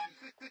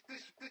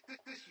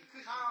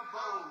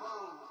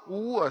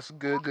What's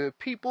good, good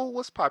people?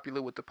 What's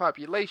popular with the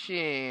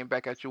population?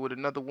 Back at you with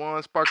another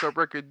one. Spark Up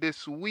record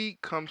this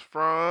week comes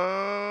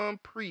from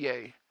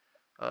Priye.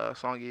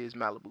 Song is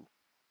Malibu.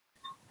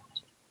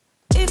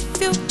 If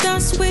you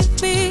dance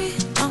with me,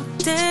 I'll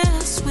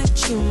dance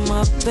with you,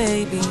 my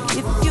baby.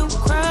 If you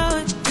cry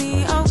with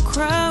me, I'll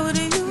cry with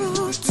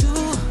you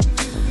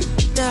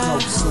too. Die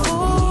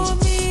for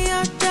me,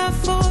 I'll die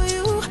for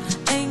you.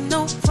 Ain't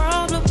no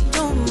problem,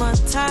 you're my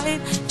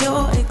type.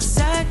 You're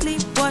exactly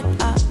what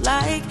I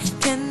like.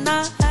 Can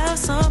I have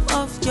some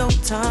of your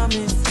time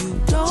if you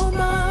don't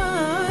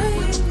mind?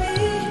 With me.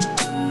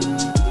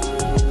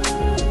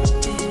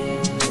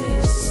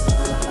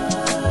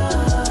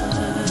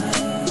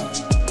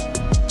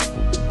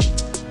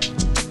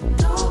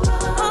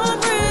 I'm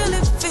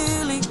really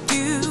feeling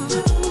you.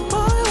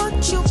 Boy,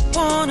 what you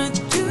wanna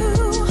do?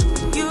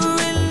 You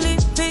really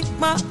pique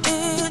my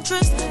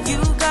interest. You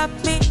got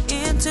me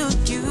into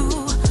you.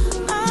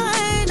 I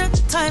ain't the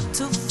type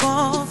to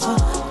fall for.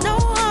 No,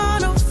 I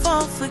don't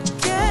fall for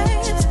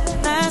games.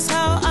 That's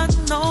how I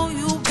know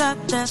you got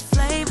that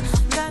flame.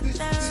 Got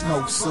that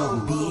Smoke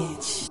some,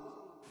 bitch.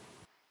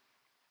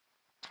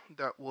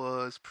 That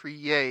was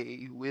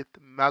Priye with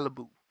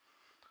Malibu.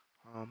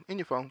 In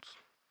your phones.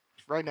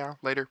 Right now,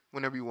 later,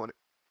 whenever you want it.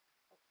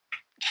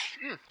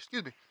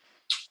 Excuse me.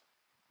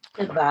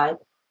 Good vibe.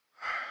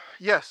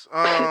 Yes,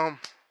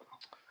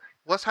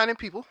 what's happening,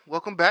 people?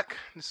 Welcome back.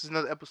 This is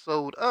another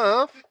episode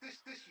of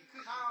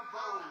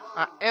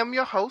I Am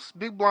Your Host,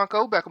 Big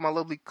Blanco, back with my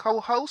lovely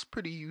co-host,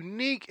 Pretty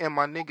Unique, and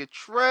my nigga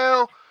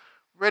Trail,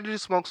 ready to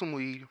smoke some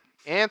weed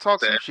and talk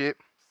some shit.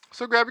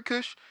 So grab your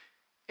kush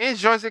and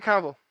join the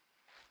convo.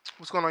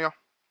 What's going on, y'all?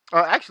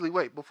 Actually,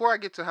 wait, before I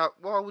get to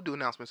we'll do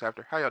announcements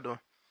after. How y'all doing?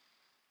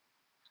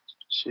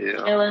 Shit.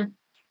 Dylan,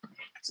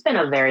 it's been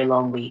a very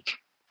long week.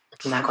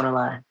 I'm not gonna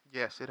lie.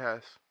 Yes, it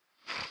has.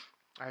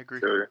 I agree.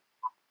 Sure.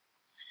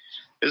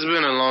 It's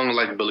been a long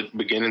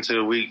beginning to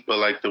the week,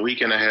 but the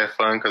weekend I had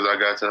fun because I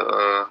got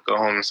to go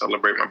home and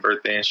celebrate my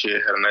birthday and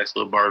shit. Had a nice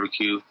little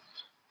barbecue. You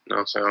know what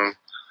I'm saying?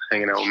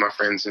 Hanging out with my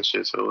friends and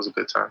shit, so it was a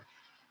good time.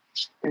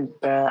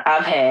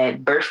 I've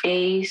had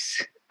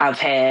birthdays. I've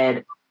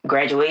had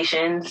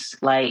graduations.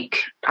 I'm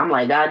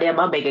like, goddamn,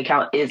 my bank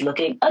account is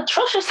looking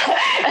atrocious.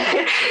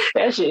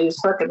 That shit is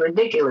fucking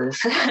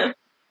ridiculous.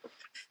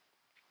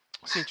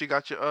 Since you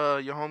got your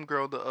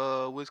homegirl,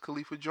 the Wiz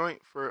Khalifa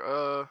joint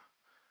for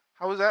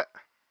how was that?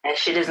 That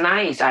shit is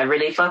nice. I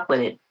really fuck with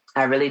it.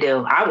 I really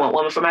do. I want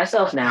one for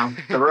myself now.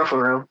 For real,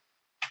 for real.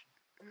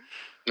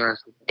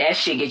 Nice. That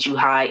shit gets you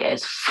high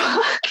as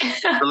fuck.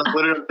 So,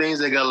 what are the things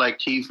that got like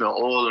keef and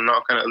oil and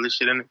all kind of other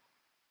shit in it?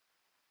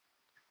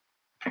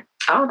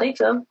 I don't think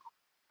so.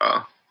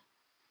 Oh.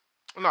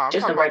 No, I'm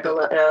just a talking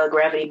about regular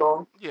gravity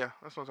ball. Yeah,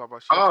 that's what I'm talking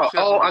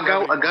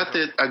about.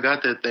 I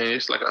got that thing.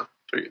 It's like a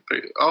three.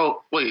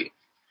 Oh wait,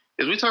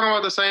 is we talking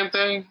about the same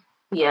thing?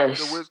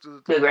 Yes,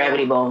 the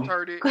gravity ball.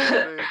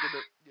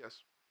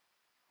 Yes.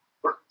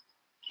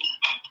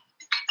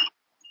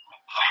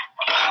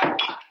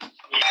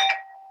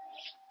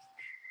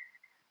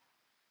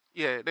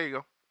 Yeah, there you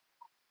go.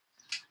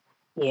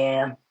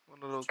 Yeah.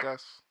 One of those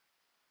guys.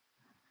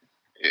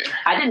 Yeah.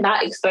 I did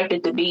not expect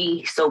it to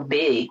be so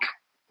big.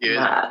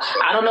 Yeah.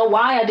 I don't know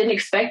why I didn't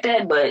expect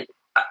that, but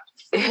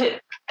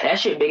that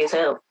shit big as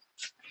hell.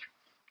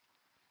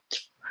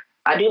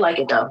 I do like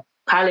it though.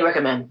 Highly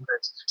recommend.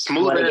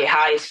 Smooth. Want to get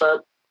high as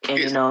fuck, and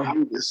it's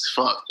smooth as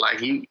fuck.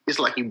 It's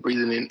like you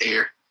breathing in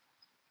air.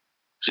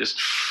 Just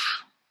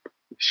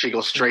shit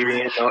goes straight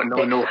in.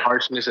 No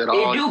harshness at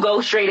all. It do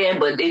go straight in,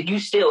 but you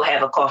still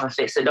have a coughing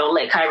fit. So don't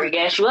let Kyrie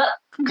gas you up,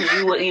 because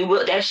you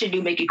will. That shit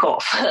do make you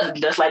cough,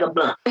 just like a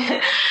blunt.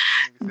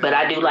 But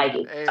I do like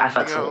it. I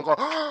fuck with it.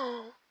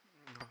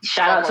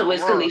 Shout out to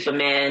Wiz Khalifa,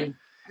 man.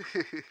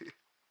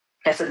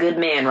 That's a good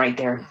man right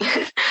there.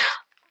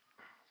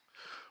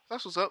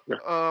 That's what's up.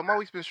 My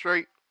week's been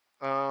straight.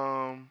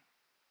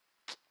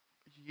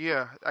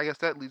 Yeah, I guess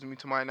that leads me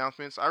to my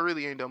announcements. I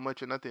really ain't done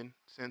much of nothing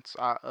since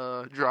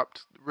I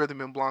dropped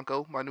Rhythm and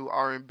Blanco, my new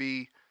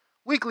R&B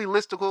weekly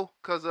listicle,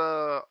 because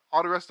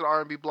all the rest of the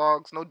R&B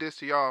blogs, no diss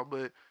to y'all,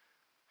 but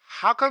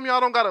how come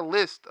y'all don't got a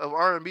list of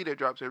R&B that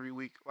drops every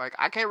week? Like,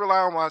 I can't rely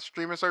on my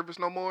streaming service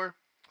no more,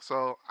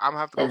 so I'm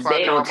gonna have to go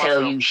find it by myself. They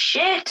don't tell you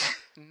shit.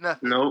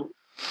 Nothing. Nope.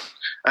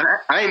 They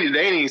didn't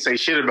even say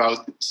shit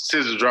about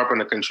SZA dropping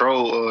the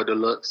Control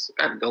Deluxe.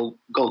 I had to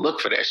go look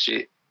for that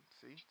shit.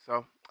 See,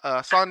 so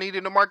saw need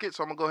in the market,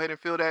 so I'm gonna go ahead and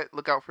fill that.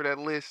 Look out for that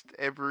list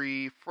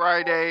every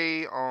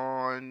Friday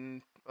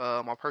on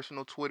my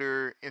personal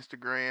Twitter,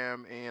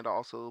 Instagram, and I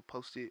also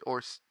post it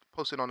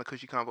on the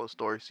Cushy Convo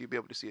story, so you'll be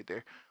able to see it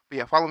there. But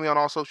yeah, follow me on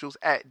all socials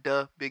at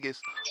the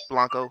biggest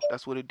Blanco.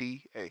 That's with a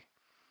D-A.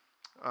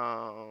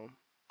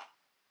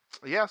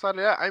 Yeah, outside of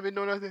that, I ain't been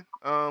doing nothing.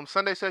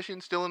 Sunday session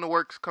still in the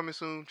works, coming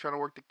soon. Trying to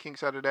work the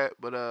kinks out of that,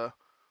 but we'll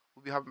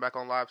be hopping back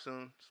on live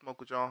soon. Smoke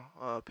with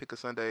y'all. Pick a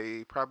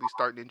Sunday, probably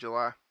starting in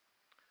July.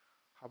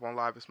 Hop on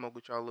live and smoke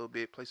with y'all a little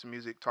bit, play some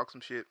music, talk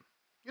some shit.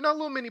 You know, a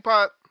little mini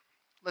pod.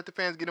 Let the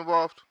fans get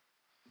involved.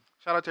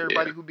 Shout out to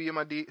everybody who be in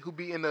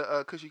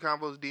the Cushy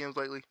Convos DMs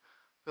lately.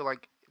 feel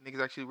like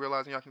niggas actually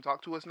realizing y'all can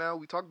talk to us now.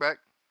 We talk back.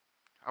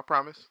 I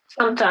promise.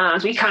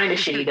 Sometimes we kind of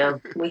shitty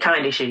though. We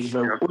kind of shitty,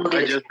 but we'll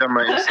get I just got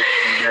my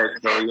Instagram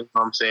back, so you know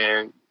what I'm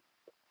saying.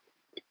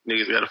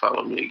 Niggas gotta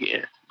follow me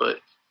again, but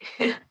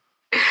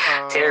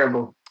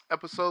terrible.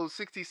 Episode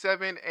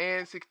 67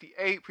 and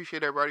 68.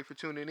 Appreciate everybody for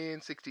tuning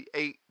in.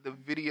 68. The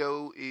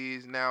video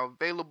is now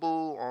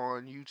available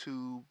on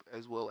YouTube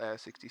as well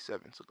as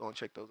 67. So go and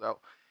check those out.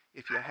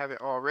 If you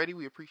haven't already,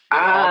 we appreciate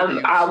all the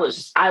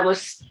views. I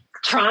was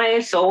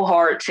trying so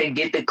hard to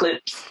get the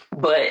clips,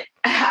 but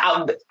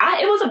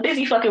it was a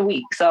busy fucking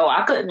week, so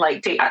I couldn't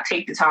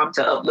take the time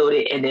to upload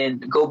it and then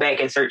go back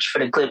and search for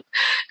the clip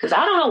because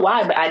I don't know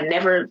why, but I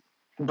never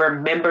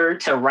remember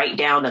to write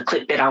down the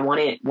clip that I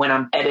wanted when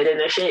I'm editing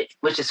the shit,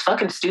 which is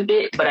fucking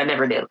stupid, but I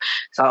never do.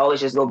 So I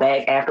always just go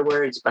back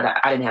afterwards, but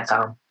I didn't have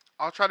time.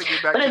 I'll try to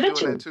get back to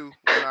doing that too.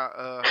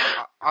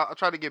 I'll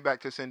try to get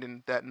back to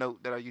sending that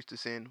note that I used to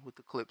send with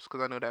the clips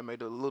because I know that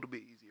made it a little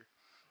bit easier.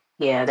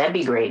 Yeah, that'd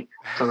be great.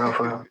 For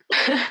real.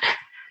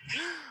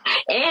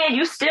 And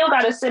you still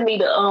gotta send me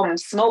the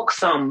smoke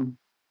some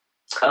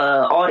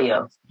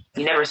audio.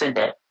 You never sent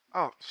that.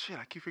 Oh shit,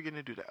 I keep forgetting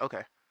to do that.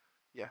 Okay.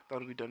 Yeah,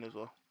 that'll be done as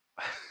well.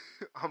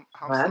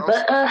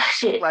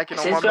 Shit. Y'all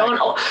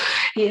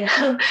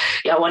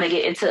want to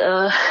get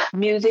into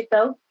music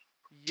though?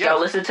 Yes. Y'all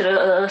listen to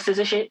the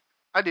SZA shit?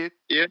 I did.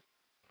 Yeah.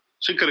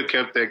 She could have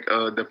kept that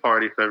the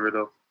party cover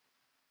though.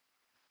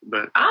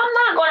 But I'm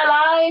not gonna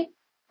lie,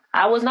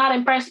 I was not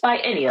impressed by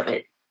any of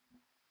it.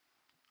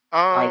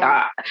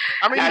 I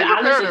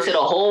listened to the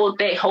whole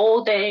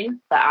thing,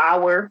 the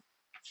hour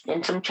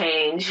and some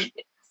change,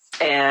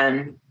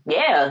 and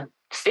yeah.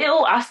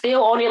 I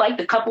still only like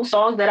the couple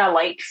songs that I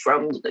liked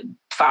from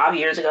 5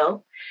 years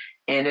ago.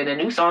 And then the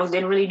new songs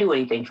didn't really do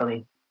anything for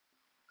me,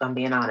 if I'm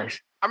being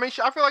honest. I mean,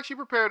 I feel like she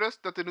prepared us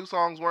that the new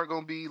songs weren't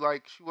going to be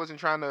like, she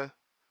wasn't trying to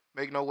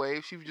make no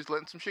waves. She was just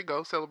letting some shit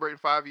go, celebrating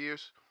 5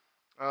 years.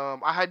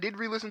 I did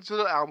re-listen to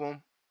the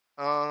album.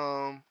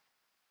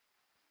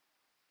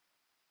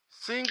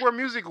 Seeing where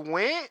music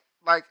went,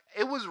 like,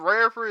 it was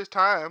rare for his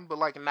time, but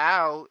like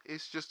now,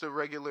 it's just a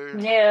regular...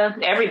 Yeah,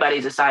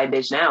 everybody's a side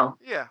bitch now.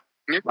 Yeah.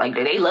 Like,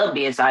 they love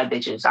being side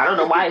bitches. I don't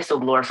know why it's so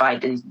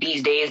glorified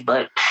these days,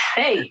 but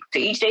hey, to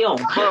each their own.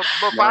 But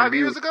 5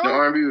 years ago? The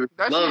R&B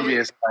love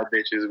being side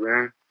bitches,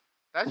 man.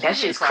 That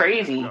shit's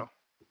crazy.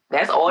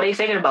 That's all they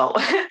singing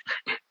about.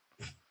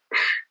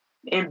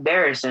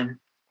 Embarrassing.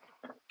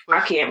 But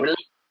I can't really.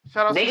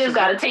 Niggas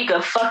gotta take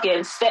a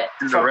fucking step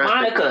from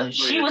Monica.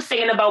 She was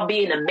singing about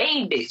being the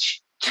main bitch.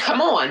 Come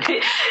on.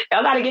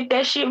 Y'all gotta get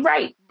that shit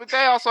right. But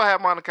they also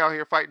have Monica out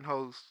here fighting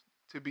hoes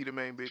to be the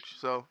main bitch,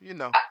 so, you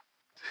know.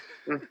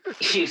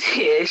 She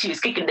was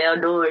kicking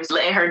down doors,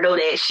 letting her know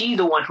that she's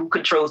the one who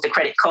controls the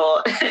credit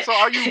card. So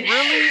are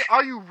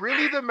you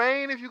really the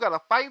main if you gotta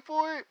fight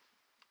for it?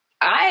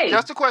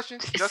 Just a question.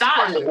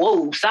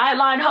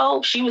 Sideline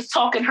hoe. She was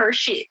talking her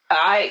shit.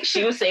 Alright,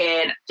 she was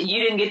saying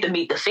you didn't get to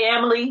meet the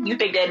family. You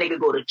think that nigga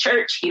go to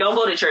church? He don't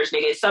go to church,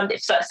 nigga.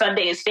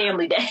 Sunday is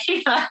family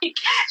day. Like,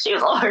 she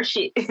was on her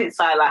shit.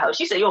 Sideline hoe.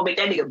 She said you don't make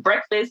that nigga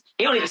breakfast.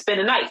 He don't even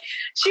spend the night.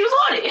 She was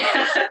on it.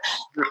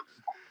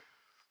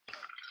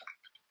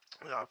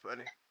 Yeah,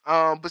 funny.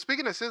 But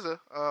speaking of SZA,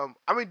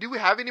 I mean, do we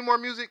have any more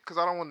music? Because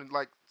I don't want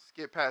to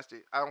skip past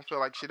it. I don't feel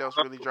like shit else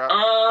really dropped.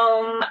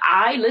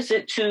 I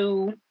listened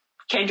to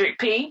Kendrick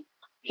P.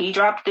 He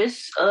dropped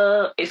this.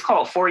 It's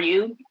called For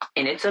You,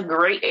 and it's a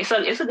good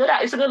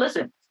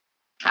listen.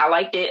 I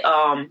liked it.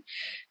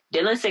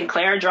 Dylan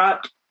Sinclair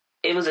dropped.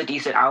 It was a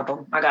decent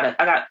album. I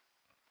got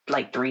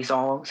like 3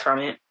 songs from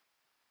it,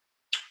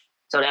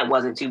 so that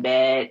wasn't too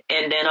bad.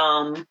 And then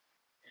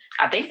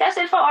I think that's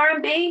it for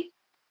R&B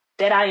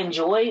that I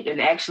enjoyed and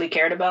actually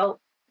cared about.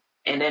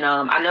 And then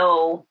I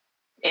know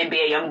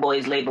NBA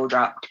YoungBoy's label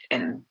dropped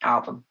an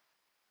album.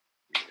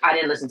 I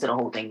didn't listen to the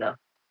whole thing though,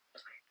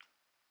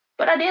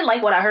 but I did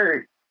like what I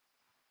heard.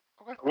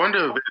 Okay. I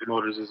wonder if Big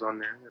Motors is on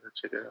there. I gotta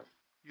check it out.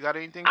 You got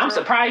anything? I'm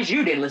surprised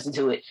you didn't listen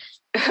to it.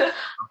 That's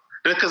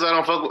because I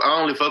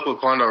only fuck with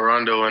Quando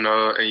Rondo and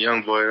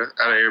YoungBoy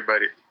out of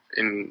everybody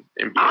in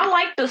NBA. I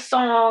like the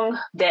song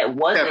that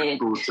wasn't.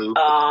 Cool too.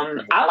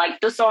 I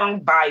like the song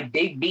by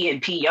Big B and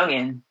P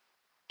Youngin.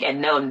 And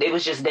no, it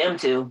was just them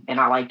two, and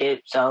I liked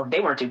it, so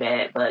they weren't too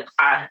bad. But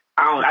I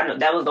know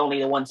that was only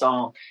the one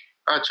song.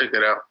 I'll check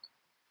it out.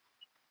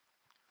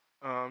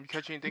 You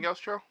catch anything else,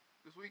 Tro,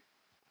 this week?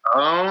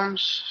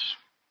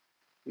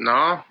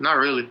 No, not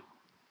really.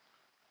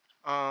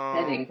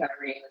 That nigga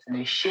Kyrie ain't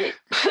listening to shit.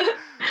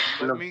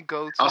 Let me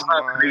go to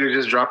nigga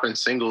just dropping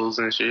singles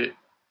and shit.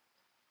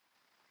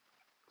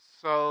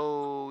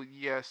 So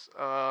yes,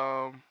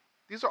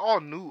 these are all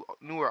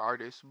newer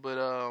artists, but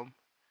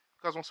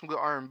you guys want some good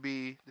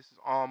R&B? This is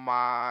on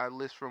my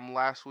list from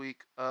last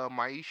week.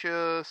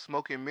 Maisha,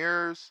 Smoke and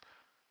Mirrors,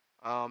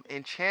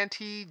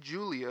 Enchanti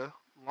Julia,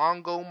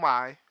 Longo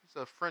Mai. It's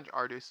a French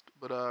artist,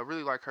 but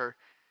really like her.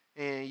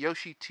 And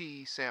Yoshi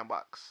T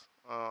Sandbox.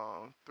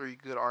 3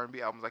 good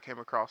R&B albums I came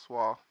across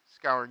while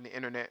scouring the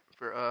internet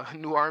for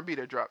new R&B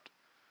that dropped.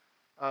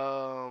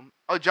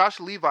 Oh, Josh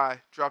Levi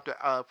dropped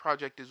a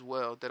project as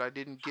well that I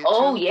didn't get to.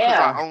 Oh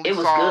yeah, it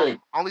was good.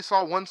 I only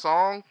saw one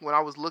song when I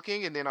was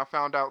looking, and then I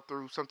found out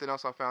through something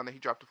else I found that he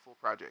dropped a full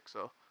project.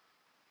 So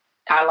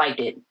I liked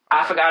it. Okay.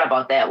 I forgot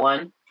about that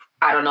one.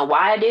 I don't know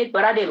why I did,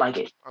 but I did like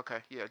it. Okay,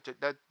 yeah,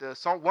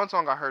 one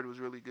song I heard was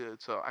really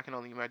good, so I can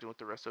only imagine what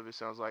the rest of it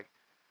sounds like.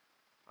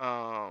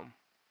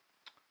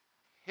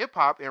 Hip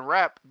hop and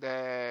rap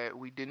that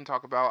we didn't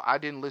talk about, I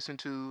didn't listen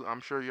to.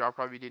 I'm sure y'all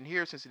probably didn't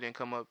hear since it didn't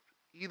come up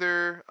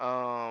either.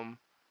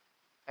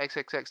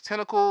 XXX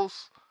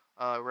Tentacles,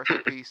 rest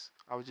in peace.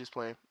 I was just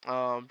playing.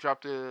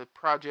 Dropped a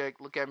project.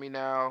 Look at Me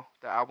Now,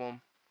 the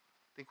album.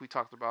 I think we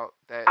talked about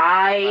that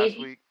last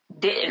week.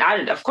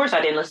 Of course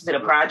I didn't listen to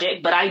the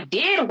project, but I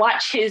did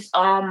watch his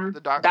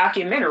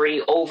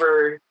documentary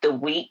over the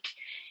week,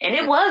 and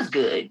it was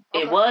good.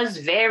 Okay. It was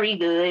very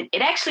good.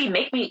 It actually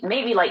made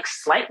me like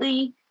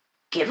slightly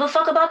give a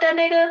fuck about that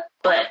nigga,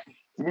 but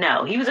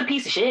no, he was a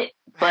piece of shit.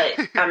 But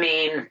I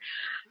mean,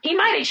 he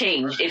might have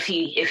changed if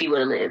he would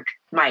have lived.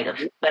 Might have,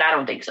 but I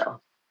don't think so.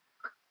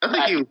 I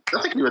think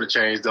he would have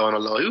changed though on the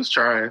low. He was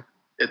trying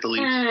at the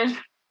least.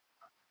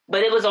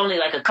 But it was only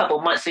like a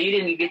couple months, so you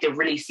didn't get to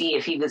really see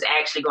if he was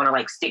actually going to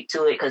like stick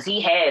to it, because he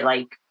had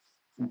like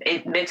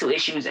mental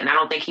issues, and I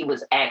don't think he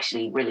was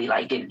actually really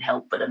like getting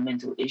help for the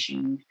mental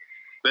issues.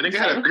 That nigga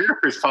had a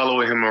therapist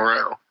following him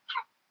around.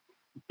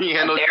 He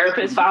had no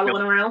therapist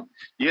following around?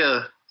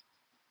 Yeah.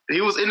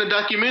 He was in the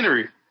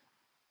documentary.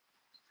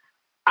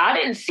 I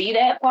didn't see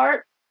that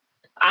part.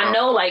 I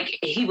know like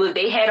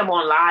they had him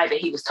on live and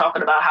he was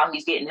talking about how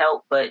he's getting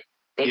help, but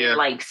they didn't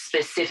like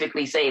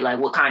specifically say like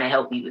what kind of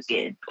help he was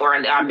getting, or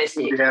I missed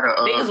it.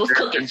 Niggas was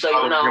cooking, so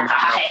you know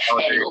I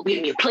had to go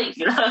get me a plate.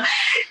 You know,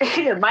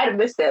 I might have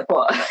missed that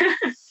part.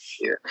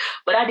 Yeah,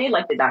 but I did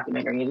like the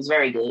documentary. It was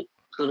very good.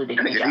 Hulu did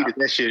a good job.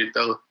 That shit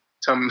though.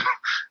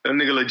 That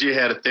nigga legit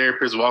had a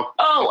therapist walk.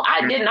 Oh,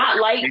 I did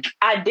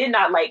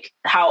not like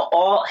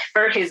how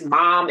for his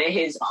mom and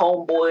his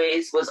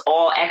homeboys was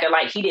all acting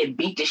like he didn't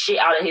beat the shit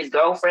out of his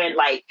girlfriend.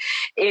 Like,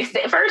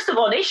 first of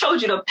all, they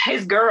showed you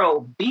his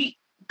girl beat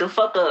the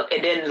fuck up,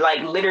 and then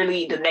like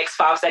literally the next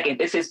 5 seconds,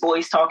 it's his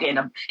boys talking,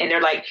 and they're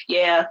like,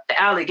 "Yeah,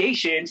 the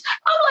allegations."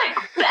 I'm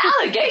like, the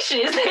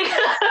allegations?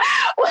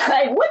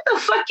 Like, what the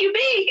fuck you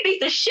mean? He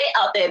beat the shit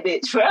out that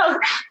bitch, bro.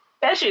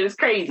 That shit is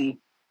crazy.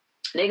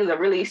 Niggas that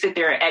really sit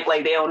there and act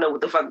like they don't know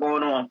what the fuck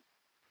going on.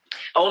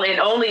 Only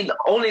the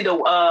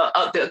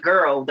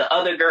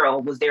other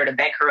girl was there to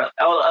back her up.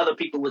 All the other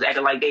people was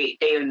acting like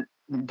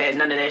that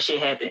none of that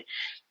shit happened.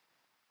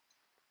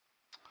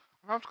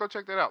 I'll have to go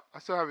check that out. I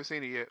still haven't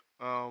seen it yet.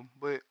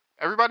 But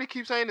everybody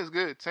keeps saying it's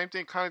good. Same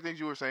thing, kind of things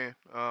you were saying.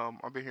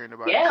 I've been hearing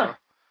about it. Yeah, so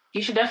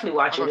you should definitely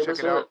watch it. Check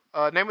it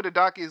out. Name of the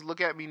doc is Look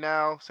at Me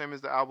Now, same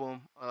as the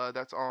album.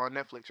 That's on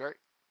Netflix, right?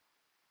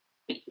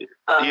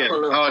 Yeah.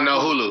 Hulu. Oh no,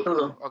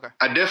 Hulu. Okay.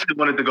 I definitely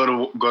wanted to go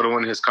to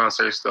one of his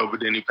concerts though, but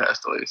then he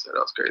passed away, so that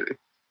was crazy.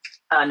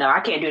 No, I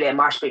can't do that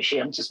mosh pit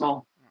shit. I'm too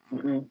small.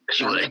 Not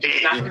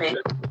for me.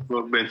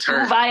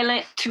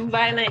 Too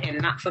violent,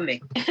 and not for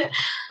me.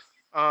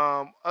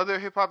 Other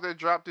hip hop that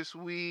dropped this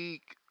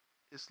week.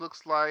 This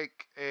looks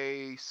like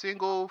a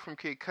single from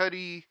Kid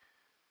Cudi,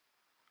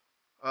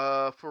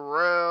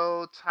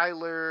 Pharrell,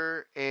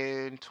 Tyler,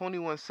 and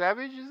 21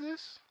 Savage. Is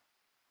this?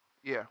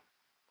 Yeah.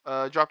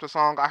 Dropped a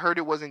song. I heard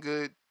it wasn't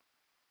good.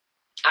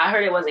 I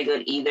heard it wasn't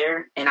good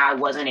either, and I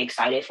wasn't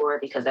excited for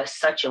it because that's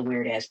such a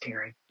weird ass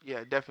pairing.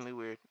 Yeah, definitely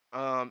weird.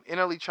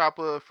 NLE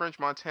Choppa, French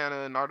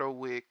Montana, Nardo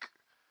Wick,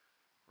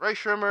 Ray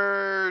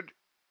Shremmerd,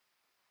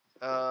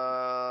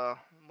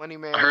 Money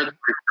Man. I heard the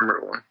Ray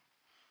Shremmerd one.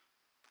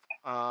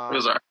 It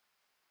was alright.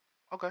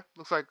 Okay,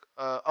 looks like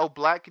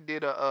Black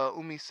did a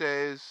Umi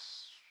Says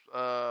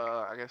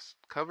I guess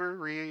cover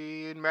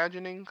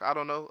reimagining. I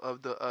don't know,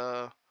 of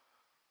the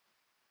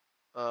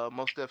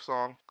Mos Def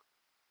song.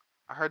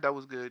 I heard that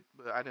was good,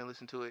 but I didn't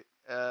listen to it.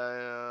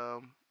 I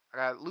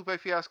got Lupe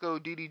Fiasco,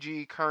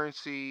 DDG,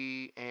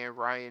 Currency, and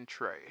Ryan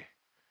Trey.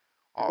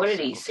 What are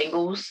these,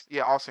 singles?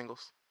 Yeah, all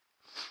singles.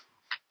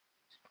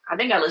 I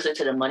think I listened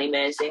to the Money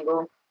Man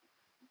single.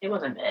 It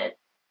wasn't bad.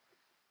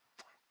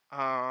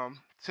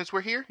 Since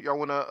we're here, y'all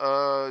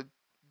wanna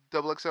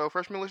Double XL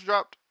Freshman list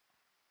dropped?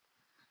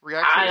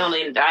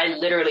 Reaction? I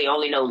literally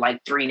only know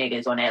like 3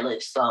 niggas on that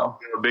list, so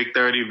Big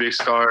 30, Big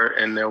Scar,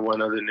 and then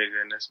one other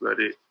nigga, and that's about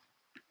it.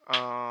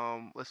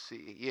 Let's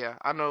see. Yeah,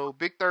 I know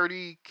Big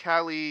 30,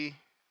 Cali,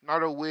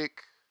 Nardo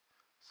Wick,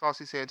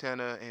 Saucy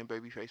Santana, and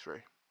Babyface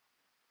Ray.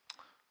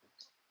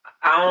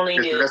 I only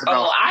knew.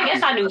 I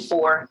guess I knew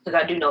 4 because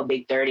I do know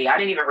Big 30. I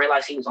didn't even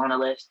realize he was on the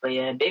list, but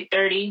yeah, Big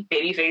 30,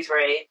 Babyface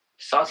Ray,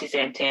 Saucy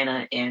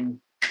Santana, and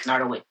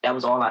Nardo Wick. That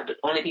was the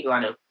only people I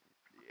knew.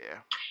 Yeah.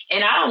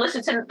 And I don't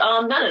listen to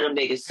none of them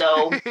niggas,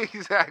 so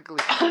exactly.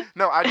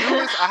 No, I do.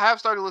 I have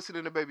started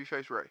listening to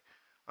Babyface Ray,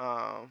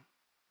 a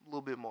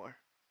little bit more.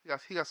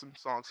 He got some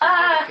songs here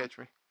that catch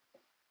me.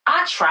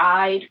 I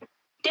tried,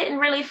 didn't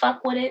really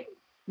fuck with it.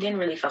 Didn't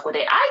really fuck with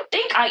it. I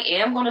think I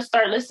am gonna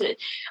start listening.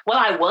 Well,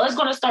 I was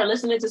gonna start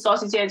listening to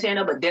Saucy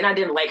Santana, but then I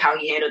didn't like how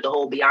he handled the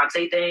whole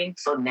Beyonce thing.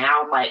 So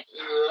now I'm like,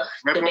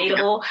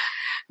 debatable.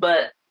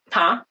 But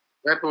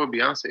Rapper with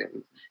Beyonce.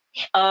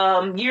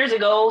 Years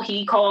ago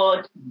he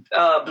called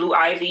Blue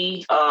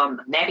Ivy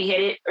nappy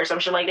headed or some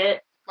shit like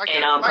that,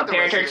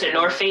 compared her to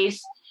North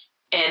Face.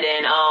 And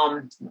then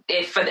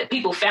if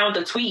people found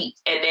the tweet,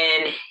 and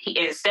then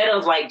instead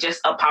of like just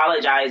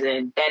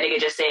apologizing, that nigga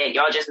just said,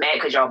 y'all just mad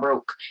because y'all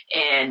broke,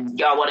 and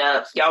y'all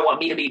want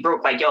me to be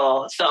broke like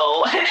y'all.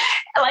 So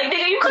like,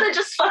 nigga, you could have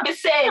just fucking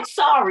said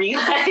sorry.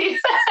 Like,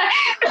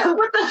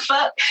 what the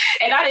fuck?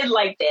 And I didn't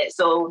like that.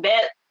 So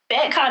that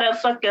kind of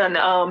fucking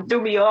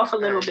threw me off a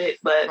little bit.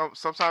 But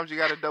sometimes you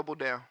got to double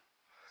down.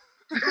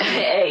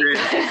 Hey,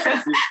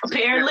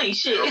 apparently,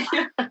 shit.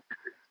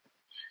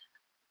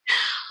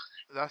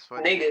 That's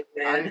funny. Nigga,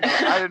 man.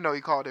 I didn't know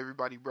he called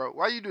everybody broke.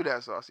 Why you do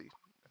that, Saucy?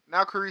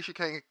 Now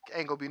Carisha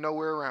ain't gonna be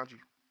nowhere around you.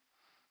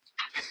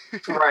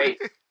 Right.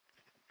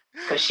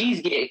 Cause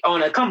she's getting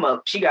on a come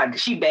up. She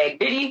bagged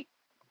Diddy.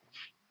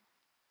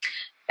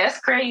 That's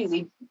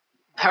crazy.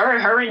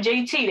 Her and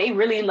JT, they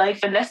really like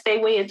finesse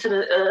their way into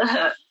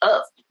the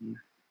up.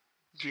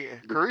 Yeah,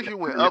 Carisha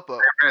went up.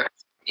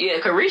 Yeah,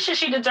 Carisha,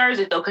 she deserves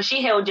it though, because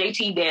she held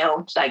JT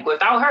down. Like,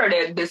 without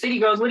her, the City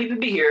Girls wouldn't even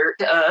be here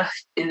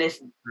in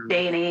this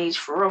day and age,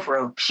 for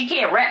real. She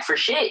can't rap for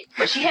shit,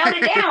 but she held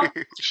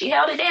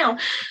it down.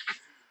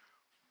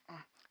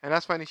 And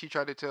that's funny, she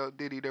tried to tell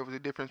Diddy there was a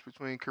difference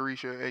between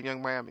Carisha and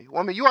Young Miami.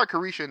 Well, I mean, you are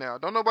Carisha now.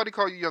 Don't nobody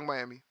call you Young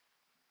Miami.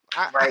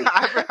 Right.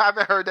 I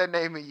haven't heard that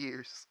name in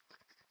years.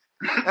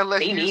 Unless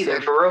Me you neither,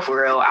 said for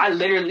real. I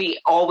literally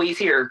always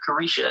hear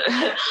Carisha.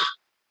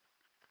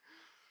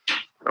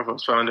 I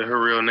was found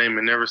her real name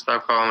and never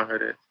stopped calling her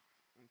that.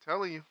 I'm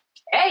telling you.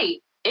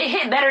 Hey, it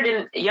hit better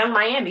than Young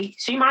Miami.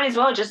 She might as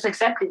well just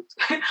accept it.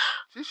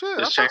 She should.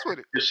 I'm fucks with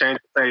it. Just change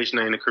the stage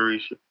name to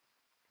Carisha.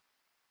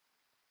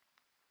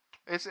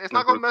 It's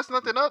not gonna mess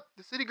nothing up.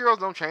 The City Girls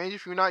don't change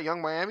if you're not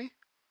Young Miami.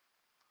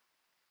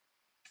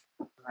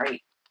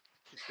 Right.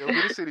 You still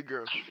be the City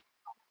Girls.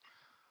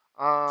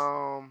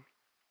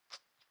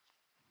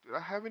 Did I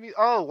have any?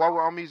 Oh, while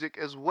we're on music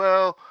as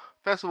well,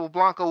 Festival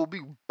Blanco will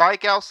be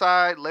Bike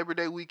Outside Labor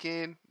Day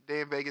weekend.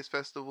 Day in Vegas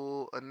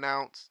Festival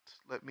announced.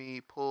 Let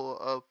me pull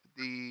up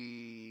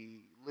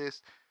the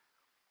list.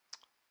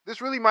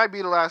 This really might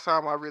be the last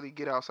time I really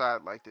get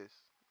outside like this.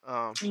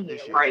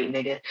 This year. Right,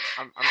 nigga.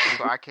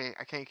 So I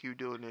can't keep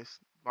doing this.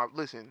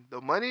 Listen, the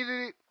money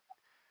that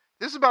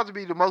this is about to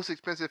be the most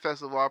expensive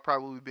festival I've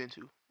probably been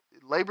to.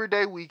 Labor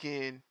Day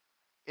weekend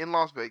in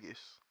Las Vegas.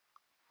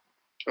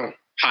 Oh,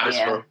 hot as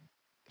fuck.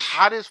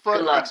 Hot as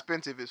fuck,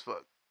 expensive as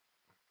fuck.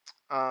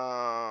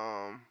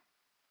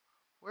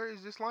 Where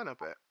is this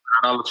lineup at?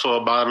 $9 for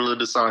a bottle of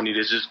Dasani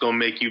that's just gonna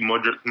make you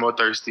more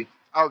thirsty.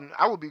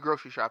 I would be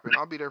grocery shopping.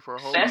 I'll be there for a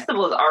whole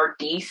Festivals are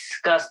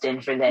disgusting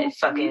for that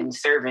fucking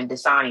serving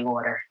Dasani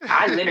water.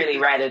 I literally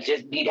rather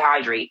just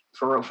dehydrate,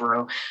 for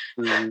real.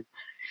 Mm-hmm.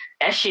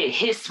 That shit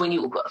hiss when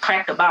you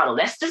crack the bottle.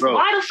 That's just, bro,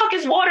 why the fuck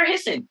is water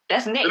hissing?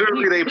 That's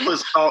literally they put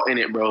salt in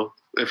it, bro.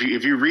 If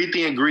you read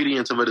the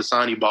ingredients of a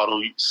Dasani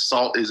bottle,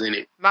 salt is in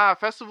it. Nah,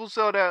 festivals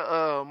sell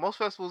that. Most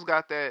festivals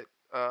got that.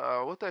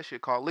 What that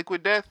shit called?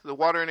 Liquid Death, the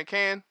water in a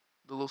can,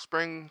 the little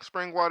spring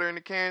water in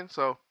the can.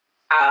 So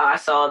I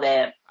saw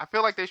that. I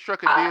feel like they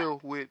struck a deal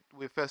with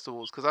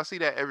festivals because I see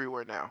that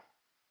everywhere now.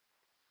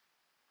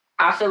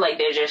 I feel like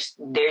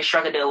they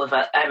struck a deal with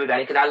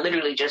everybody because I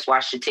literally just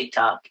watched a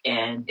TikTok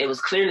and it was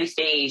clearly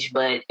staged,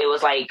 but it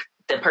was like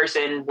the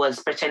person was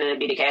pretending to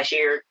be the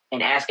cashier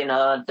and asking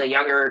the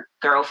younger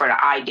girl for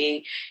the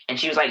ID, and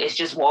she was like, "It's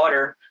just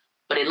water,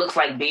 but it looks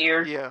like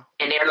beer." Yeah,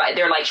 and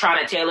they're like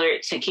trying to tailor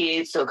it to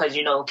kids, so because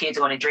kids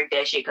are going to drink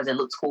that shit because it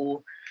looks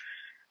cool.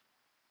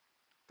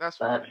 That's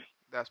funny.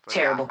 That's funny.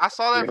 Terrible. I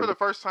saw that for the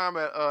first time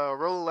at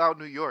Roll Out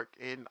New York,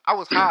 and I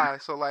was high,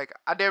 so like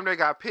I damn near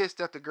got pissed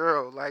at the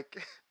girl.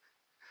 Like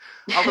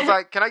I was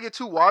like, "Can I get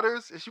 2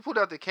 waters?" And she pulled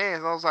out the cans.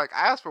 And I was like,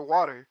 "I asked for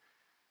water."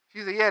 She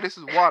said, "Yeah, this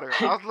is water."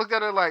 I was looking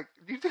at her like,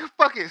 "Do you think I'm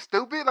fucking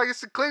stupid? Like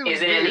it's clearly."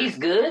 Is it at least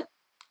good?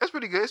 It's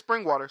pretty good. It's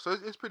spring water, so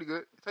it's pretty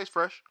good. It tastes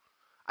fresh.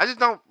 I just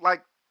don't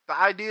like the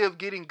idea of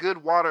getting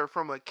good water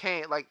from a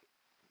can. Like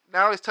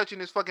now it's touching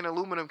this fucking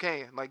aluminum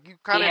can. Like you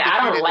kind of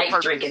I don't like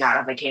drinking out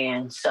of a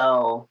can,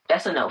 so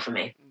that's a no for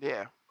me.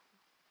 Yeah,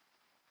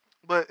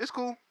 but it's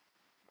cool.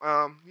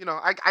 I get the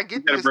aesthetic.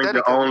 You gotta bring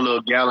your own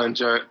little gallon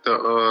jug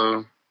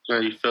to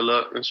you fill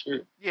up and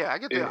shit. Yeah, I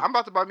get that. I'm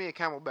about to buy me a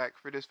Camelback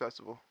for this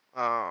festival.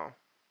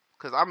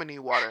 Because I'm gonna need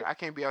water. I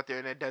can't be out there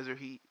in that desert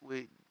heat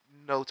with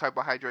no type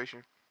of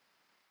hydration.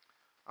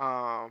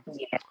 Yeah,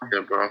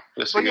 bro.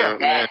 But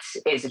yeah,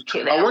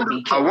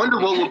 I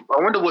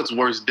wonder what's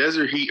worse,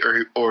 desert heat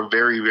or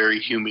very, very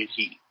humid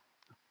heat.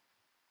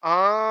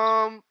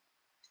 Probably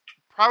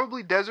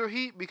desert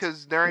heat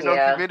because there ain't no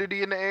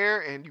humidity in the air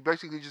and you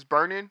basically just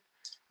burning.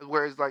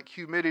 Whereas like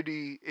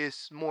humidity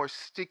is more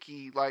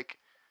sticky. Like,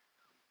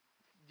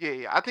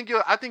 yeah. I think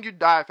you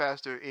die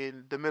faster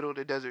in the middle of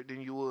the desert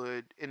than you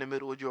would in the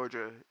middle of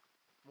Georgia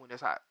when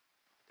it's hot.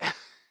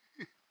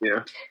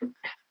 Yeah.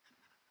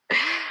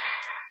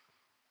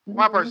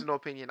 My personal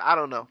opinion, I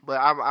don't know, but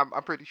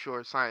I'm pretty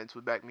sure science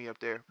would back me up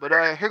there. But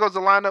here goes the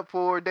lineup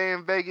for Day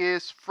in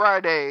Vegas.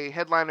 Friday,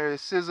 headliner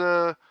is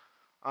SZA.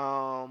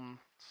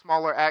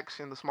 Smaller acts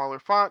in the smaller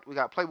font. We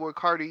got Playboy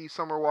Cardi,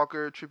 Summer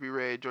Walker, Trippie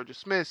Redd, Georgia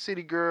Smith,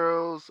 City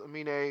Girls,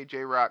 Amine, J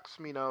Rock,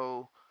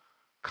 Smino,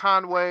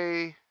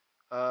 Conway,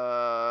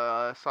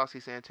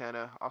 Saucy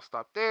Santana. I'll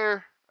stop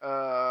there.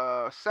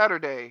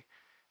 Saturday,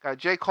 got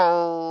J.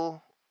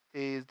 Cole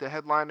is the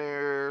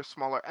headliner,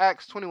 smaller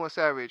acts, 21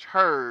 Savage,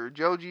 Her,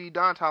 Joji,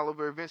 Don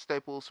Toliver, Vince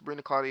Staples,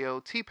 Sabrina Claudio,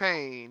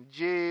 T-Pain,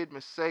 Jid,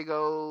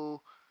 Masego,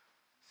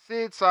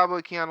 Sid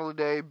Saba, Keanu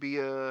Lede,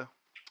 Bia,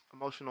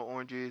 Emotional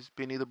Oranges,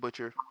 Benny the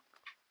Butcher.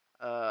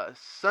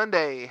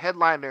 Sunday,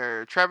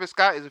 headliner, Travis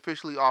Scott is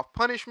officially off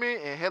punishment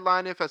and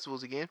headlining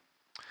festivals again.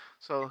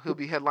 So he'll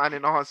be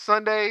headlining on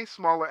Sunday.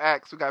 Smaller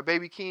acts, we got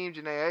Baby Keem,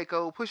 Jhené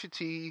Aiko, Pusha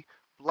T,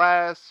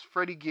 Blast,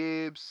 Freddie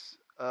Gibbs,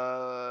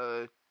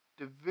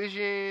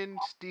 Division,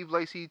 Steve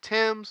Lacy,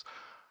 Tim's,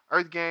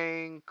 Earth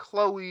Gang,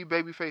 Chloe,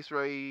 Babyface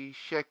Ray,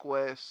 Sheck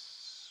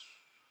West.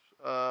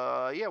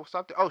 We'll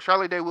stop there. Oh,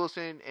 Charlotte Day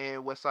Wilson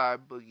and Westside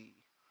Boogie.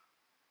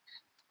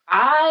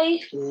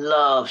 I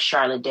love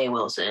Charlotte Day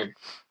Wilson.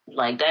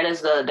 Like that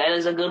is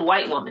a good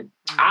white woman.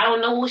 Mm-hmm. I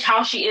don't know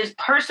how she is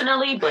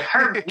personally, but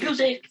her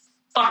music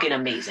fucking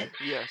amazing.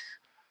 Yes.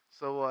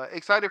 So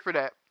excited for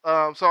that.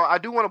 So I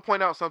do want to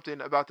point out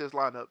something about this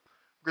lineup.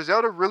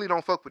 Griselda really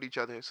don't fuck with each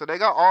other. So they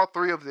got all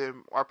three of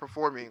them are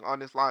performing on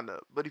this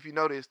lineup. But if you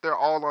notice, they're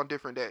all on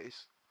different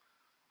days.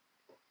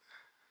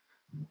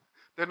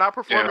 They're not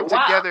performing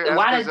together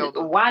as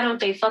Griselda. Why don't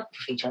they fuck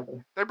with each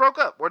other? They broke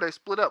up or they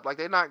split up. Like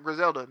they're not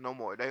Griselda no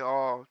more. They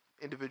all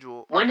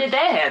individual. When did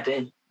that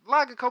happen?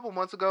 Like a couple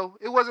months ago.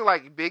 It wasn't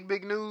like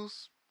big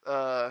news.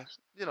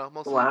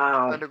 Mostly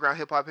underground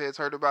hip hop heads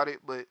heard about it,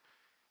 but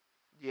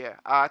yeah,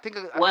 I think.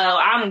 Well,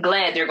 I'm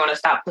glad they're gonna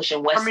stop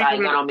pushing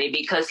Westside Gun on me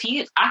because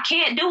I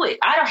can't do it.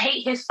 I don't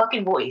hate his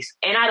fucking voice,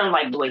 and I don't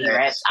like the way he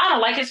raps. I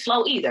don't like his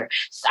flow either.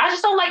 I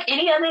just don't like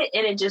any of it,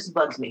 and it just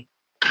bugs me.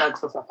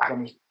 Bugs the fuck out of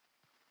me.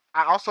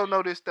 I also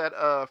noticed that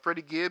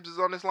Freddie Gibbs is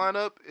on this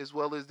lineup as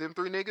well as them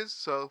three niggas.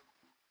 So.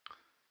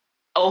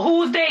 Oh,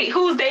 whose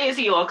day is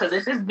he on? Because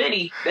if it's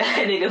Benny,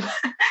 that nigga,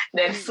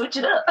 then switch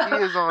it up. He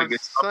is on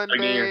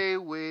Sunday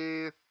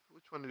with...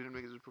 Which one of them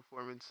niggas is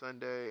performing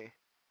Sunday?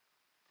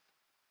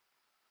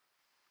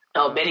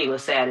 Oh, Benny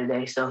was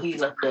Saturday, so he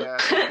left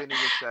up. Yeah, Benny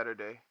was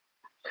Saturday.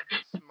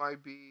 This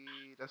might be...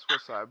 That's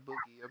Westside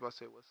Boogie. I was about to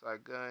say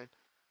Westside Gun.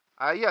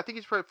 I think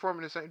he's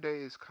performing the same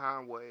day as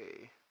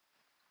Conway.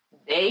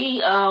 They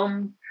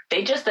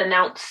just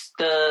announced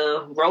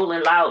the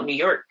Rolling Loud New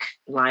York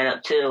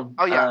lineup too.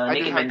 Oh yeah,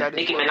 Nicki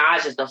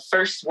Minaj is the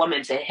first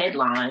woman to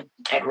headline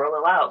at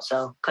Rolling Loud,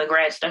 so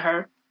congrats to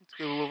her. Let's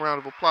give a little round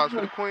of applause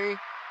for the queen.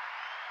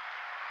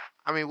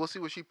 I mean, we'll see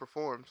what she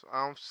performs.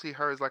 I don't see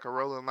her as like a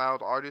Rolling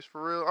Loud artist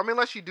for real. I mean,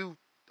 unless she do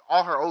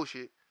all her old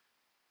shit.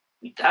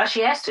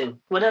 She has to.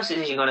 What else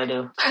is she gonna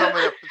do?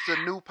 It's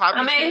a new pop.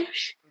 I mean,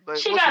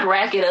 she got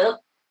Rack It Up.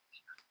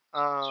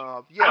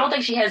 Yeah. I don't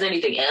think she has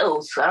anything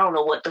else. I don't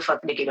know what the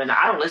fuck Nicki Minaj.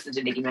 I don't listen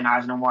to Nicki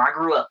Minaj no more. I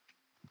grew up,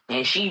 and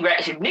Nicki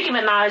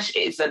Minaj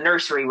is a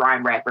nursery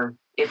rhyme rapper.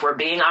 If we're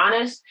being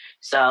honest,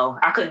 so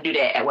I couldn't do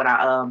that when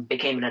I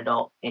became an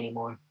adult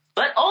anymore.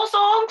 But all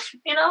songs,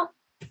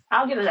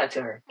 I'll give that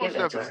to her. Give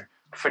that to her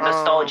for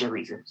nostalgia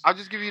reasons. I'll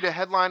just give you the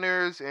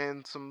headliners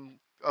and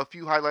a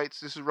few highlights.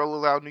 This is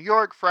Rolling Loud New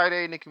York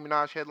Friday. Nicki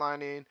Minaj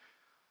headlining.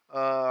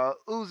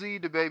 Uzi,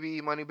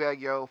 DaBaby,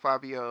 Moneybagg Yo,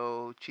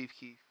 Fabio, Chief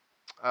Keef.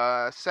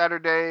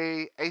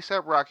 Saturday,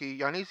 A$AP Rocky.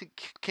 Y'all need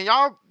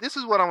to. This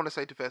is what I want to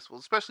say to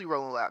festivals, especially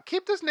Rolling Loud.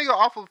 Keep this nigga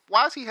off of.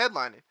 Why is he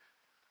headlining?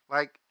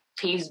 Like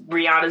he's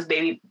Rihanna's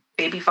baby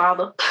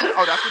father.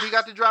 Oh, that's what he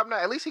got to drop now.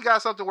 At least he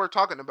got something worth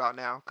talking about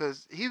now,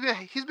 because he's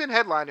been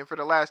headlining for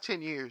the last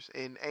 10 years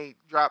and ain't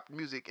dropped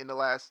music in the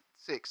last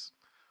 6.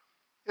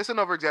 It's an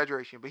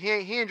over-exaggeration, but he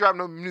ain't dropped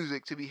no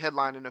music to be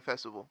headlining a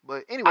festival.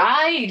 But anyway.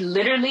 I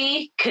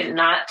literally could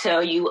not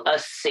tell you a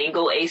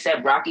single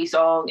A$AP Rocky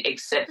song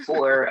except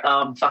for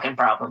fucking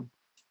Problem.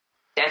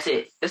 That's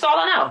it. That's all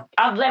I know.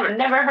 I've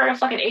never heard a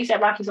fucking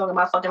A$AP Rocky song in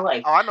my fucking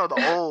life. Oh, I know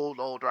the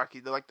old Rocky,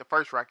 the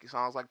first Rocky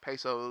songs, like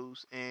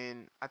Pesos,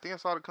 and I think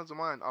that's all that comes to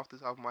mind off the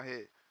top of my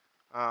head.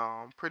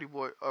 Pretty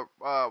Boy,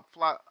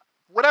 Fly,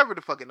 whatever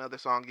the fucking other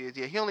song is.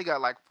 Yeah, he only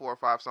got like 4 or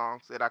 5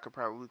 songs that I could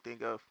probably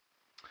think of.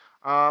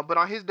 But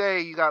on his day,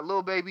 you got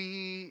Lil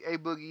Baby, A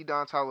Boogie,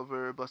 Don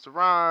Toliver, Busta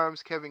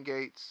Rhymes, Kevin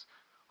Gates,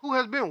 who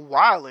has been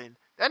wilding.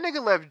 That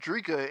nigga left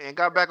Drika and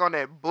got back on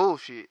that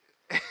bullshit.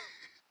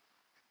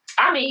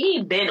 I mean,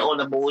 he been on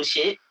the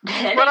bullshit.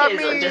 That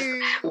is just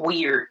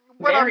weird.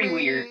 Very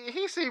weird.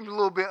 He seems a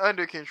little bit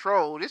under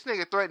control. This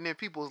nigga threatening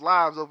people's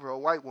lives over a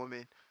white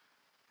woman.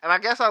 And I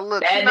guess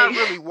she's not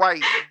really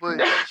white,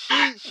 but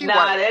she nah,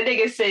 white. That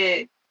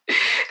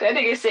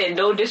nigga said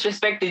no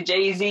disrespect to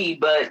Jay-Z,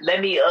 but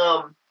let me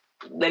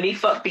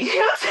fuck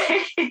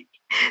Beyonce.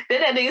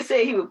 Then that nigga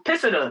said he was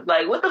pissing her.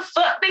 Like, what the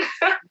fuck,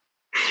 nigga?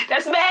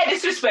 That's mad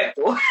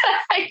disrespectful.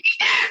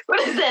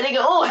 What is that nigga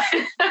on?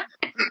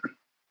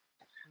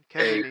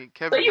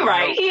 Kevin so you're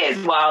right. Help. He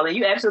is wild, and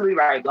you're absolutely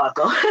right,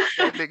 Blanco.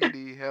 That nigga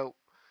need help.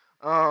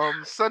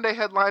 Sunday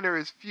headliner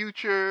is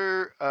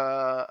Future.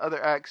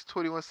 Other acts: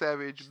 21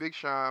 Savage, Big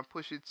Sean,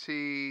 Pusha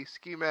T,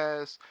 Ski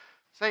Mask,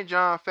 St.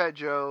 John, Fat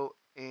Joe,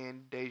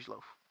 and Dej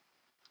Loaf.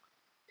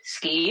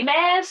 Ski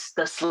Mask,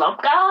 the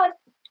Slump God.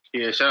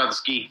 Yeah, shout out to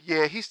Ski.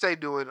 Yeah, he stayed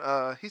doing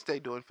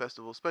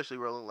festivals, especially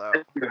Rolling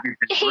Loud.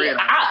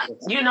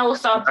 You know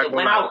something?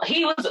 When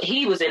he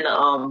was in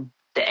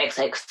the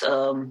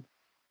XX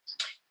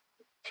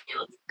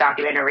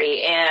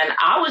documentary, and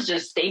I was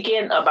just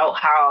thinking about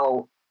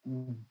how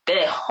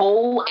the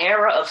whole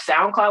era of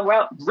SoundCloud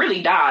rap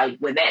really died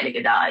when that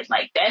nigga died.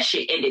 Like that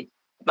shit ended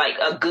like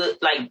a good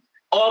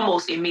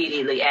almost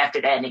immediately after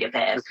that nigga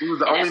passed. He was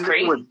the only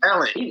nigga with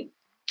talent.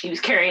 He was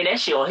carrying that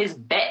shit on his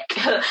back.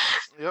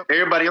 Yep.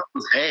 Everybody else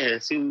was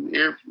ass. He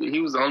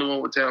was the only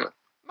one with talent.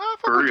 No,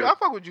 I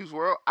fuck with Juice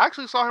WRLD. I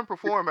actually saw him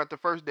perform at the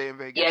first day in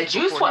Vegas. Yeah,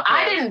 Juice WRLD.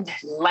 I didn't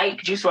like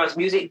Juice WRLD's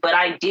music, but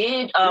I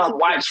did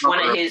watch one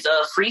of his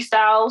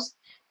freestyles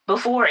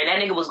before, and that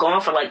nigga was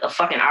going for like a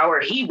fucking hour.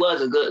 He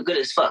was a good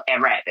as fuck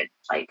at rapping.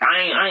 Like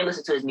I ain't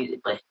listen to his music,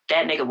 but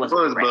that nigga was.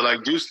 But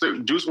like Juice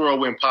WRLD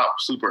went pop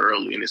super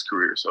early in his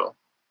career, so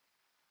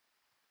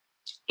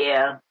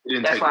yeah,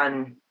 that's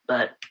fine.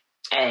 But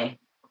hey,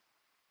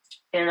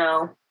 you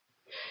know,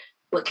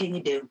 what can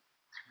you do?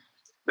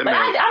 But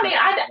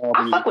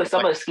I fuck with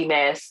some of the Ski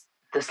Mask,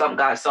 the Slump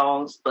God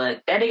songs,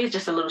 but that nigga's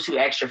just a little too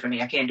extra for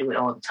me. I can't do it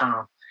all the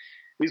time.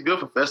 He's good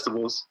for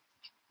festivals.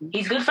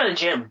 He's good for the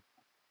gym.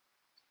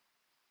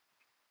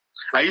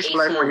 I used to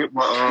like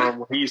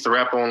when he used to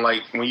rap on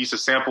when he used to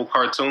sample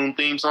cartoon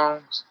theme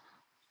songs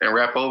and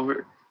rap over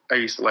it. I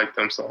used to like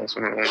them songs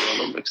when he was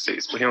on the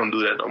mixtapes, but he don't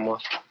do that no more.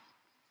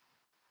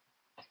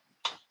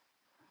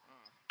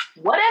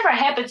 Whatever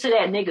happened to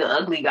that nigga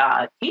Ugly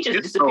God? He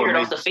just disappeared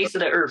off the face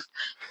of the earth.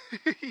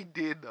 He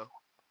did though.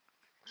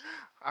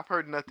 I've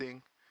heard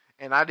nothing,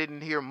 and I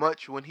didn't hear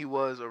much when he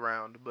was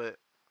around. But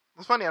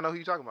it's funny. I know who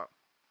you're talking about.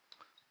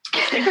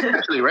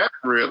 Actually, rap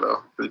for real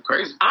though. It's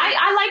crazy.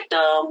 I liked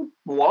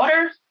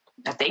Water.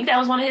 I think that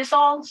was one of his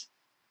songs.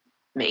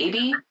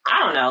 Maybe, I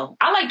don't know.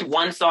 I liked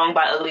one song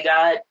by Ugly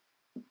God,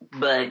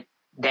 but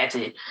that's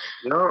it.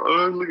 Yo,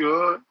 Ugly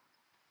God.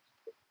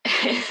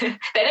 That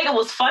nigga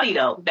was funny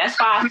though. That's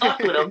why I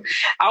fucked with him.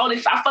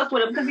 I fucked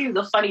with him because he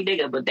was a funny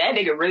nigga, but that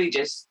nigga really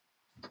just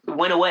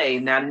went away,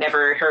 and I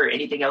never heard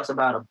anything else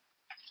about him.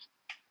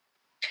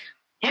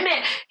 Him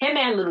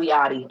and Lil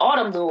Yachty, a lot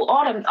of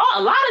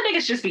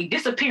niggas just be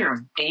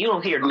disappearing, and you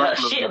don't hear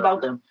shit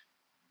about them.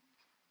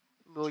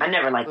 I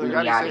never liked Lil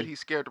Yachty. Said he's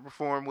scared to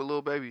perform with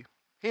Lil Baby.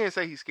 He didn't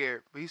say he's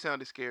scared, but he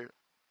sounded scared.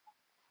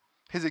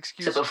 His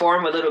excuse to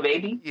perform with Lil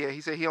Baby. Yeah,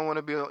 he said he don't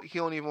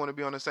even want to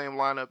be on the same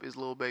lineup as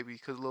Lil Baby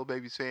because Lil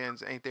Baby's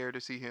fans ain't there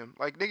to see him.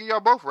 Like, nigga, y'all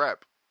both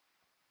rap.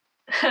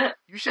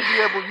 You should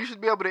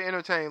be able to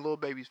entertain Lil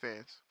Baby's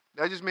fans.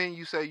 That just means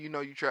you say you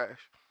know you trash.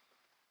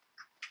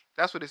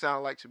 That's what it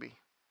sounded like to me.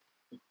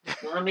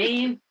 I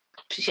mean,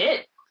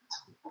 shit.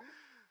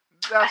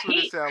 That's what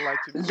it sounded like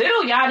to me.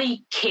 Lil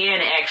Yachty can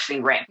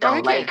actually rap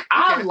though. No,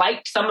 I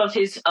liked some of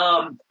his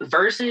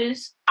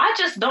verses. I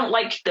just don't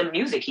like the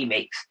music he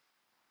makes.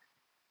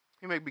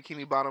 He make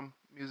Bikini Bottom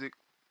music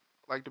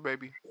like the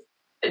Baby.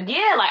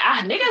 Yeah,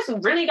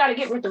 niggas really got to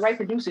get with the right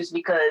producers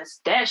because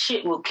that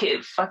shit will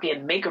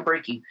fucking make or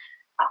break you.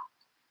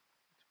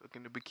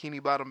 Fucking the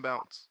Bikini Bottom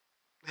bounce.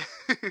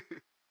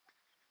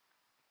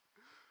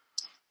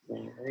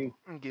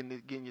 Getting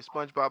your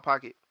SpongeBob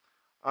pocket.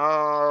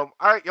 All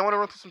right, y'all want to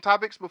run through some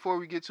topics before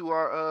we get to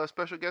our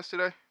special guest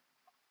today?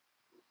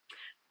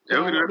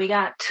 Yeah, what we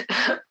got?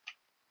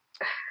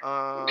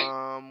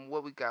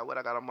 What we got? What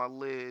I got on my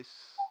list?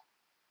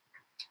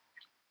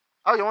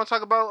 Oh, you want to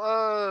talk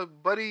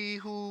about Buddy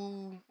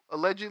who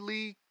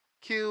allegedly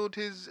killed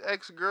his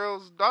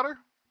ex-girl's daughter?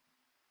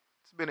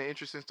 It's been an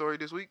interesting story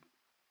this week.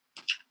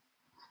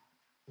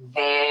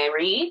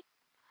 Very.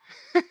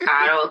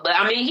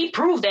 He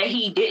proved that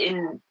he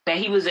didn't, that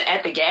he was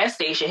at the gas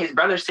station. His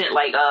brother sent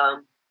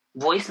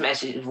voice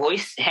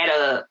had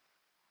a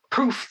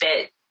proof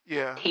that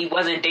he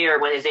wasn't there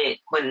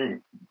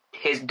when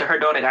her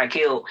daughter got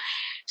killed.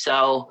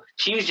 So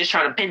she was just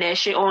trying to pin that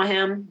shit on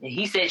him. And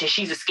he said that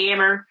she's a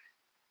scammer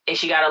and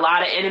she got a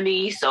lot of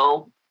enemies.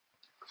 So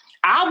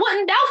I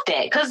wouldn't doubt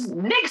that because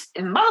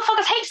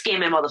motherfuckers hate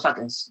scamming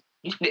motherfuckers.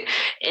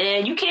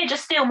 And you can't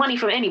just steal money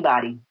from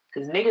anybody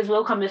because niggas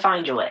will come and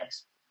find your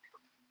ass.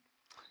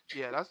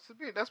 Yeah,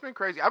 that's been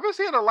crazy. I've been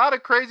seeing a lot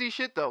of crazy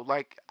shit though.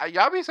 Like,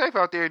 y'all be safe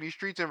out there in these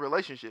streets and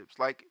relationships.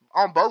 Like,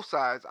 on both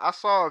sides. I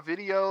saw a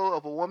video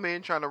of a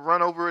woman trying to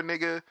run over a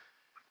nigga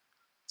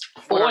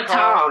 4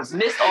 times,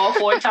 missed all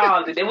 4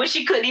 times, and then when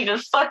she couldn't even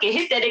fucking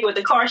hit that nigga with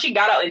the car, she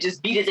got out and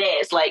just beat his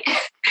ass. Like,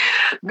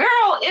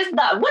 girl, it's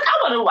not. What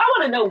I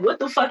want to know what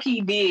the fuck he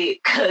did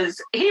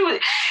because he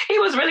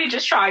was really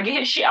just trying to get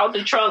his shit out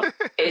the trunk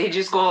and he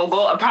just gonna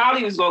go.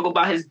 Probably was gonna go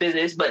about his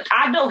business, but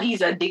I know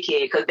he's a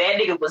dickhead because that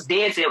nigga was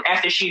dancing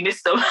after she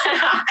missed him,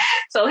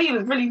 so he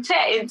was really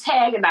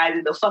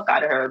antagonizing the fuck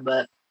out of her.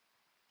 But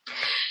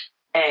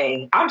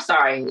Hey, I'm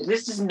sorry.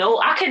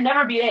 I could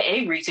never be that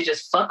angry to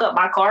just fuck up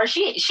my car.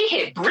 She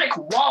hit brick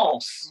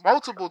walls.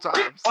 Multiple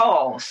times.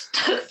 Walls.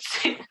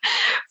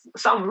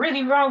 Something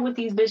really wrong with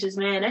these bitches,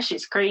 man. That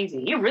shit's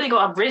crazy. You really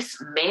gonna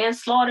risk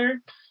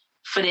manslaughter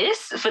for this?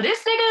 For this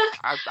nigga?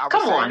 I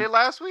was saying it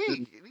last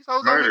week. These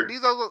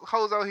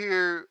hoes out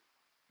here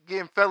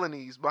getting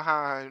felonies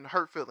behind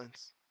hurt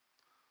feelings.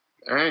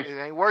 It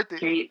ain't worth it.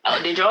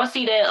 Did y'all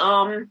see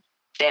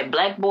that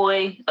black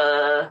boy,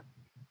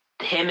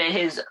 him and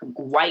his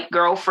white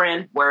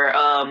girlfriend were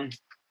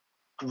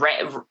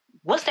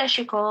what's that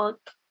shit called?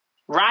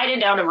 Riding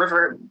down the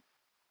river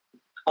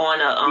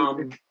on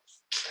a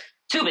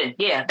tubing.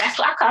 Yeah,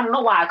 I don't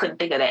know why I couldn't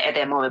think of that at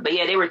that moment. But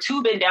yeah, they were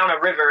tubing down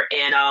a river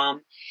and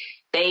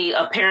they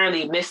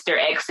apparently missed their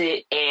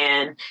exit,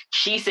 and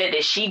she said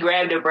that she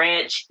grabbed a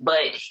branch,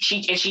 but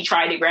she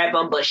tried to grab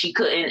him, but she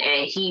couldn't,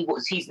 and he's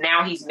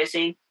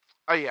missing.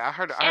 Oh yeah, I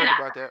heard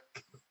about that.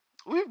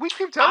 We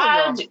keep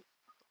telling them.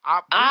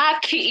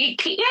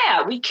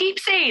 We keep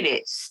saying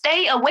it.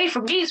 Stay away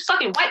from these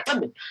fucking white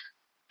women.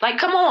 Like,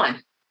 come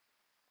on.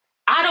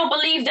 I don't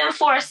believe them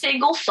for a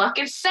single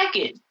fucking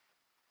second.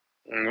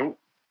 Nope.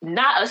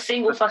 Not a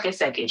single fucking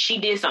second. She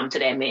did something to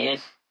that man.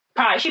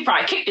 She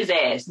probably kicked his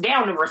ass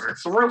down the river,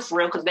 for real,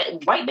 because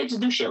white bitches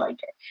do shit like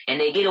that, and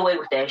they get away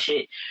with that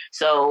shit.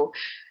 So,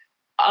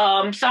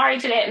 sorry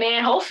to that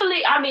man.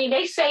 Hopefully,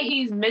 they say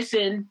he's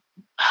missing.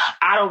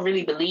 I don't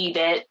really believe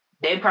that.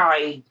 They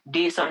probably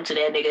did something to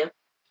that nigga.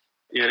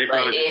 Yeah, they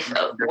probably.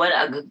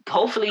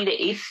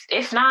 Hopefully,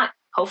 if not,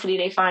 hopefully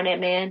they find that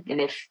man, and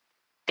if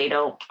they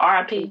don't,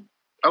 R.I.P.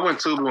 I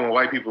went tubing with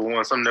white people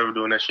once. I'm never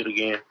doing that shit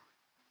again.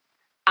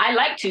 I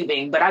like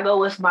tubing, but I go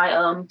with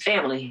my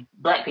family,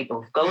 black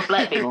people. Go with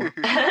black people.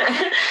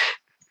 Because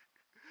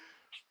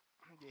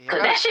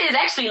that shit is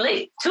actually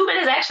lit. Tubing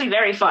is actually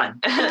very fun.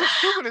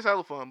 Tubing is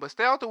hella fun, but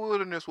stay out the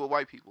wilderness with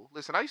white people.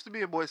 Listen, I used to be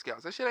in Boy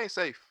Scouts. That shit ain't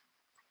safe.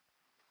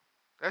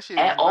 That shit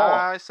is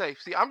not safe.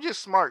 See, I'm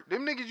just smart.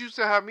 Them niggas used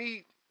to have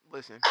me,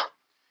 listen,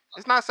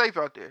 it's not safe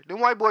out there. Them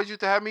white boys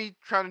used to have me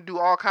trying to do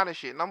all kind of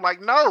shit. And I'm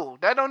like, no,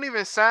 that don't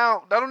even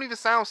sound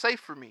safe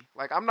for me.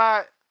 Like, I'm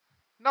not,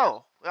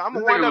 no. I'm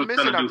gonna wind up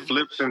missing out. Trying to do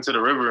flips into the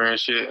river and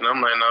shit, and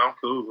I'm like, no, I'm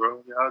cool,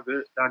 bro. Y'all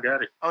good. Y'all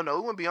got it. Oh no,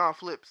 it went beyond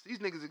flips. These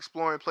niggas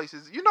exploring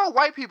places. You know,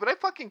 white people, they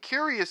fucking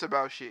curious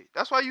about shit.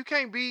 That's why you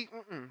can't be.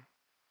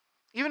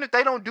 Even if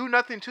they don't do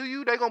nothing to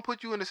you, they gonna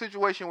put you in a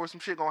situation where some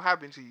shit gonna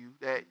happen to you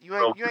that you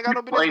ain't got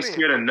no business. I ain't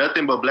scared of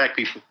nothing but black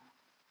people.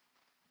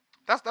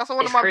 That's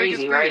one of my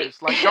biggest fears. Right?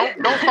 Like,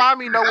 don't find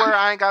me nowhere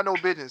I ain't got no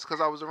business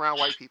because I was around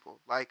white people.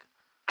 Like,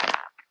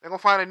 they're gonna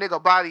find a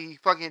nigga body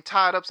fucking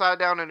tied upside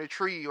down in a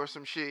tree or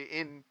some shit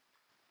in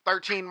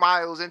 13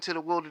 miles into the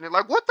wilderness.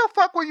 Like, what the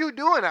fuck were you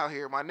doing out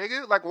here, my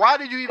nigga? Like, why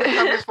did you even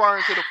come this far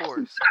into the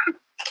forest?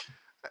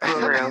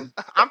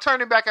 I'm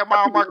turning back at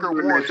mile marker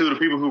 1. To the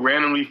people who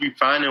randomly be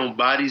finding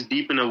bodies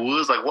deep in the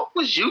woods, like, what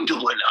was you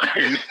doing out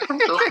here?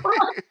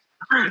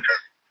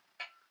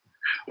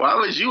 Why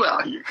was you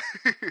out here?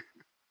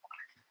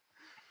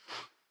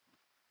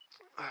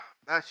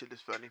 That shit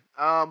is funny.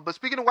 But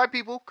speaking of white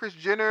people, Kris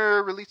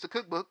Jenner released a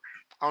cookbook.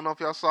 I don't know if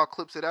y'all saw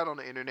clips of that on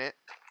the internet.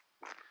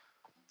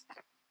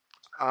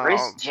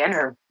 Kris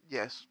Jenner.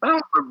 Yes.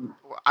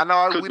 I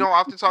know we don't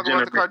often talk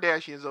about the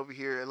Kardashians over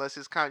here unless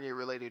it's Kanye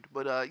related.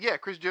 But yeah,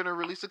 Kris Jenner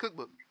released a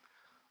cookbook.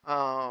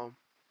 Her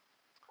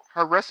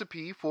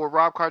recipe for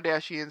Rob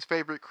Kardashian's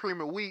favorite cream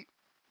of wheat.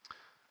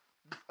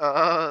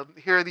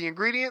 Here are the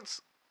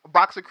ingredients. A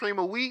box of cream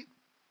of wheat.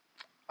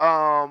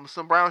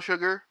 Some brown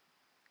sugar.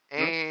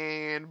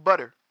 And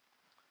butter.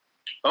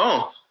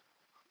 Oh,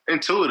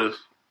 intuitive.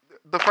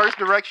 The first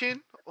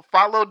direction,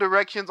 follow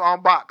directions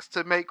on box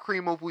to make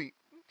cream of wheat.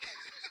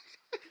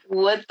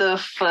 What the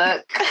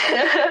fuck?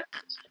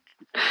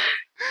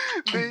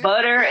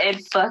 Butter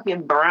and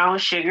fucking brown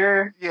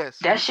sugar. Yes.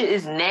 That shit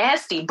is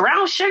nasty.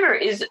 Brown sugar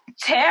is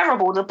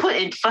terrible to put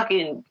in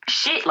fucking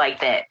shit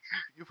like that.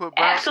 You put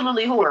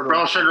absolutely horrible.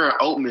 Brown sugar and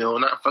oatmeal,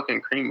 not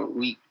fucking cream of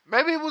wheat.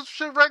 Maybe it was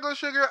regular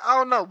sugar. I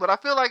don't know, but I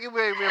feel like it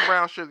would have been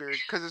brown sugar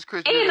because it's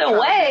Kris Jenner. Either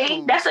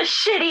way, that's a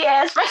shitty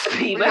ass recipe.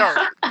 Did you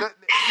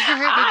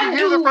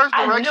hear the first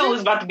direction? I knew it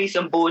was about to be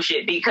some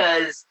bullshit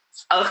because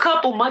a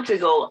couple months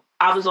ago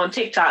I was on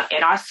TikTok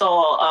and I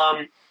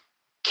saw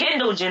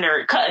Kendall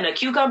Jenner cutting a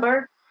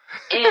cucumber,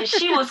 and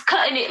she was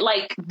cutting it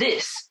like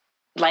this,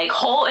 like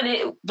holding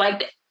it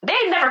like. They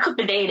never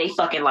cooked a day in their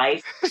fucking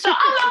life. So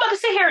I'm not about to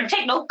sit here and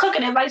take no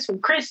cooking advice from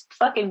Kris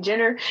fucking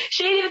Jenner.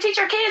 She didn't even teach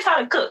her kids how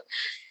to cook.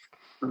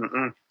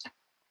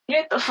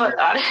 Get the fuck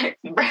out of here,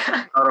 bro.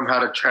 Taught them how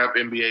to trap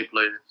NBA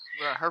players.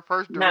 Right, her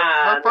first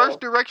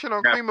direction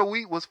on cream of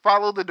wheat was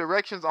follow the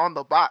directions on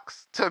the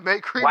box to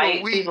make cream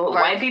of wheat.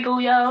 White people,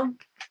 yo,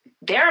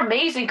 they're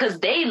amazing because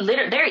they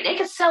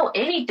can sell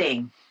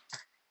anything.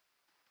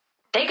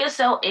 They can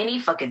sell any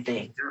fucking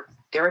thing.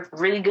 They're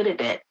really good at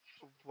that.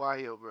 Why,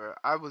 yo, bro?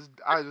 I was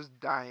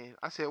dying.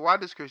 I said, why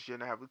does Kris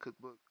Jenner have a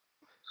cookbook?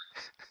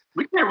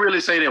 We can't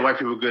really say that white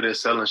people are good at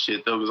selling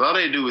shit though, because all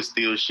they do is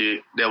steal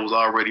shit that was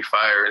already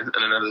fire in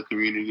another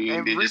community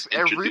and they just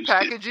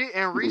repackage it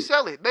and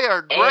resell it. They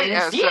are great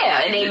at selling.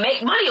 Yeah, and they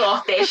make money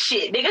off that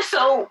shit, nigga.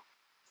 So,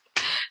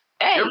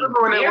 hey,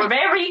 they're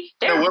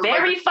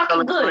very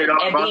fucking good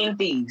at being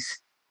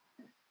thieves.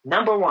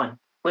 Number one.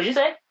 What'd you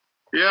say?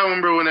 Yeah, I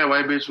remember when that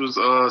white bitch was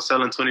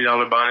selling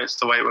 $20 bonnets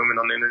to white women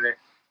on the internet.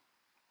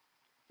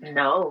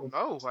 No,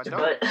 I don't.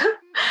 But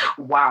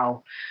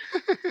wow,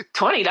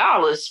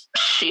 $20,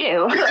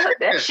 shit.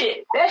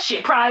 that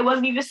shit probably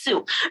wasn't even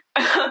soup.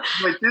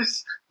 Like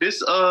this,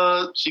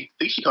 she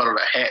think she called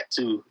it a hat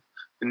too,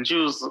 and she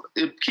was,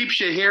 it keeps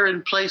your hair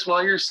in place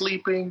while you're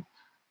sleeping.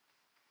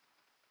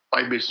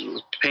 White bitch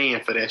was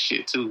paying for that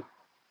shit too.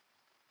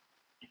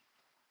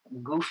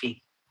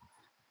 Goofy.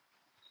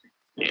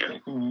 Yeah,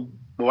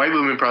 but white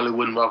women probably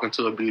wouldn't walk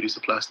into a beauty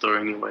supply store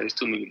anyway. There's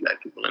too many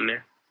black people in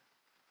there.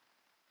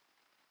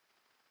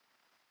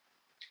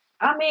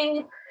 I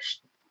mean,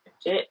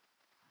 shit.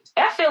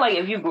 I feel like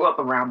if you grew up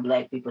around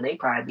black people, they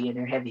probably be in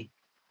there heavy.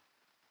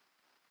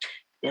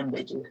 Them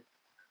bitches.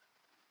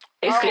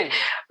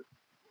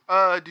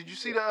 Did you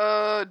see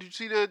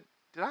the?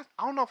 I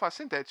don't know if I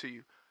sent that to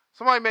you.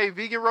 Somebody made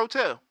vegan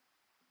rotel,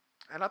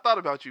 and I thought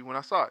about you when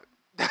I saw it.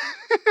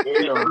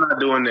 I'm not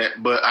doing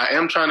that, but I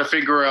am trying to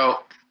figure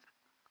out.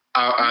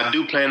 I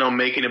do plan on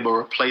making it, but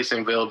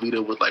replacing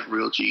Velveeta with like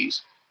real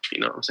cheese. You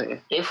know what I'm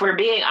saying? If we're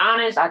being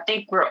honest, I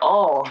think we're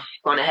all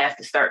going to have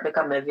to start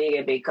becoming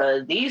vegan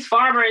because these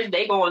farmers,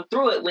 they going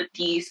through it with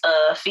these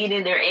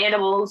feeding their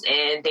animals,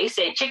 and they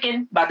said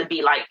chicken about to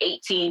be like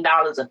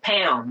 $18 a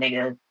pound,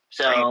 nigga.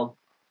 So,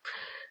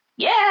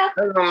 yeah. I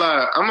ain't gonna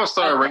lie. I'm going to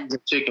start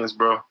raising chickens,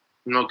 bro.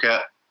 No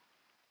cap.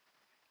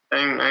 I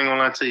ain't gonna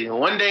lie to you.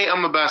 One day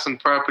I'm going to buy some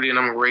property and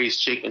I'm going to raise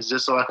chickens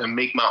just so I can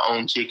make my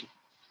own chicken.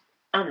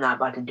 I'm not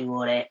about to do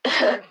all that.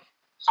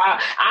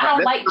 I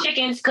don't like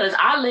chickens because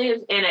I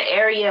live in an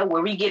area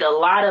where we get a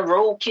lot of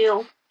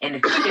roadkill, and the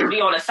chickens be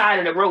on the side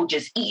of the road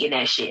just eating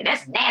that shit.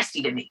 That's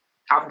nasty to me.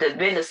 I've just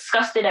been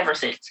disgusted ever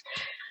since.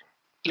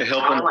 You're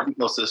helping the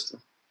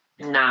ecosystem.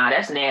 Nah,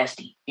 that's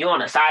nasty. You on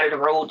the side of the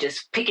road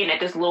just picking at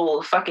this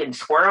little fucking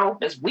squirrel.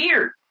 That's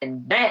weird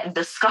and that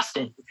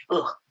disgusting.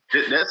 Ugh.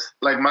 That's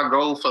like my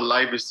goal for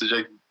life is to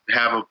just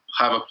have a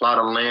plot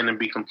of land and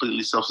be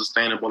completely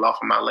self-sustainable off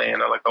of my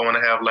land. I want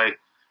to have like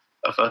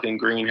a fucking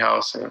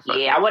greenhouse. And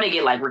I want to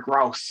get like Rick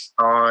Ross.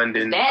 And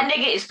that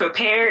nigga is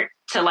prepared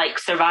to like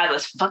survive a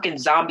fucking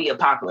zombie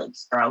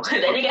apocalypse, bro. That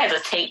nigga has a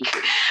tank.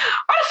 Why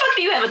the fuck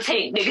do you have a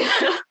tank,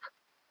 nigga?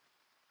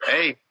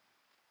 Hey.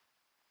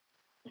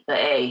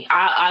 Hey,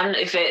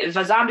 if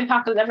a zombie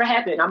apocalypse ever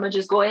happened, I'm gonna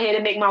just go ahead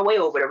and make my way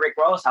over to Rick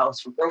Ross'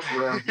 house for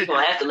real. You're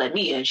gonna have to let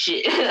me in,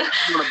 shit.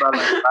 I'm gonna buy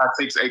like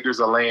 5-6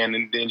 acres of land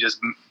and then just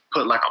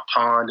put like a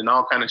pond and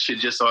all kind of shit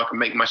just so I can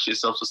make my shit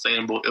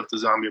self-sustainable if the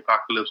zombie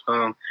apocalypse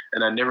comes,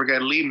 and I never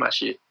gotta leave my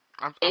shit.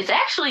 It's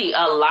actually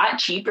a lot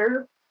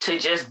cheaper to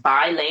just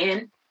buy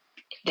land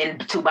than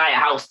to buy a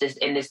house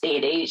in this day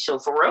and age. So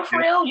for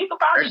real, you could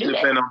probably do that.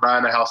 I plan on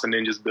buying a house and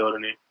then just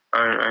building it.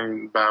 I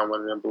ain't buying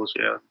one of them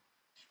bullshit houses.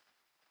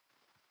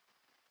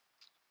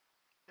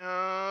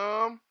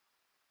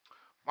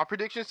 My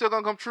prediction's still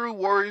gonna come true.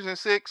 Warriors in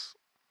 6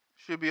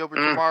 should be over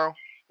tomorrow.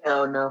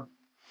 Oh no,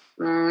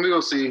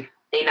 we'll see.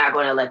 They're not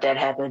gonna let that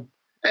happen.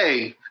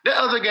 Hey, that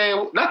other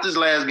game, not this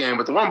last game,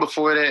 but the one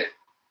before that,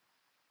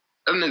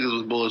 them niggas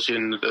was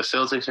bullshitting the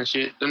Celtics and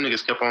shit. Them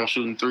niggas kept on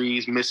shooting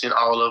threes, missing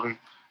all of them.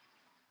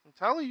 I'm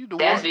telling you,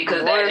 that's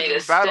because that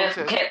nigga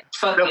Steph kept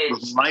fucking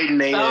some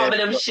of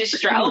them shit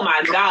straight. Oh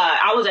my god,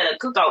 I was at a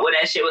cookout when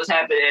that shit was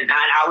happening, and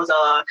I was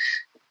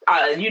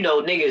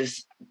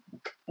niggas.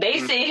 They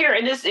sit here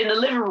in the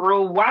living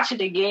room watching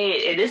the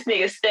game, and this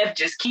nigga Steph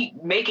just keep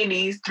making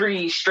these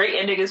threes straight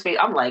in niggas' face.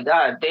 I'm like,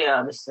 god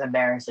damn, this is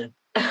embarrassing.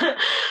 Yeah,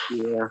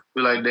 we're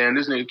like, damn,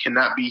 this nigga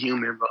cannot be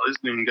human, bro. This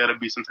nigga gotta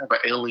be some type of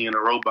alien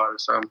or robot or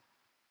something.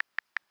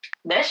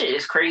 That shit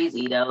is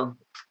crazy though.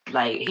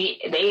 Like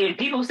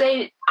people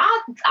say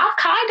I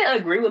kind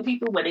of agree with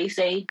people when they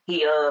say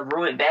he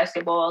ruined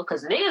basketball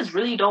because niggas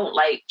really don't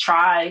like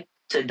try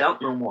to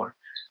dunk no more.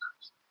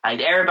 Like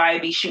everybody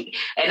be shooting,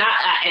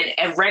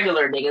 and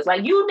regular niggas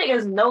like you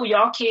niggas know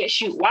y'all can't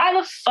shoot. Why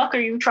the fuck are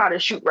you trying to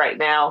shoot right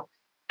now?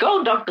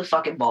 Go dunk the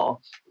fucking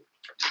ball.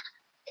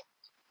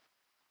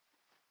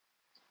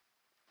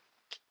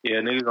 Yeah,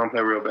 niggas don't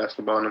play real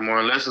basketball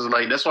anymore unless it's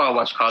like that's why I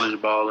watch college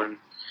ball and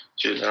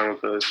shit now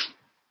because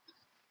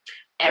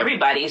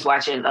everybody's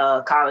watching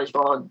college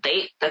ball.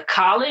 The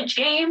college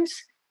games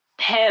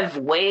have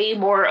way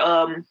more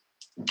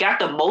got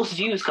the most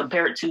views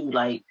compared to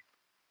like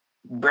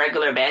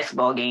regular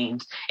basketball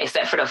games,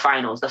 except for the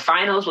finals. The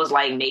finals was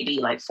like maybe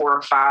like 4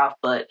 or 5,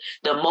 but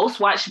the most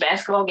watched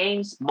basketball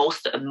games,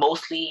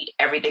 mostly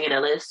everything in the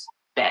list,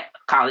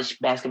 college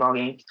basketball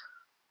games.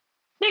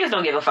 Niggas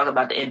don't give a fuck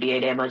about the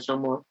NBA that much no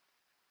more.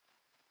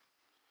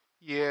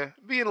 Yeah,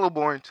 being a little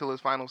boring till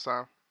it's finals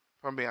time.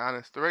 If I'm being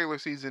honest, the regular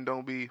season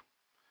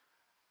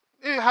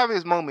it have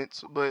its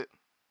moments, but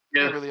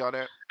not really all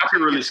that. I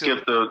can really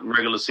skip the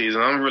regular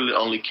season. I don't really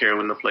only care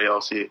when the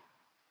playoffs hit.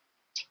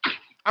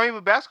 I mean,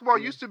 but basketball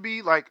used to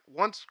be like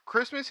once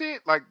Christmas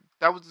hit, like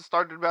that was the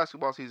start of the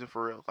basketball season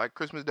for real. Like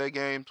Christmas Day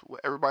games,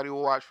 everybody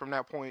will watch from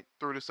that point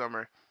through the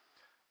summer.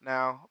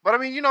 Now, but I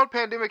mean, the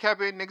pandemic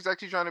happened. Niggas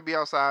actually trying to be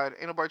outside.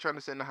 Ain't nobody trying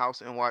to sit in the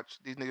house and watch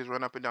these niggas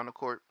run up and down the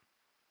court.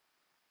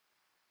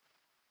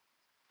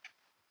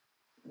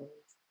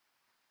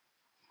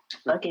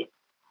 Fuck it.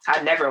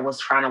 I never was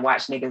trying to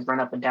watch niggas run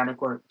up and down the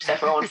court,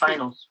 except for on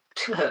finals.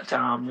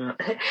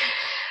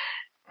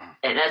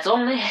 And that's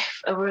only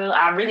for real.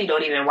 I really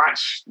don't even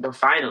watch the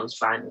finals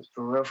for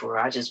real.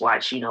 I just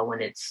watch,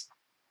 when it's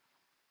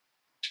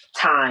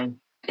time.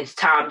 It's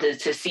time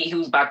to see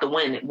who's about to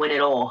win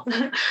it all.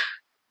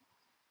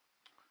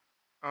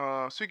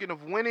 Speaking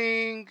of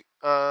winning,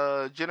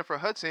 Jennifer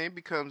Hudson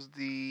becomes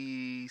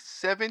the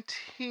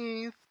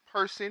 17th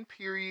person,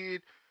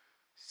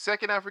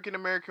 second African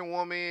American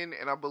woman,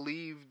 and I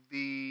believe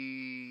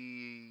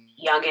the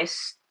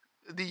youngest,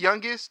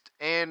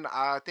 and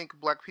I think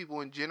black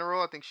people in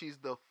general. I think she's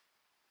the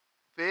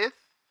 5th,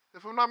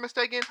 if I'm not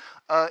mistaken,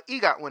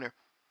 EGOT winner.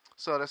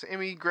 So that's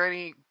Emmy,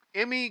 Grammy,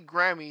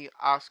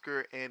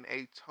 Oscar, and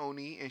a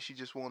Tony, and she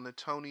just won the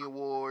Tony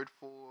Award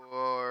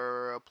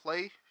for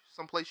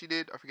some play she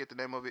did. I forget the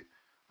name of it.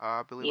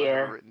 I believe I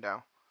have it written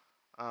down.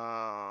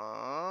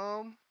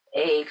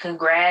 Hey,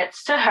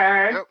 congrats to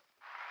her. Yep.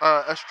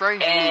 A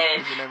Strange Loop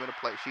is the name of the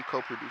play. She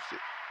co-produced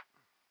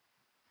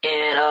it.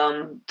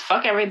 And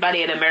fuck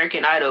everybody at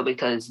American Idol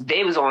because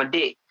they was on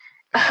dick.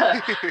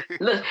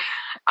 Look,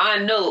 I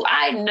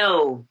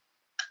know.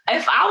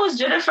 If I was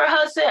Jennifer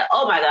Hudson,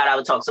 oh my God, I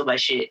would talk so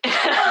much shit.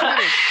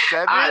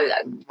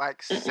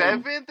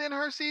 Seventh in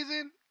her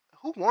season?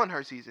 Who won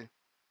her season?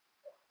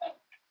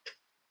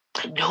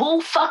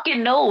 Who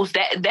fucking knows?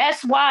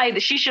 That's why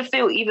she should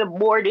feel even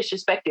more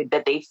disrespected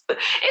that it's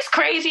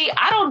crazy.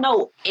 I don't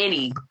know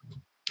any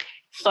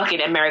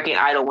fucking American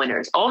Idol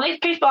winners. Only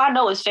people I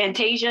know is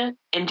Fantasia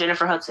and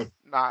Jennifer Hudson.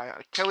 Nah,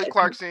 Kelly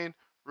Clarkson,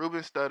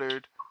 Ruben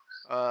Studdard.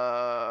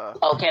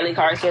 Kelly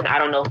Clarkson. I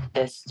don't know if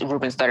that's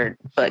Ruben Studdard,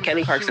 but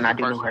Kelly Clarkson, I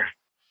do know her.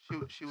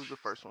 She was the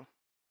first one.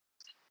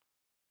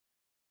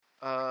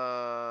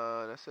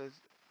 That says.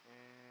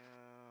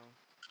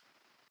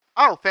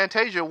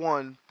 Fantasia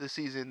won the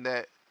season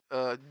that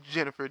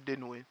Jennifer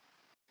didn't win.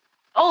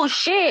 Oh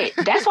shit!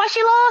 That's why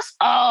she lost.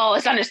 Oh,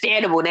 it's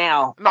understandable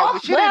now. No, but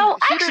it's not.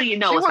 I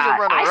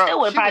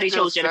still would probably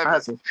chose Jennifer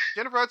Hudson.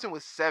 Jennifer Hudson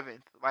was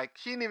 7th. Like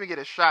she didn't even get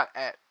a shot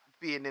at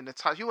being in the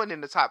top. She wasn't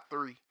in the top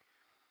 3.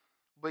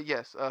 But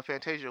yes,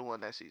 Fantasia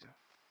won that season.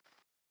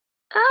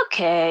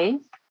 Okay,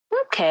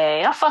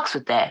 I fucks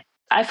with that.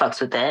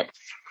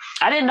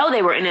 I didn't know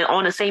they were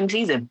on the same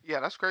season. Yeah,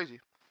 that's crazy.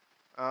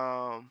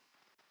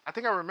 I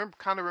think I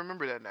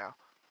remember that now.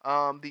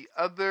 The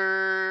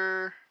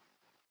other,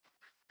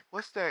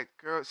 what's that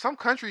girl? Some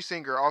country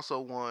singer also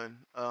won.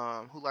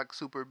 Who like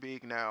super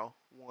big now,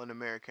 won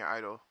American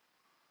Idol,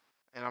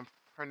 and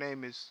her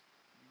name is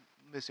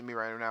missing me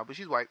right now, but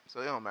she's white,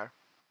 so it don't matter.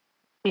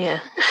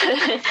 Yeah,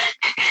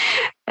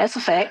 that's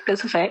a fact.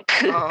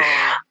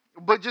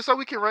 But just so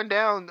we can run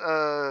down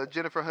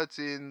Jennifer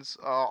Hudson's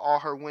all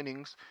her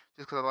winnings,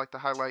 just because I like to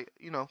highlight,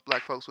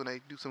 black folks when they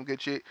do some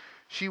good shit.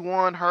 She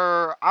won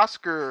her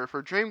Oscar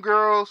for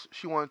Dreamgirls.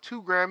 She won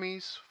 2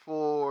 Grammys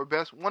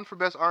one for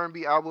Best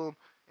R&B Album,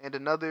 and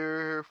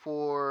another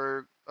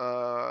for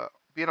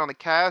being on the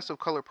cast of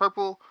Color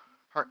Purple.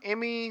 Her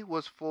Emmy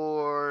was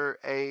for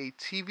a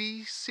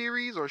TV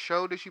series or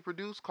show that she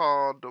produced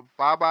called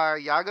Baba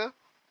Yaga,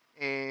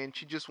 and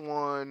she just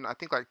won, I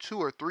think, like 2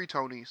 or 3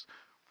 Tonys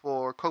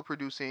for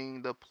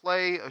co-producing the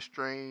play A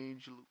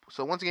Strange Loop.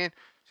 So once again,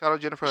 shout out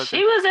Jennifer Hudson.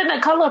 She was in The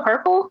Color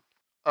Purple?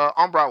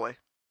 On Broadway.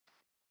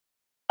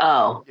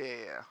 Oh.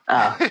 Yeah.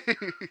 Oh.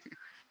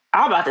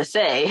 I'm about to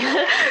say,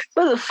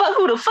 who the fuck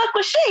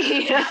was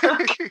she?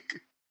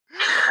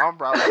 On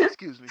Broadway,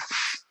 excuse me.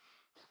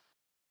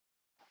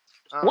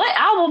 What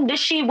album did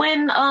she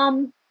win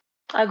a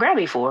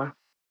Grammy for?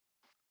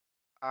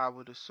 I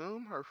would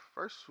assume her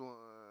first one.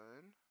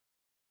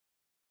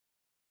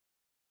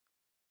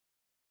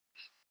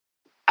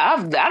 I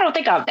don't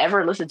think I've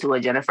ever listened to a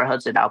Jennifer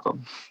Hudson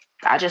album.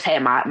 I just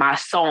had my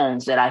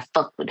songs that I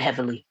fucked with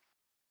heavily.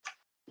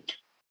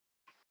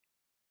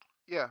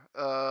 Yeah,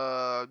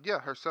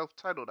 her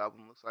self-titled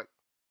album looks like.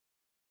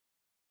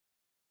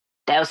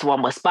 That was the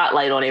one with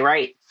Spotlight on it,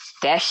 right?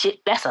 That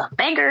shit, that's a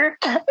banger.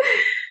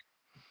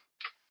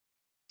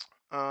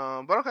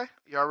 But okay,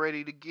 y'all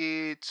ready to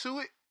get to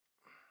it?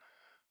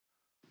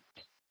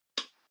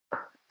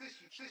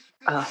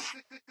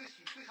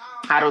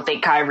 I don't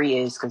think Kyrie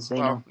is because he's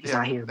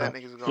not here. But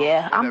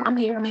yeah, I'm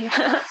here.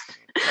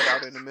 Cut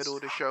out in the middle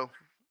of the show.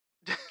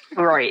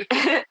 Right.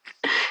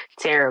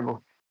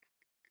 Terrible.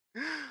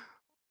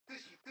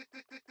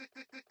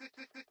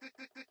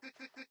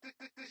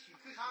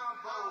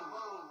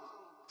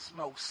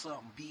 Smoke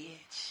something,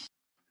 bitch.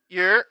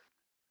 Yeah.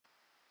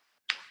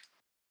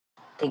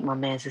 I think my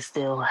man's is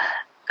still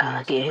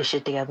getting his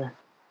shit together.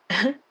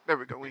 There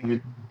we go.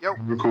 Yo.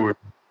 Record.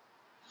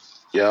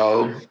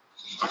 Yo.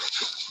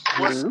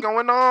 What's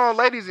going on,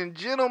 ladies and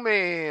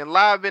gentlemen?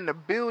 Live in the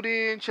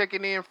building,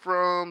 checking in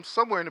from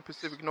somewhere in the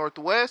Pacific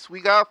Northwest. We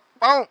got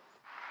Funk.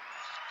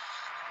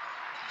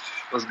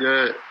 What's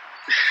good?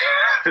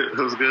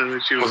 What's good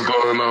with you? What's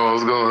going on?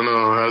 What's going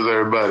on? How's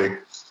everybody?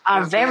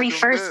 Our very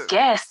first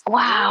guest.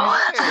 Wow.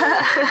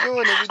 Yeah,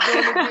 we're doing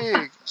it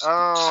big.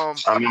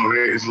 I know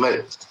it's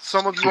lit.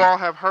 Some of you all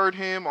have heard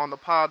him on the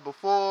pod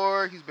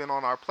before. He's been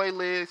on our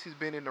playlist. He's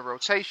been in the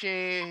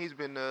rotation. He's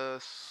been the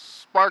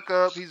Spark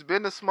Up. He's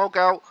been the Smoke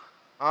Out.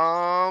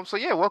 So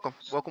yeah, welcome.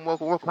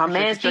 My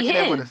man's checking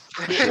in with us.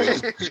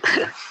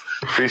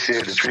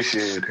 Appreciate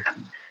it.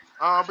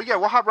 But yeah,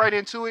 we'll hop right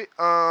into it.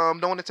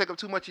 Don't want to take up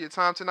too much of your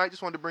time tonight.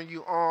 Just wanted to bring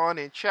you on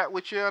and chat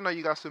with you. I know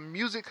you got some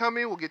music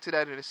coming. We'll get to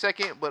that in a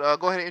second. But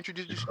go ahead and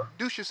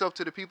introduce yourself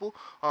to the people.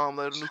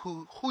 Let them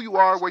know who you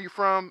are, where you're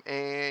from,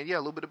 and yeah, a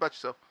little bit about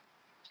yourself.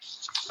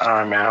 All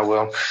right, man.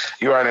 Well,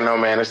 you already know,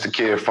 man. It's the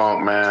Kid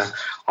Funk, man.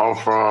 I'm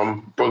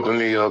from Brooklyn,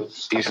 New York,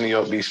 East New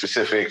York, be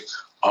specific.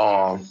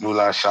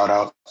 Moolah, shout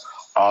out.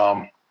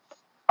 I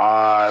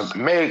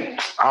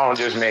don't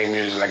just make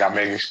music, like I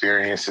make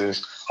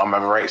experiences. I've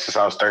been right since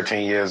I was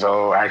 13 years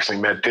old. I actually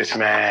met this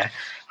man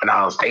when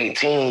I was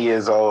 18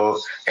 years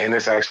old, and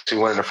this is actually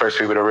one of the first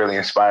people to really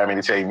inspire me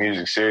to take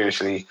music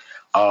seriously.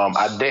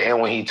 I didn't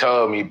when he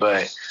told me,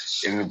 but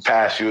in the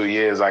past few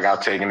years, like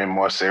I've taken it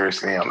more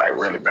seriously and like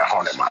really been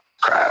honing my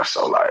craft.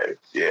 So like,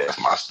 yeah, it's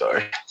my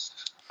story.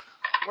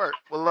 Word.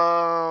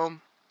 Well,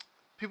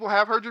 people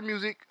have heard your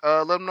music.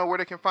 Let them know where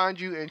they can find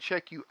you and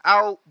check you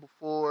out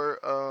before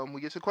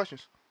we get to the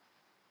questions.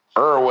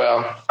 I'm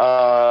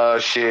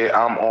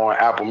on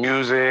Apple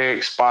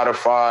Music,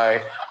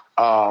 Spotify,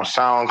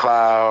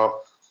 SoundCloud,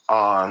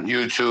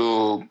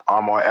 YouTube.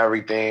 I'm on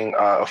everything.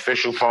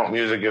 Official Funk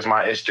Music is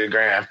my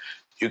Instagram.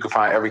 You can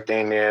find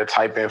everything there.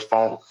 Type in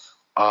Funk.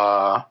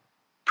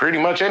 Pretty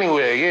much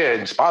anywhere.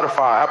 Yeah,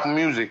 Spotify, Apple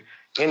Music,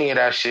 any of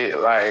that shit.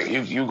 Like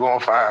you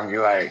gonna find me.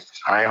 Like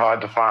I ain't hard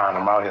to find.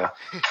 I'm out here.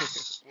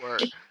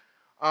 Word.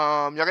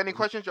 Y'all got any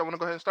questions? Y'all want to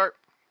go ahead and start?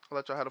 I'll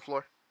let y'all have the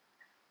floor.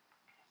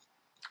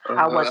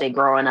 How was it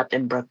growing up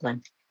in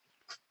Brooklyn?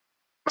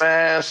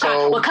 Man,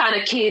 so what kind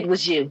of kid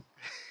was you?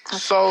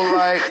 So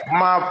like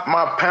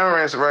my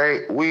parents,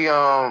 right? We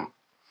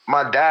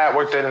my dad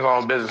worked in his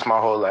own business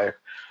my whole life.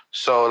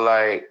 So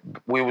like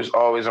we was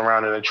always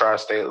around in the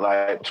tri-state,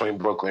 like between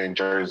Brooklyn and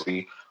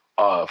Jersey,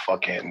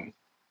 fucking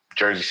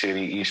Jersey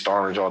City, East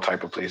Orange, all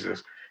type of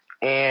places.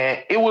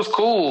 And it was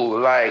cool,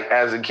 like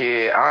as a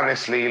kid,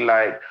 honestly,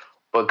 like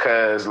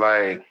because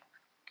like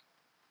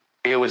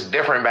it was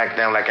different back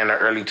then, like in the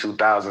early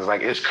 2000s.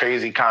 Like it's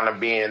crazy kind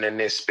of being in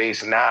this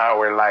space now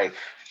where like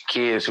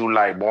kids who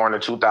like born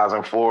in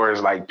 2004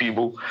 is like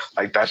people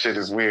like that shit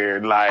is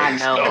weird. Like I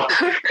know.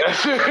 So,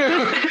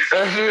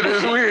 that shit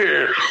is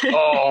weird.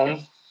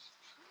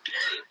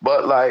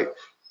 But like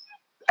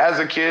as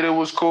a kid, it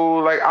was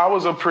cool. Like I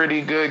was a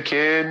pretty good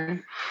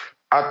kid.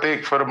 I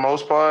think for the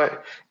most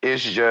part,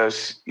 it's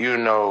just, you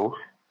know,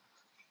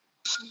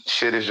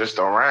 shit is just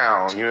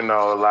around, you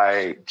know,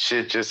 like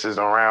shit just is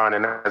around.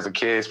 And as a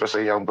kid,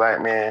 especially a young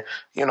black man,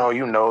 you know,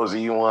 you nosy,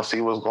 you want to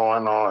see what's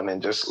going on.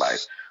 And just like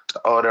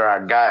the older I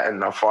got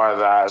and the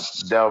farther I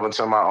delve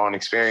into my own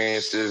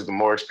experiences, the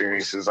more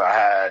experiences I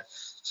had.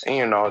 And,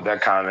 you know,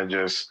 that kind of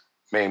just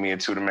made me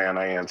into the man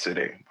I am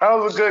today. I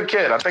was a good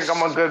kid. I think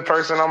I'm a good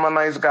person. I'm a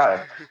nice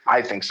guy.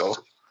 I think so.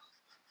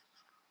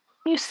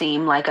 You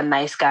seem like a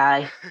nice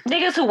guy.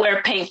 Niggas who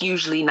wear pink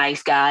usually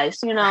nice guys,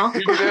 you know?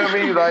 You feel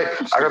me? Like,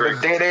 I got the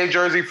Day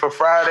jersey for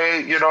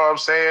Friday, you know what I'm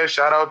saying?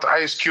 Shout out to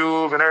Ice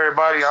Cube and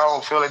everybody. I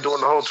don't feel like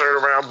doing the whole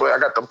turnaround, but I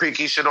got the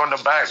pinky shit on the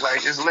back.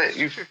 Like, it's lit.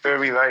 You feel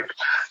me? Like,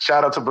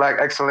 shout out to Black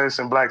Excellence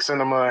and Black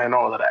Cinema and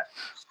all of that.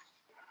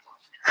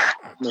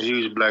 I'm a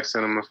huge Black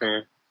Cinema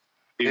fan.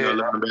 Even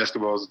though Love and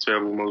Basketball is a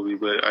terrible movie,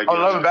 but I guess.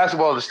 Love and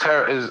Basketball is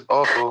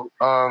awful.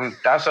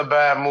 That's a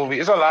bad movie.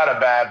 It's a lot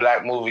of bad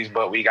black movies,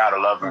 but we gotta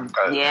love them.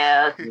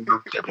 Yeah,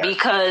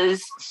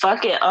 because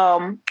fuck it.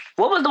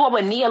 What was the one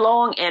with Nia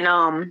Long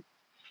and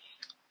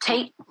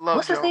Tate?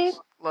 What's his name?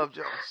 Love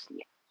Jones.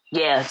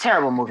 Yeah,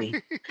 terrible movie.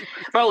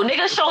 Bro,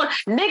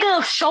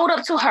 nigga showed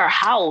up to her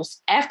house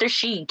after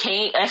she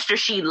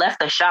left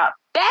the shop.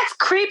 That's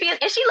creepy,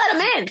 and she let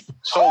him in.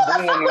 So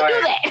boom, like,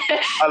 do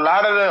that? A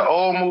lot of the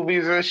old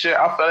movies and shit,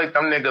 I feel like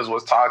them niggas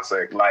was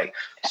toxic. Like,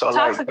 so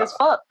toxic like, as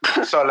fuck.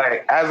 So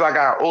like, as I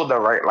got older,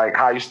 right, like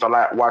how I used to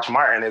like watch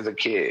Martin as a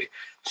kid.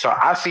 So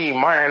I see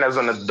Martin as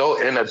an adult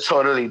in a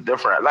totally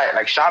different light.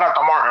 Like, shout out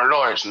to Martin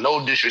Lawrence.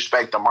 No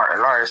disrespect to Martin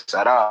Lawrence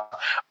at all,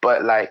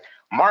 but like,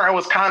 Martin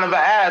was kind of an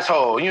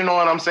asshole. You know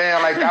what I'm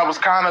saying? Like, that was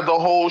kind of the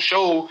whole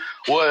show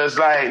was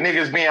like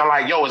niggas being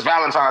like, yo, it's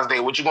Valentine's Day.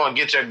 What you gonna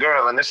get your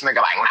girl? And this nigga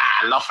like,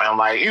 nah, nothing.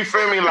 Like, you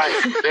feel me? Like,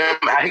 then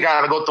he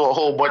got to go through a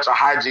whole bunch of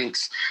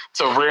hijinks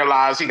to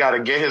realize he got to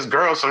get his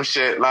girl some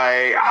shit.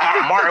 Like,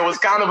 Martin was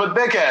kind of a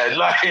dickhead.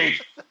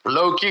 Like,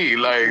 low key.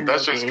 Like,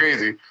 that's just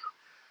crazy.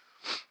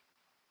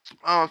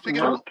 Speaking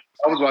of...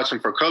 I was watching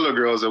For Color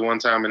Girls at one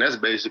time, and that's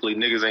basically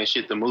Niggas Ain't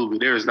Shit the movie.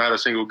 There is not a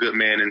single good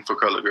man in For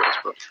Color Girls,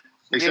 bro.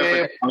 Except for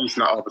the police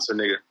not officer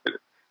nigga.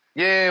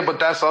 Yeah, but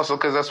that's also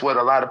because that's what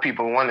a lot of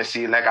people want to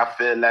see. Like, I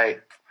feel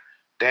like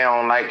they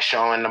don't like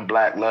showing the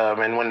black love,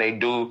 and when they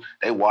do,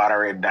 they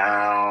water it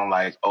down,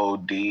 like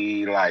OD,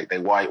 like they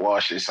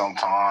whitewash it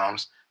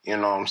sometimes. You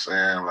know what I'm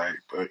saying? Like,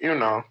 but you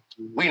know,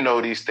 we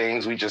know these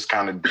things. We just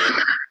kind of do.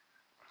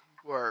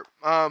 Word.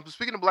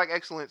 Speaking of black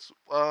excellence,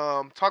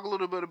 talk a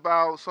little bit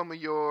about some of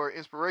your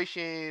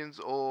inspirations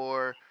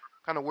or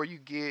kind of where you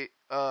get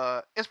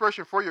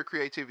inspiration for your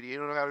creativity. It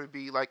don't have to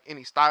be like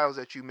any styles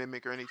that you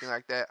mimic or anything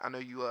like that. I know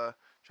you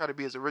try to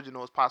be as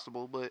original as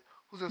possible, but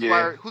who's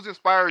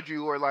inspired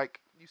you, or like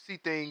you see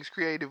things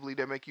creatively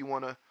that make you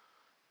want to,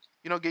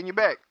 get in your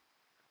bag?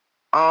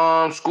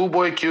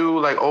 Schoolboy Q,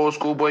 like old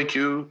Schoolboy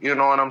Q, you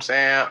know what I'm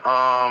saying?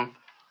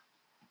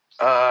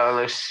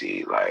 Let's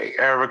see, like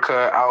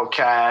Erica,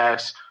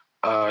 Outkast,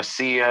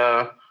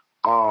 Sia,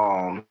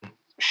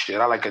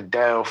 I like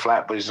Adele,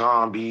 Flatbush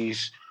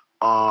Zombies,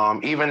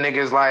 even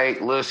niggas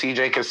like Lil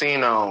CJ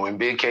Casino and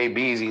Big K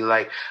Beezy.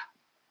 Like,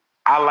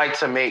 I like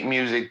to make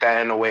music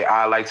that in a way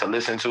I like to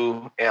listen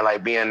to, and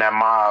like being that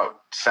my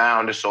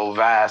sound is so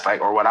vast,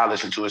 like, or what I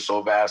listen to is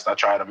so vast, I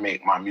try to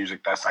make my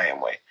music that same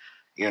way.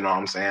 You know what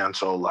I'm saying?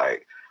 So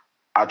like,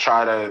 I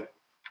try to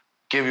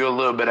give you a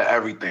little bit of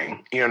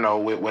everything,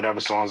 with whatever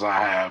songs I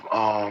have.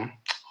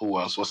 Who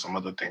else? What's some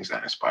other things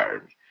that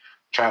inspired me?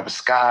 Travis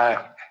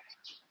Scott,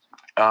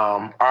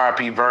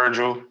 R.I.P.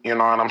 Virgil, you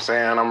know what I'm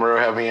saying? I'm real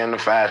heavy into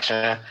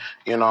fashion,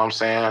 you know what I'm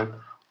saying?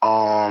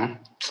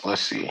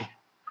 Let's see.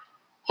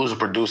 Who's a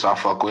producer I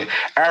fuck with?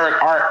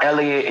 Eric Art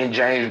Elliott and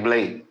James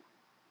Blake.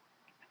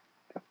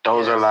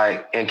 Those are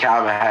like, and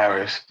Calvin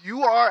Harris.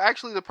 You are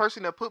actually the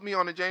person that put me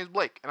on to James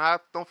Blake, and I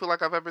don't feel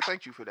like I've ever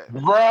thanked you for that.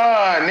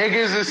 Bruh,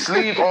 niggas is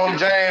sleep on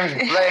James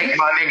Blake,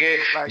 my nigga.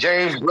 Like,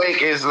 James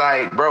Blake is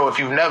like, bro, if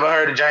you've never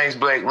heard of James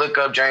Blake, look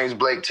up James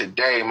Blake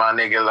today, my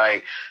nigga.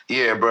 Like,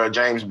 yeah, bro,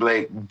 James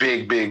Blake,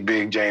 big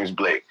James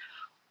Blake.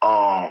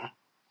 But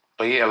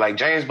yeah, like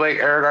James Blake,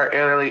 Eric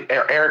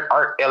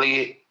Art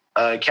Elliott,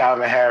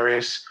 Calvin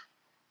Harris,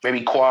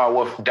 maybe Quad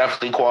Wolf,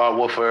 definitely Quad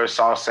Wolfer,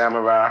 Sauce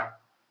Samurai.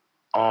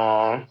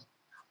 Showing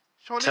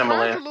the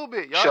range a little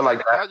bit. Shit like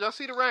that. Y'all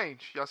see the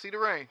range.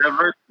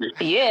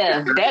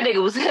 Yeah, that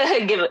nigga was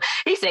giving.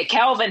 He said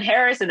Calvin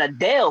Harris and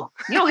Adele.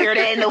 You don't hear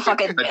that in no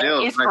fucking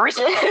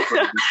inspiration.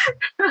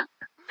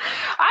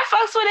 I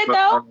fucks with it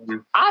though.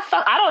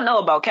 I don't know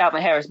about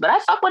Calvin Harris, but I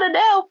fuck with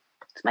Adele.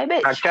 It's my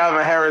bitch. Now,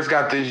 Calvin Harris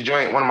got this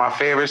joint, one of my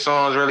favorite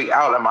songs, really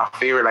out, and my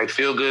favorite like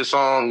feel good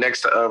song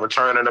next to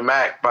Return of the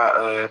Mac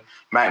by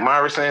Mac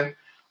Morrison.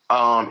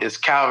 It's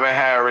Calvin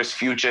Harris,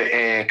 Future,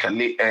 and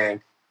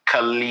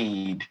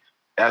Khalid.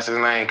 That's his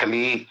name,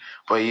 Khalid.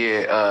 But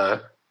yeah,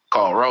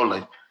 called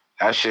Rolling.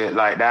 That shit,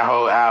 like that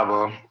whole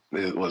album,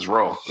 it was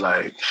raw.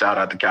 Like, shout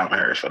out to Calvin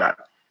Harris for that.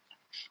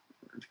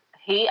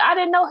 I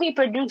didn't know he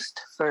produced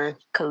for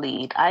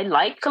Khalid. I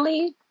like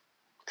Khalid.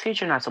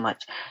 Future not so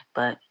much,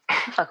 but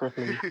fuck with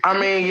Khalid. I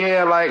mean,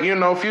 yeah, like,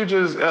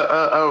 Future's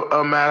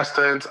a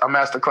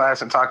master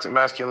class in toxic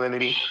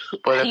masculinity,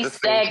 but he's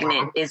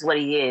stagnant is what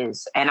he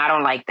is, and I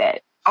don't like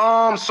that.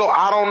 So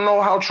I don't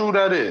know how true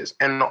that is,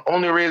 and the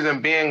only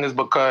reason being is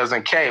because,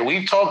 and K,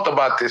 we've talked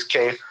about this,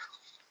 K.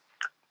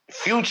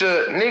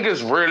 Future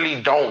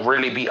niggas don't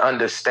really be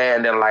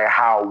understanding like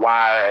how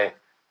wide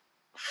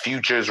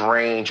Future's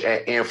range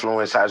and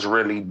influence has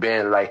really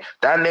been. Like,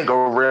 that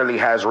nigga really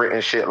has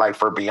written shit like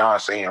for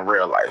Beyonce in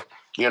real life.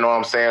 You know what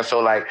I'm saying?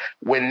 So like,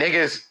 when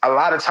a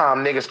lot of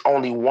time niggas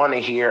only want to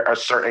hear a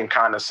certain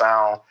kind of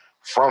sound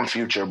from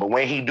Future, but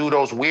when he do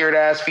those weird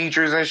ass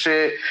features and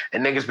shit,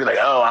 and niggas be like,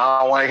 oh, I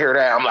don't want to hear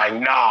that, I'm like,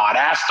 nah,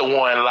 that's the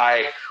one.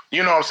 Like,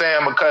 you know what I'm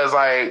saying? Because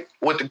like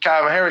with the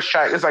Calvin Harris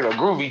track, it's like a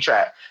groovy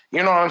track.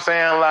 You know what I'm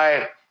saying?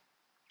 Like,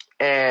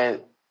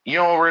 and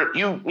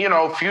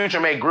Future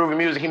made groovy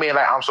music. He made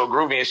like I'm So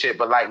Groovy and shit,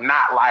 but like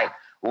not like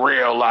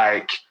real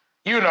like,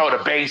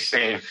 the bass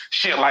and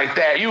shit like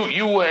that.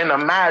 You wouldn't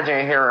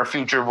imagine hearing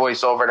Future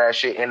voice over that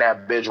shit in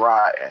that bitch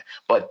riding.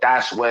 But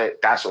that's what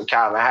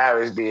Calvin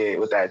Harris did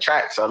with that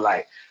track. So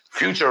like,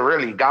 Future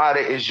really got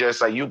it. It's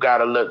just like, you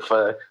gotta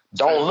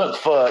don't look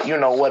for,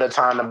 What a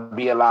Time to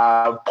Be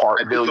Alive,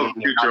 Part Billion.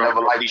 I never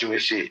liked you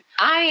and shit.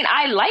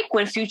 I like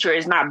when Future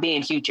is not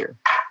being Future.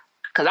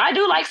 Cause I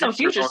do like some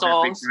Future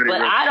songs,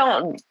 but I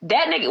don't.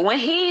 That nigga, when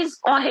he's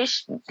on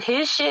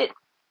his shit,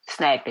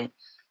 snagged it.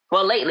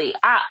 Well, lately,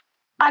 yeah,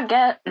 like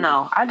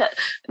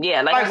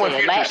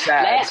I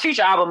said, last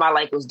Future album I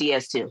like was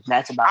DS2.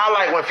 That's about. I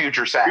like when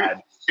Future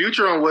sad.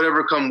 Future on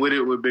whatever come with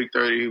it with Big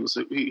 30,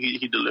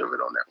 he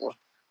delivered on that one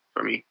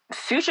for me.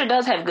 Future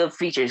does have good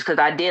features because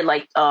I did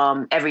like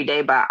Every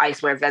Day by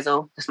Icewear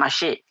Vezo. That's my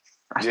shit.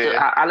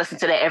 I listen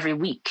to that every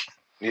week.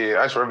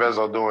 Yeah, Icewear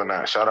Vezo doing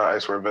that. Shout out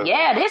Icewear Vezo.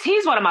 Yeah,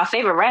 he's one of my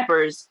favorite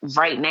rappers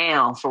right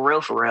now, for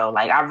real.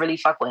 Like, I really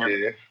fuck with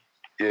him.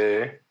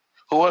 Yeah.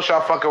 Who else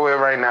y'all fucking with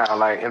right now,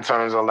 like, in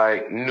terms of,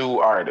 like, new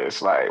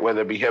artists? Like,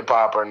 whether it be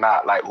hip-hop or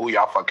not, like, who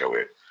y'all fucking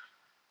with?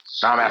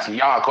 Now I'm asking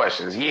y'all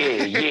questions.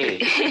 Yeah.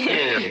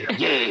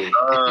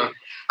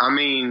 I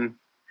mean,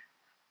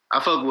 I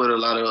fuck with a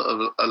lot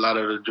of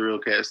the drill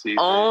cats.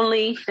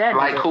 Only that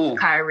like nigga, who?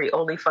 Kyrie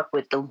only fuck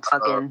with the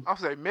fucking I'll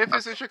say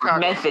Memphis and Chicago.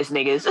 Memphis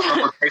niggas.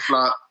 I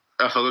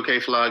fuck with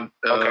K-Flock.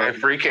 Okay,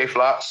 free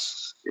K-Flock.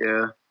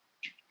 Yeah.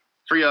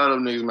 Free all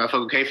them niggas, man. I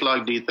fuck with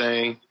K-Flock,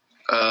 D-Thing.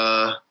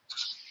 Fuck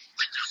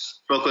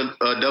with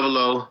Double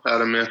O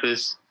out of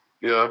Memphis.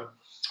 Yeah.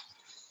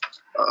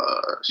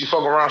 You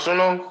fuck with Ron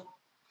Suno?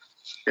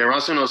 Yeah,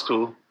 Ron Suno's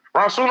cool.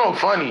 Ron Suno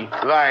funny.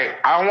 Like,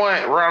 I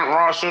want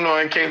Ron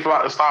Suno and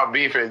K-Flock to stop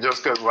beefing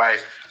just because,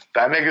 like,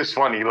 that nigga's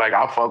funny. Like,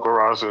 I fuck with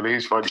Ron Suno.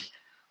 He's funny.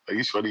 Like,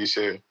 he's funny as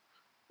shit.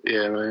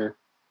 Yeah, man.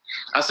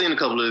 I seen a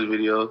couple of his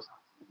videos.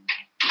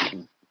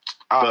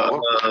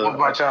 What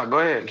about y'all? Go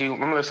ahead.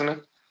 I'm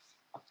listening.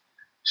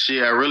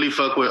 Shit, I really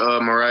fuck with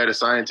Mariah the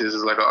Scientist.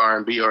 Is like an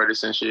R&B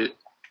artist and shit.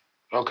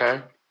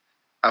 Okay.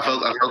 I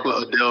fuck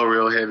with Adele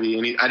real heavy,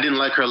 and I didn't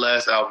like her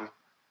last album,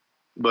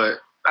 but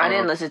I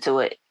didn't listen to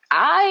it.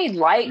 I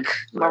like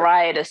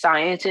Mariah the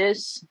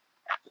Scientist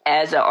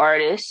as an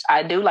artist.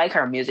 I do like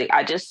her music.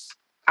 I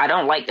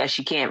don't like that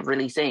she can't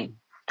really sing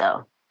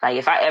though. Like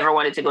if I ever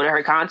wanted to go to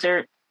her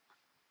concert,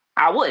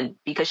 I wouldn't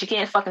because she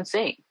can't fucking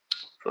sing.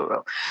 For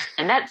real.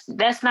 And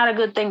that's not a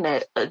good thing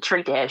a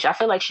trait to have. I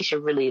feel like she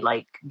should really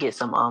like get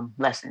some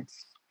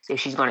lessons if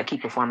she's going to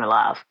keep performing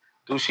live.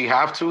 Do she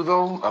have to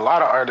though? A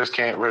lot of artists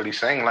can't really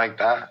sing like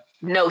that.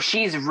 No,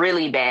 she's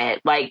really bad.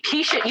 Like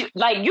Keisha,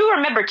 you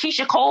remember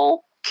Keisha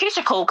Cole?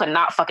 Keisha Cole could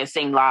not fucking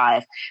sing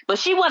live, but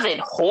she wasn't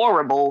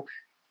horrible.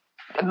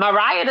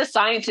 Mariah the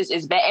Scientist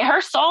is bad, and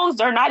her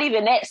songs are not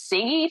even that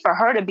singy for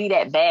her to be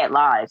that bad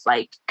live.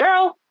 Like,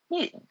 girl,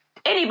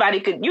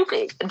 anybody could. You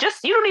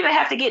don't even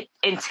have to get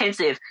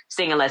intensive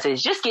singing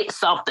lessons. Just get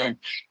something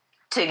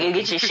to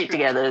get your shit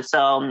together.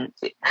 So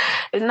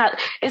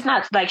it's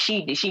not like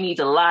she needs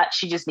a lot.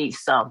 She just needs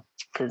some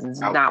because it's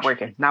not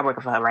working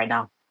for her right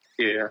now.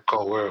 Yeah,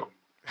 cold world.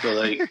 So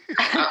like,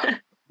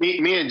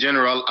 me in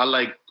general, I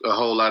like a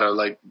whole lot of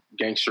like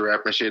gangster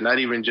rap and shit. Not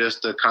even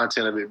just the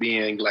content of it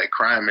being like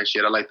crime and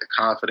shit. I like the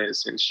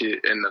confidence and shit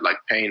and the like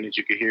pain that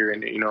you could hear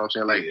in it. You know what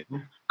I'm saying? Like,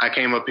 I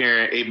came up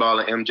here in 8 Ball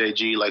and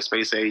MJG, like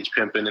Space Age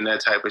Pimpin' and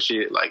that type of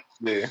shit. Like,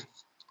 yeah.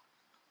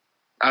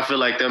 I feel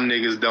like them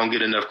niggas don't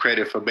get enough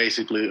credit for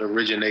basically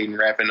originating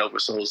rapping over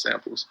soul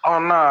samples. Oh,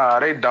 nah,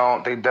 they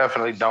don't. They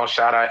definitely don't.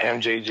 Shout out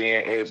MJG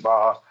and 8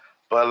 Ball.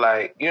 But,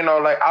 like, you know,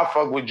 like, I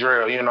fuck with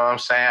drill, you know what I'm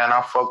saying?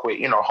 I fuck with,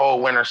 you know,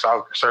 whole winner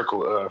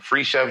circle.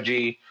 Free Chef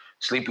G,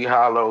 Sleepy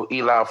Hollow,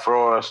 Eli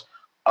Frost,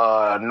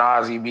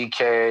 Nazi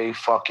BK,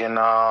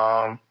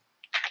 fucking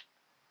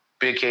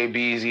Big K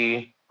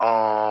Beezy,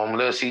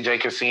 Lil CJ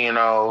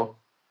Casino,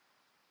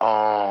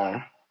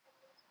 all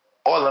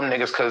them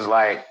niggas, because,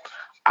 like,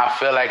 I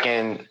feel like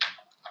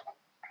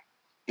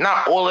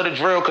not all of the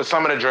drill, because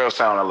some of the drill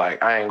sound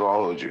alike. I ain't gonna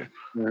hold you.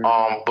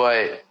 Mm-hmm.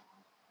 But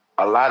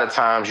a lot of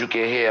times you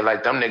can hear,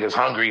 like, them niggas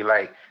hungry,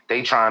 like,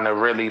 they trying to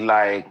really,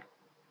 like,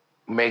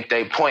 make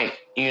their point,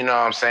 you know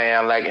what I'm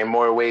saying, like, in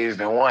more ways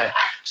than one.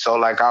 So,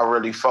 like, I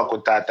really fuck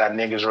with that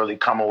niggas really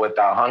coming with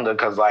that hunger,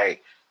 because,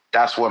 like,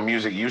 that's what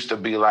music used to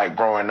be like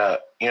growing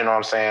up. You know what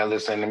I'm saying?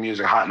 Listening to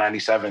music, Hot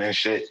 97 and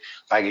shit.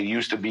 Like, it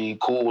used to be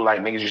cool.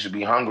 Like, niggas used to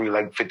be hungry,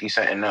 like 50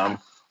 Cent and them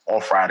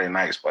on Friday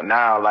nights. But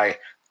now, like,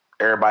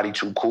 everybody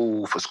too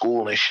cool for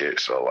school and shit.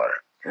 So, like,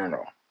 you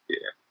know. Yeah.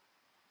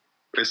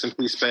 Rest in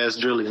peace, Fast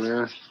Drilly,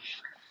 man.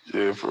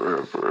 Yeah,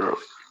 for real.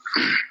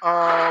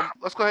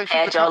 Let's go ahead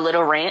and add your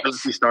little rant.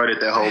 We started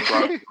that whole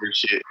problem and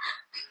shit.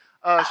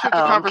 Shift the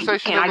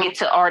conversation. Can I get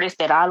to artists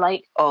that I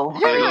like? Oh,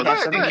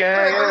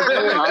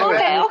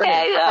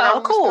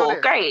 okay. Cool,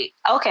 great.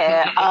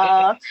 Okay.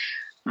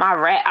 My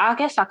rap. I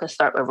guess I could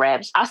start with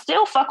raps. I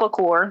still fuck with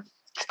Core.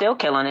 Still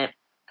killing it.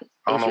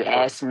 If you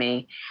ask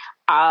me.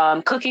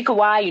 Cookie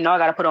Kawaii, you know I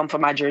gotta put on for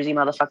my Jersey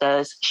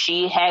motherfuckers.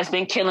 She has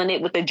been killing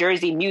it with the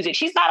Jersey music.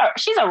 She's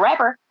a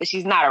rapper, but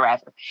she's not a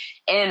rapper.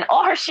 And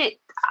all her shit.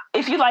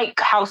 If you like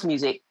house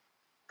music,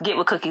 get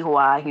with Cookie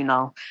Kawaii. You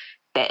know.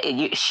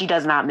 She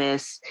does not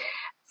miss,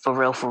 for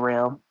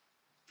real.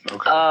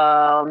 Okay.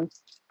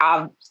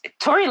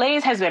 Tory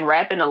Lanez has been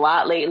rapping a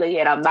lot lately,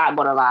 and I'm not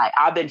gonna lie,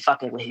 I've been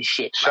fucking with his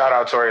shit. Shout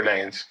out Tory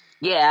Lanez.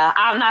 Yeah,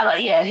 I'm not gonna.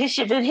 Yeah, his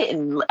shit been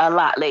hitting a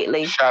lot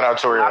lately. Shout out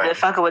Tory Lanez. I've been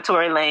fucking with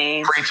Tory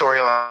Lanez. Free Tory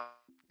Lanez.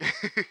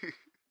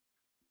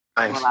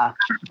 Thanks.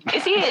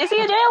 Is he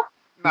in jail?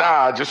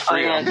 Nah, just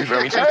free him. You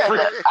feel me?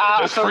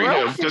 Just free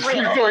him. Just free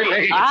Tory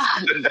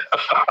Lanez.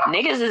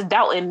 Niggas is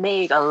doubting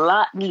Meg a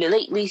lot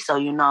lately, so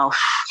you know,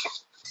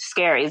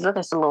 scary. It's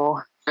looking a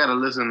little. Gotta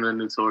listen to the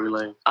new Tory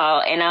Lanez.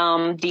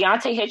 And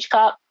Deontay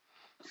Hitchcock,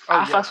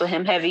 I fucks with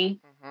him heavy.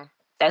 Mm-hmm.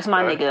 That's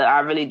my nigga. I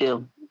really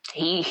do.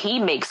 He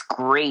makes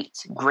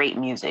great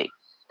music,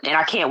 and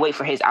I can't wait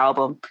for his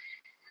album.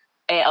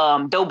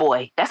 And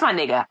Doughboy, that's my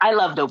nigga. I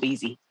love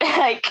Doughbeezy.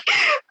 Like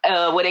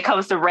when it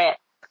comes to rap.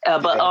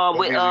 But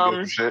with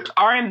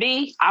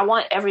R&B, I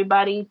want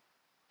everybody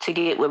to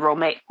get with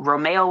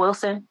Romeo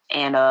Wilson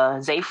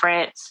and Zay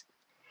France.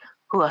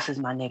 Who else is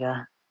my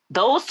nigga?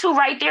 Those two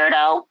right there,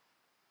 though,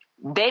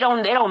 they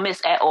don't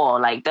miss at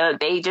all. Like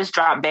they just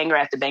drop banger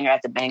after banger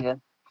after banger.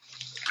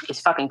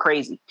 It's fucking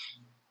crazy.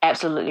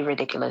 Absolutely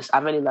ridiculous. I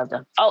really love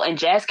them. Oh, and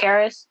Jazz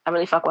Karis. I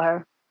really fuck with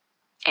her.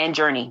 And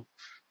Journey.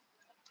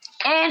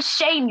 And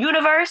Shane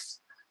Universe.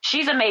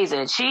 She's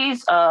amazing. She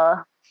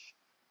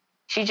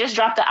just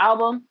dropped the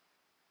album.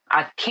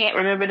 I can't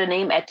remember the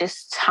name at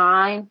this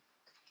time,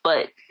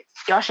 but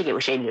y'all should get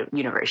with Shane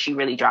Universe. She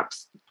really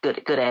drops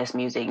good ass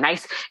music.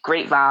 Nice,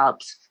 great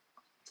vibes.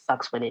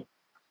 Fucks with it.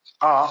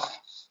 Oh,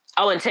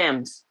 and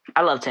Tim's.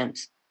 I love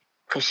Tim's.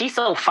 Cause she's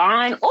so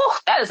fine. Oh,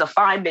 that is a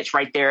fine bitch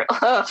right there.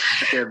 That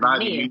vibey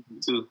music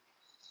too.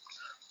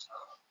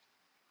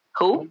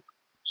 Who?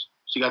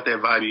 She got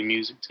that vibey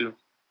music too.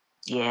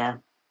 Yeah.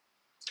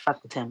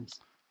 Fuck the Tim's.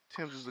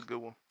 Tim's is a good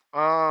one.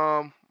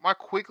 My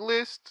quick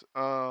list.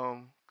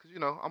 Cause you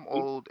know I'm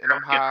old and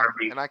I'm high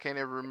and I can't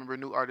ever remember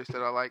new artists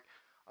that I like.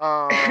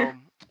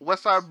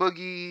 Westside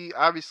Boogie.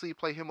 Obviously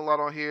play him a lot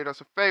on here.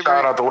 That's a favorite.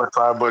 Shout out to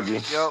Westside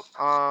Boogie.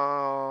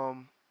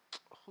 Yep.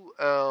 Who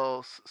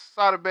else?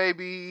 Sada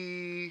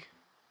Baby.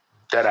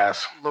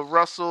 Deadass. La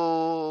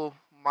Russell,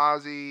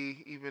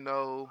 Mozzie, even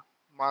though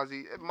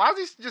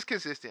Mozzie's just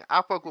consistent.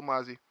 I fuck with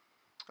Mozzie.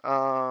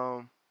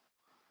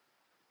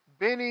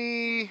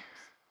 Benny.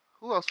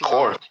 Who else? Of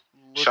course.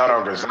 Shout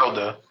out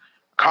Griselda.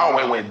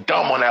 Conway went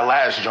dumb on that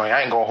last joint.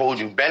 I ain't gonna hold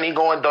you. Benny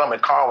going dumb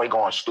and Conway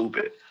going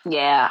stupid.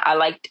 Yeah, I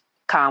liked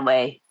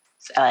Conway's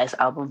last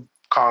album.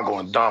 Con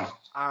going dumb.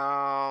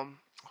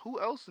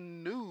 Who else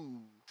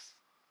new?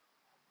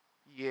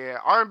 Yeah,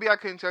 R&B I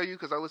couldn't tell you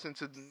because I listen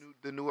to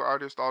the newer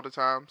artists all the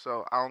time,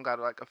 so I don't got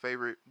like a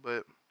favorite.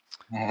 But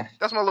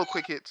that's my little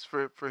quick hits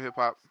for hip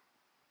hop.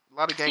 A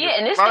lot of gang. Yeah,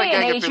 in this day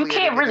and age, you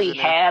can't really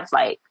have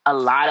like a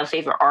lot of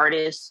favorite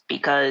artists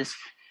because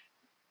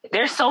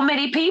there's so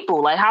many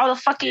people. Like, how the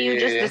fuck can you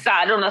just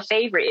decide on a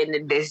favorite?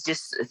 And there's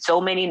just so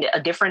many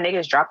different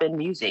niggas dropping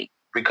music.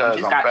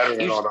 Because I'm better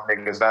than all the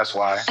niggas, that's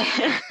why.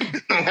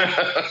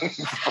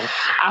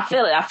 I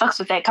feel it. I fucks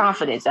with that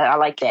confidence. I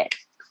like that.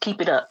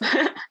 Keep it up.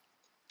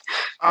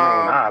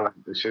 I like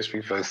the shit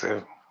be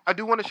festive. I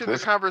do want to shift the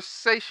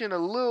conversation a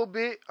little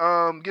bit.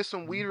 Get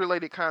some weed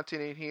related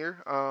content in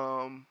here.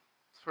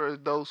 For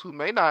those who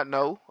may not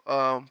know,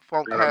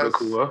 Funk has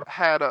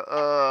had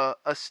a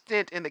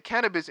stint in the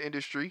cannabis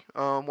industry,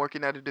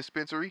 working at a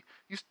dispensary.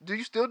 Do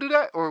you still do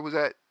that, or was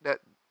that?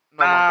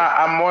 No,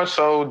 I more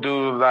so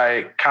do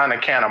like kind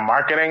of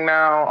marketing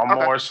now. I'm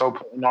more so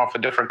putting on for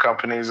different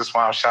companies. That's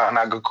why I'm shouting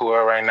out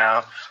Gakua right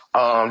now.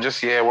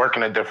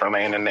 Working a different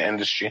lane in the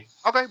industry.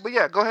 Okay, but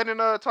yeah, go ahead and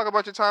talk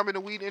about your time in the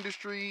weed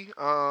industry.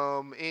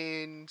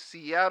 In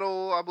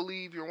Seattle, I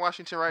believe you're in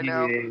Washington right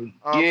now. In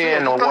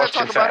the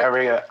Washington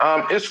area.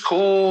 It's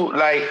cool.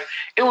 Like,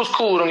 it was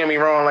cool. Don't get me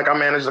wrong. Like, I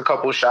managed a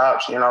couple of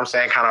shops. You know what I'm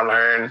saying? Kind of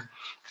learned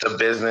the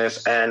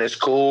business, and it's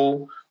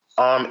cool.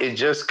 It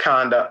just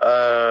kind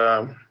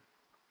of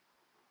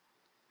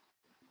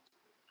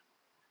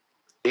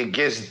it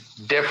gets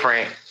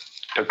different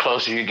the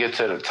closer you get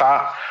to the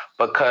top,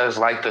 because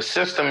like the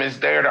system is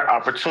there, the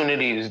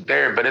opportunity is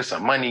there, but it's a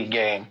money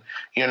game.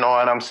 You know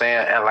what I'm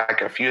saying? And like,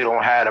 if you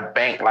don't have a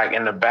bank like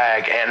in the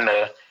bag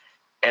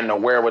and the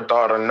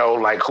wherewithal to know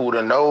like who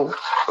to know,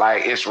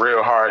 like it's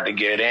real hard to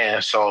get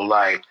in. So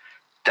like,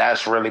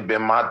 that's really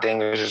been my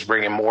thing, is just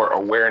bringing more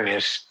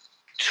awareness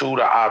to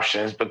the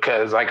options,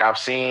 because like I've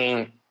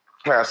seen,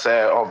 like I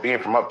said, being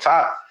from up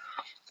top,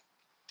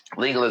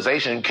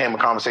 legalization became a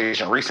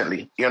conversation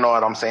recently. You know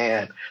what I'm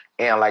saying?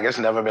 And like, it's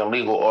never been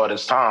legal all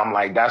this time.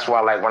 Like, that's why,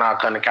 like, when I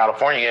come to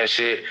California and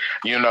shit,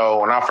 you know,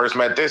 when I first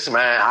met this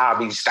man, I'll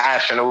be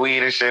stashing the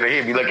weed and shit, and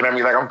he'd be looking at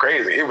me like I'm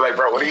crazy. He'd be like,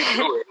 bro, what are you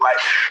doing? Like,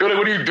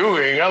 what are you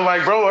doing? I'm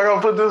like, bro, I gotta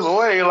put this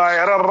away.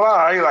 Like,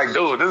 He's like,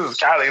 dude, this is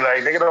Cali.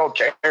 Like, nigga don't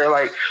care.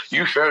 Like,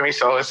 you feel me?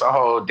 So it's a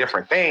whole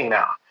different thing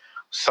now.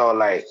 So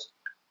like,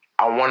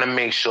 I want to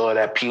make sure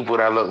that people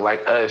that look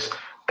like us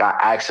got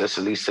access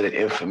at least to the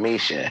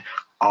information.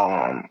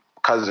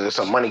 Because it's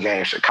a money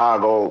game.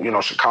 Chicago,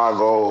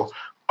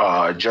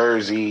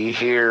 Jersey,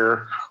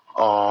 here,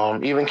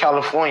 even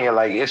California,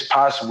 like, it's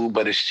possible,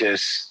 but it's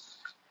just,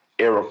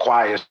 it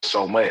requires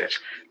so much.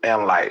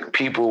 And like,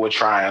 people would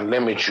try and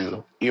limit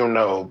you, you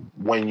know,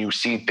 when you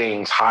see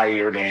things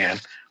higher than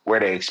where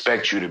they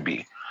expect you to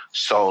be.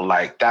 So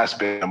like, that's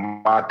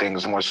been my thing,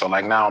 is more so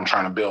like, now I'm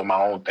trying to build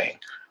my own thing,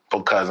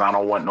 because I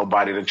don't want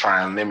nobody to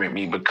try and limit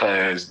me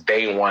because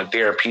they want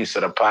their piece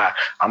of the pie.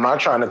 I'm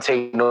not trying to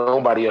take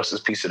nobody else's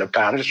piece of the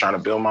pie. I'm just trying to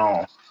build my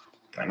own.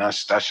 And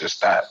that's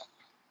just that.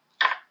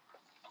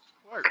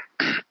 Work.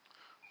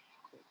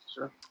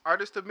 Sure.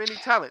 Artist of many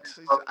talents.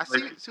 I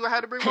see I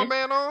had to bring my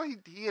man on.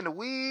 He in the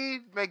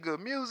weed, make good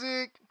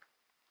music.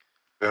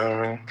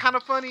 Kind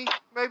of funny,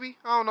 maybe.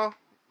 I don't know.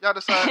 Y'all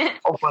decide.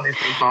 Funny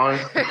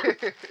sometimes.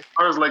 As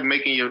far as like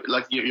making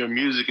your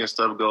music and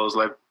stuff goes,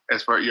 like,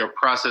 as far as your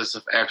process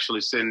of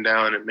actually sitting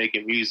down and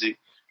making music,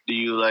 do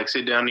you like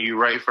sit down and you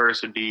write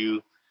first, or do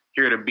you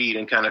hear the beat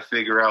and kind of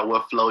figure out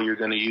what flow you're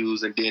going to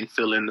use and then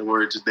fill in the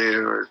words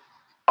there?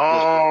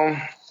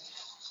 Or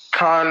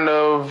kind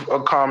of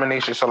a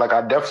combination. So like,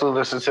 I definitely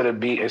listen to the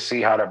beat and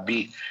see how the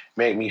beat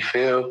make me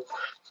feel.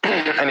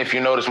 And if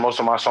you notice, most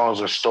of my songs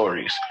are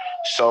stories.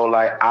 So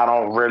like, I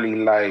don't really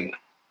like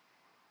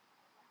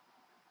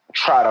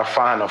try to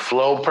find a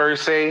flow per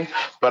se,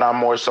 but I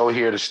more so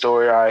hear the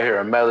story, or I hear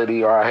a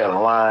melody, or I hear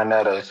a line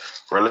that'll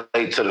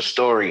relate to the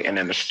story, and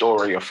then the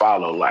story will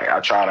follow. Like, I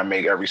try to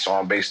make every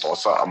song based on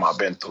something I've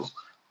been through.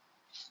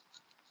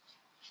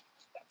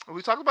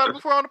 We talked about it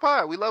before on the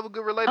pod. We love a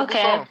good relatable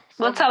song.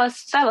 Well, tell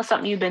us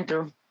something you've been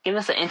through. Give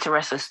us an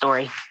interesting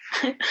story.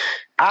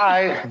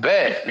 I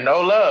bet. No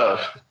Love.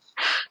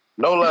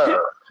 No Love.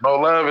 No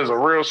Love is a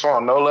real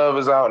song. No Love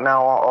is out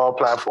now on all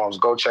platforms.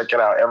 Go check it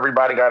out.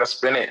 Everybody got to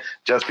spin it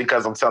just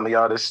because I'm telling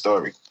y'all this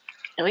story.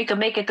 And we can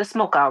make it the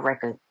Smoke Out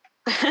record.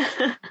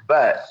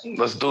 Bet.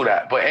 Let's do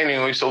that. But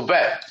anyway, so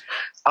bet.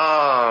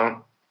 I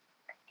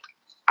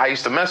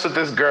used to mess with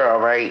this girl,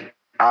 right?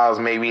 I was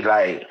maybe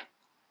like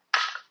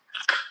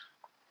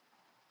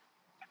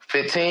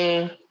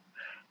 15,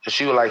 and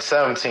she was like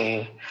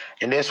 17.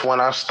 And this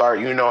when I start,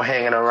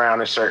 hanging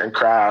around in certain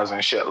crowds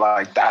and shit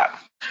like that.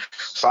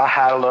 So I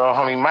had a little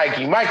homie,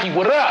 Mikey. Mikey,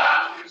 what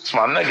up? It's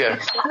my nigga.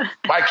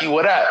 Mikey,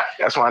 what up?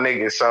 That's my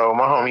nigga. So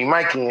my homie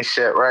Mikey and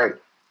shit, right?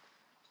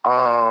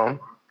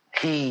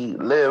 He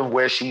lived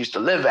where she used to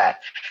live at.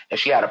 And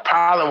she had a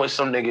problem with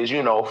some niggas,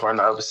 from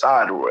the other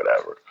side or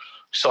whatever.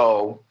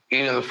 So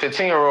even the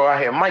 15-year-old, I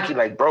hear Mikey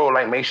like, bro,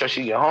 like, make sure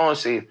she get home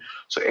safe.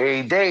 So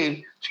every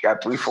day, she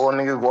got 3-4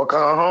 niggas walking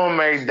her home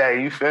every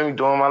day. You feel me?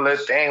 Doing my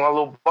little thing, my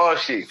little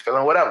bullshit,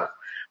 feeling whatever.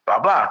 Blah,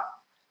 blah.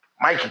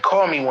 Mikey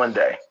called me one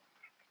day.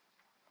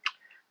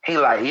 He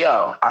like,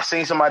 yo, I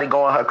seen somebody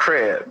go in her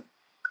crib.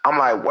 I'm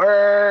like,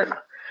 word?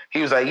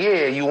 He was like,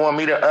 yeah, you want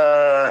me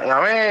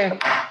to,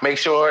 make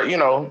sure,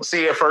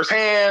 see it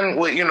firsthand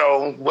with,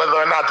 whether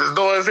or not this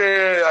door is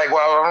here. Like,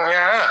 well,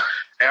 yeah.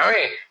 You know what I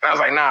mean? And I was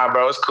like, nah,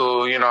 bro, it's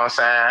cool. You know what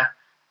I'm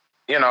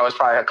saying? It's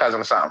probably her cousin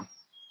or something.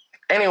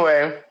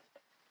 Anyway,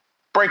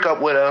 break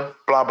up with her,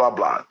 blah, blah,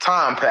 blah.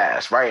 Time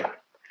passed, right?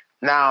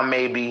 Now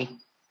maybe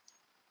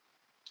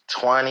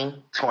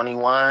 20,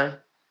 21,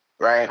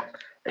 right?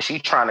 And she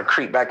trying to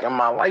creep back in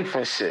my life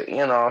and shit. You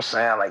know what I'm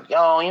saying? Like,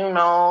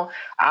 yo,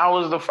 I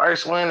was the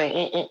first one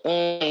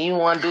and you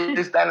want to do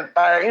this, that, and the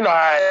third. You know how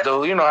I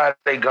do. You know how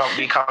they gonna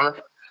be coming.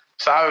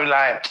 So I was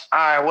like, all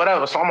right,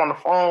 whatever. So I'm on the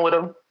phone with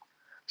her.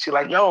 She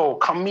like, yo,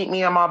 come meet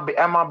me at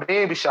my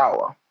baby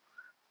shower.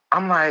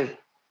 I'm like,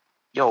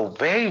 yo,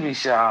 baby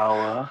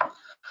shower?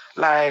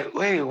 Like,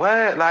 wait,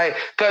 what? Like,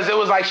 because it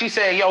was like she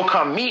said, yo,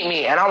 come meet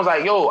me. And I was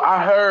like, yo,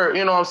 I heard,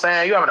 you know what I'm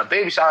saying? You having a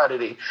baby shower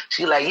today.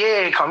 She like,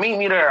 yeah, come meet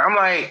me there. I'm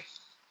like,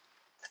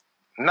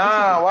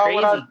 nah, why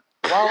would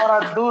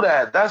I do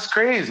that? That's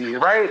crazy,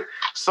 right?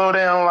 So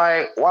then,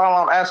 like,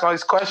 while I'm asking all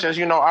these questions,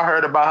 I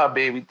heard about her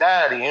baby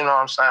daddy, you know what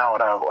I'm saying?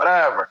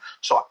 Whatever.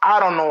 So I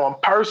don't know him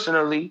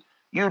personally,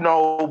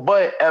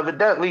 but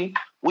evidently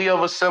we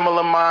of a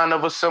similar mind,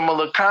 of a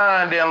similar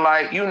kind. And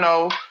like,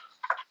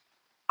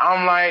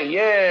 I'm like,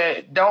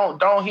 yeah,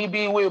 don't he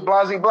be with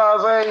Blasey?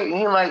 And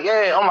he like,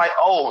 yeah. I'm like,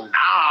 oh,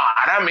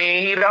 nah, that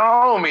mean he the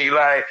homie.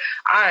 Like,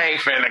 I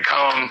ain't finna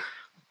come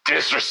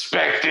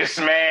disrespect this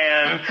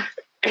man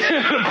in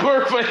the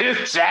birth of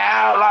his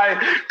child. Like,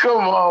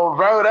 come on,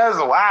 bro, that's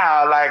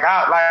wild. Like,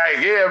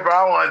 yeah, bro,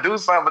 I want to do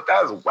something, but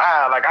that's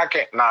wild. Like, I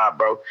can't, nah,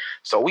 bro.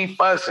 So we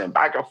fussing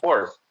back and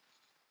forth.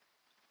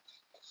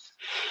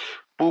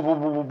 Boom,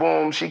 boom, boom, boom,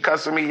 boom. She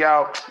cussing me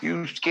out.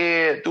 You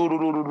scared? Do,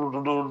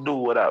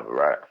 whatever,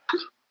 right?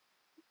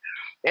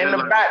 In the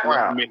background. A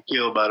lot of men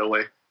killed, by the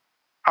way.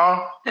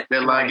 Huh?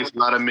 That line gets a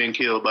lot of men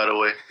killed, by the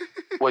way.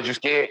 What, you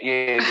scared?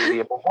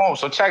 Yeah. Boom.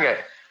 So check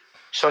it.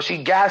 So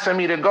she gassing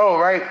me to go,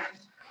 right?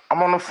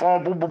 I'm on the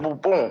phone. Boom, boom, boom,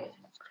 boom.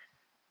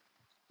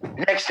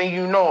 Next thing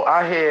you know,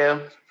 I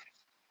hear,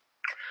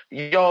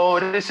 yo,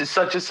 this is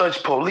such and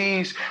such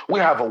police. We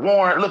have a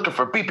warrant looking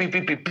for beep, beep,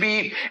 beep, beep,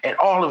 beep, and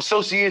all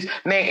associates.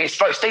 They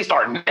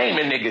start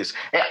naming niggas.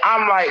 And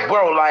I'm like,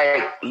 bro,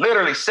 like,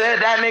 literally said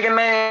that nigga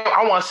name.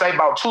 I want to say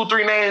about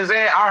 2-3 names in.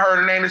 I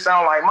heard a name that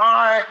sound like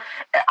mine.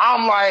 And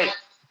I'm like,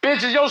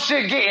 bitch, is your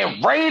shit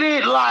getting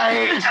raided?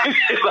 Like,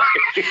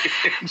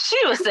 she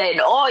was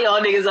setting all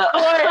y'all niggas up.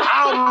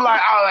 I'm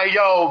like,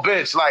 yo,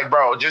 bitch, like,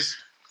 bro, just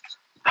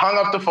hung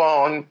up the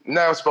phone,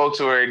 never spoke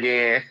to her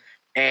again.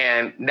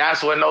 And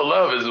that's what No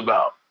Love is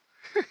about.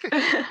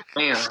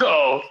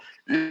 So,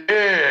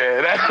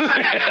 yeah,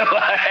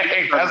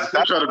 that's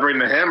trying to bring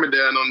the hammer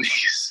down on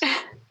these.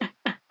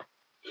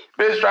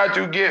 Bitch tried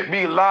to get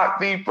me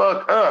locked the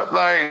fuck up.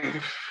 Like,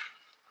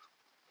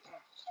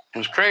 it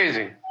was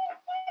crazy.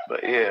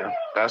 But yeah,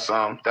 that's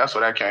where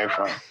that came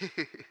from.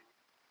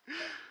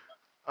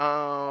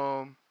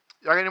 Y'all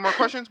got any more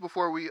questions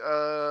before we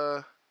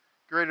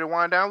get ready to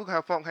wind down? We're going to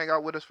have Funk hang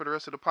out with us for the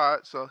rest of the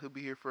pod, so he'll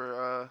be here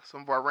for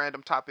some of our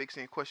random topics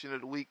and question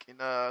of the week, and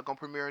going to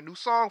premiere a new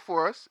song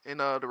for us in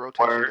the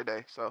rotation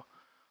today. So,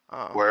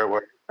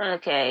 Word.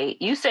 Okay,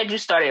 you said you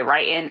started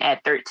writing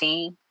at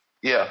 13?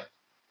 Yeah.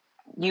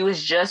 You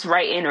was just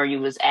writing, or you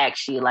was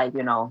actually like,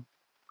 rapping?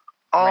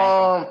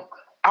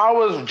 I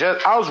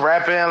was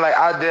rapping, like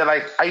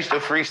I used to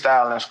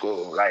freestyle in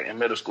school, like in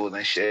middle school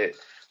and shit.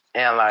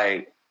 And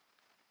like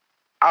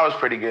I was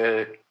pretty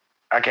good.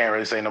 I can't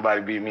really say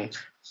nobody beat me.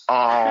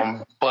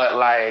 But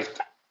like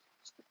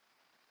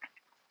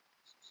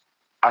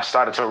I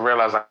started to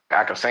realize like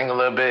I could sing a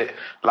little bit.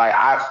 Like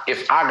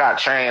if I got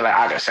trained, like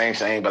I could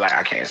sing, but like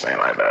I can't sing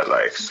like that.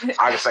 Like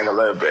I can sing a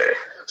little bit.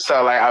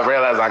 So like I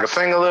realized I could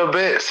sing a little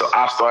bit. So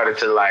I started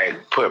to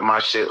like put my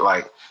shit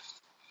like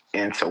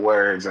into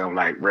words and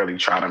like really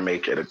try to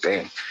make it a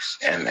thing.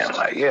 And then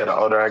like, yeah, the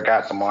older I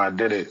got, the more I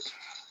did it.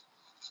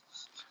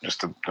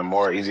 Just the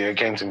more easier it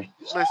came to me.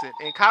 Listen,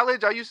 in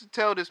college, I used to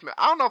tell this man,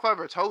 I don't know if I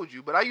ever told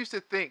you, but I used to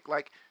think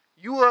like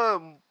you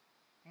were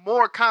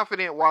more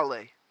confident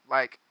Wale.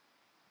 Like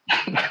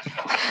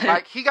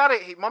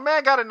my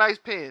man got a nice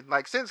pen.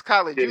 Like since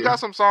college, you got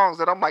some songs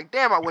that I'm like,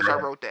 damn, I wish I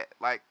wrote that.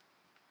 Like,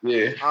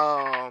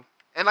 yeah.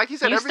 And like he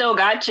said, you still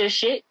got your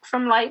shit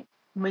from like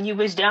when you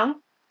was young.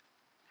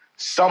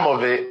 Some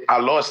of it, I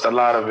lost a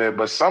lot of it,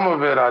 but some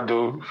of it I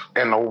do,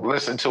 and I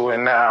listen to it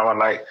now, and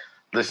like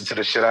listen to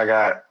the shit I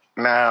got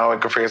now in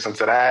comparison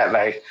to that.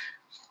 Like,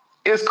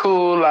 it's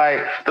cool. Like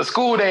the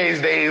school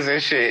days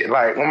and shit.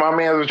 Like when my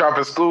man was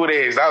dropping School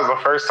Days, that was the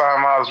first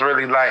time I was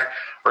really like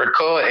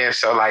recording.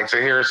 So like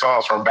to hear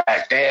songs from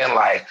back then,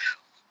 like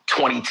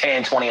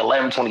 2010,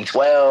 2011,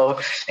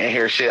 2012, and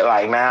hear shit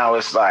like now,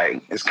 it's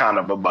like it's kind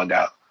of a bug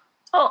out.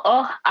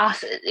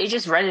 It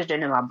just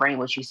registered in my brain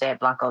what you said,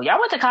 Blanco. Y'all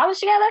went to college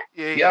together?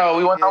 Yeah. Yo,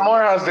 we went to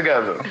Morehouse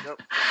together.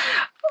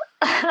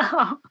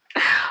 Yep.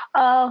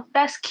 Oh,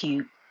 that's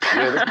cute.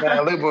 Yeah, this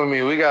man live with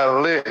me. We got a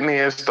litany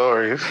of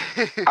stories.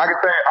 I can say, all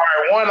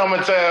right, one I'm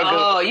gonna tell.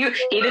 Oh, he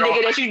the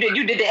nigga that you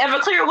did the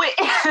Everclear with.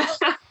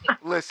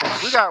 Listen,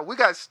 we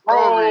got stories.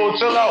 Oh,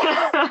 chill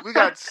out. We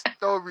got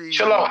stories.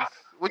 Chill out.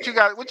 What you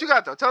got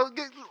though?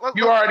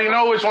 You already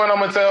know which one I'm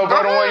gonna tell,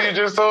 bro. The one you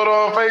just told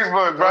on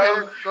Facebook,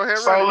 bro. Go ahead.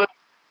 So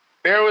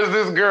there was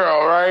this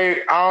girl,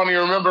 right? I don't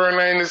even remember her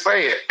name to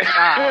say it.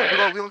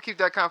 We're gonna keep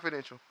that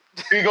confidential.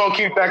 We gonna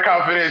keep that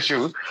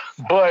confidential.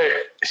 But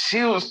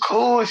she was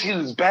cool. She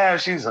was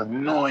bad. She's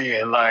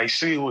annoying. Like,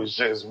 she was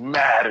just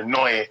mad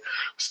annoying.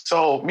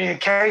 So me and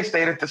Kay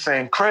stayed at the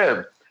same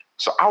crib.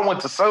 So I went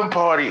to some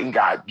party and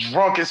got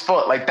drunk as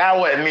fuck. Like, that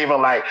wasn't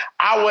even like,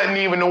 I wasn't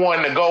even the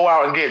one to go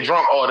out and get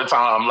drunk all the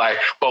time. Like,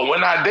 but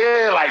when I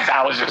did, like,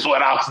 that was just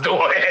what I was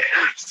doing.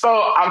 So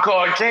I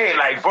called Kay,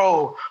 like,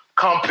 bro,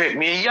 come pick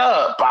me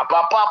up. Bop,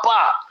 bop, bop,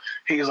 bop.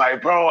 He's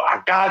like, bro,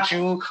 I got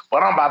you,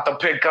 but I'm about to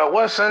pick up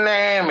what's her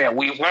name, and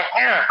we went.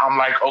 I'm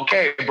like,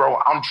 okay,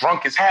 bro, I'm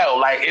drunk as hell.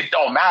 Like, it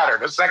don't matter.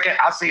 The second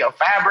I see a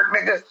Fabric,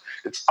 nigga,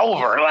 it's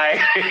over. Like,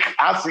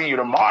 I'll see you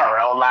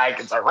tomorrow. Like,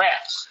 it's a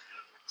wrap.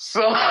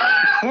 So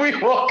we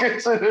walk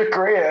into the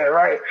crib,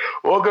 right?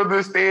 Walk up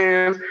the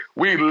stairs.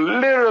 We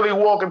literally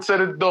walk into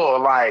the door,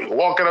 like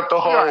walking up the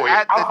hallway.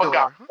 I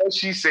forgot what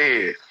she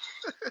said.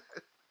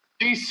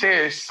 She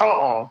said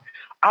something.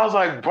 I was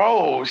like,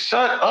 bro,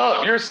 shut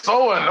up. You're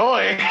so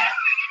annoying.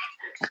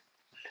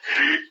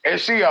 And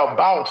she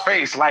about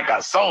face like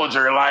a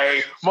soldier.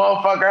 Like,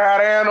 motherfucker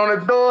had a hand on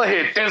the door,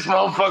 hit this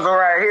motherfucker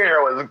right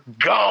here, was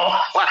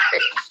gone.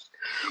 Like,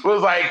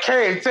 was like,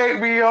 Kay,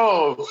 take me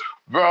home.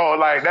 Bro,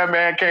 like, that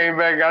man came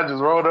back. I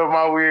just rolled up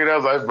my weed. I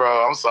was like,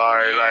 bro, I'm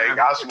sorry. Like,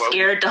 I smoked.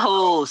 Scared the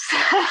hoes.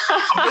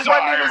 I'm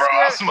sorry, bro.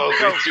 I smoked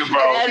with you, bro.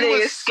 That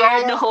nigga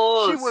scared the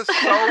hoes. She was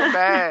so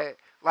mad.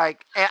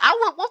 Like, and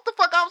what the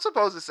fuck I'm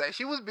supposed to say?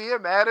 She was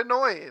being mad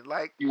annoying.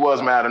 Like, she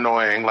was mad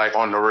annoying, like,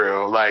 on the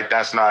real. Like,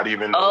 that's not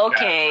even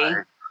okay.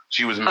 Like,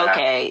 she was mad.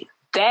 Okay.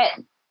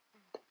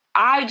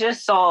 I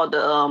just saw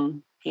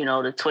the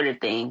the Twitter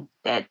thing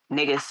that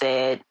niggas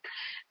said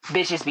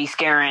bitches be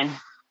scaring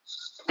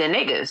the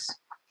niggas.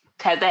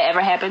 Has that ever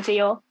happened to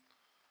y'all?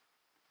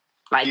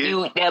 Like,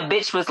 that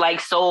bitch was like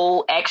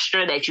so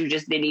extra that you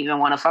just didn't even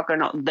want to fuck her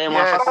no more?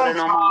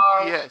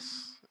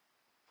 Yes.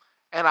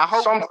 And I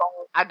hope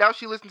I doubt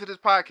she listened to this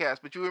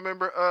podcast, but you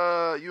remember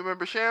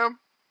Sham?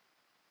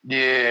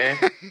 Yeah.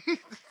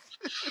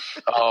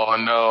 Oh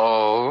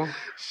no.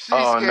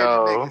 Oh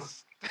no.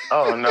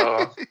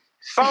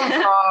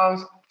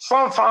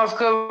 Sometimes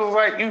cause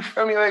like, you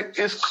feel me, like,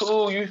 it's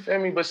cool, you feel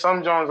me, but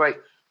some Jones want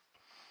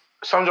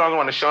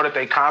to show that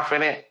they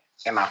confident,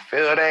 and I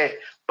feel that,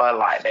 but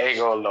like they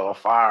go a little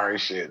fire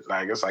and shit.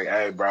 Like, it's like,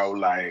 hey bro,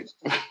 like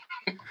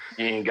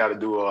you ain't gotta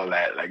do all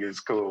that. Like, it's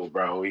cool,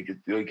 bro. We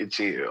could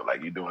chill.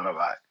 Like, you're doing a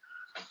lot.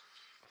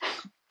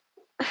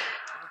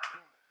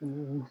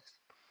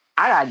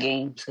 I got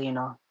game, so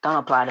don't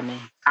apply to me.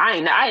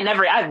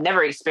 I've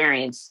never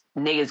experienced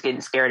niggas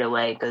getting scared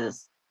away,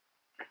 because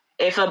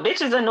if a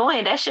bitch is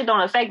annoying, that shit don't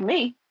affect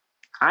me.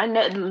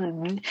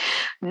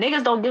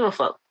 Niggas don't give a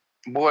fuck.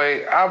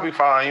 Boy, I'll be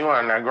following you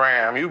on the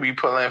gram. You be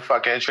pulling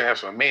fucking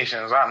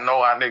transformations. I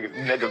know how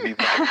niggas be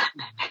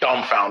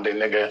dumbfounded,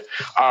 nigga.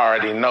 I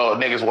already know.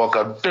 Niggas walk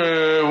up,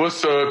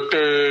 what's up,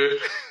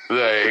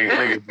 like,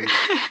 niggas be...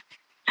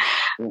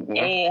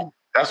 Yeah.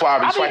 That's why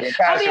I be swiping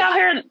past. I'll be out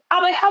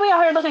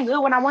here looking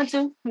good when I want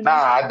to. Nah,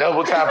 I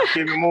double tap and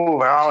keep it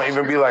moving. I don't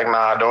even be like,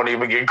 nah, don't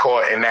even get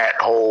caught in that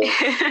hole.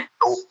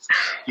 Nope.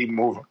 Keep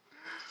moving.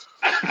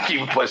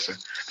 Keep pushing.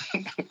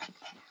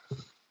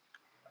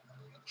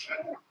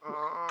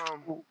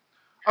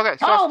 Okay.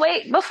 So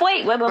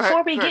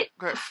before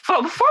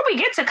we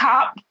get to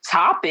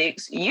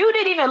topics, you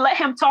didn't even let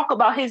him talk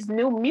about his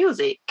new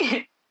music.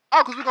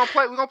 Oh, because we're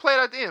gonna play it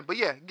at the end. But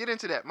yeah, get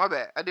into that. My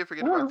bad. I did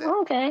forget about that.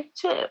 Okay,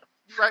 shit.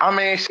 Right. I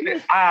mean,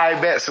 shit, I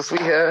bet since we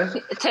here.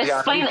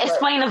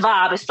 Explain the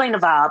vibe. Explain the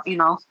vibe, you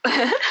know.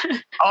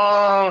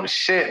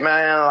 Shit,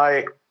 man.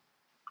 Like,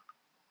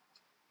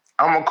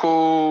 I'm a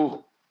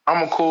cool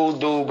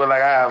dude, but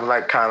like I have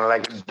like kind of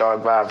like a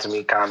dark vibe to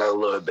me, kind of a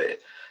little bit.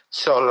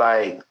 So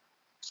like,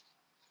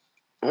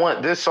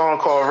 this song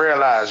called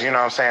Realize, you know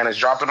what I'm saying? It's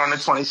dropping on the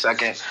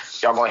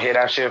 22nd. Y'all gonna hear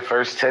that shit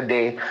first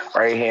today,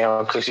 right here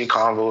on Cushy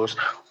Convos.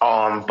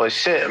 But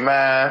shit,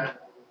 man,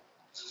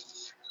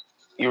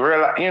 you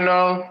realize, you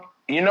know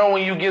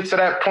when you get to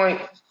that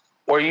point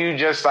where you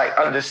just like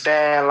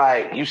understand,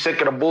 like you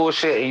sick of the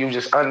bullshit and you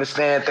just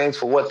understand things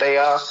for what they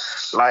are.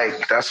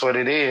 Like that's what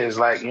it is.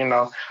 Like, you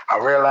know, I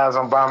realize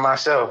I'm by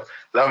myself.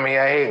 Love me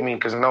or hate me,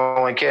 because no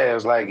one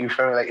cares. Like, you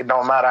feel me? Like, it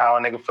don't matter how a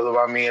nigga feel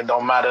about me. It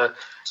don't matter,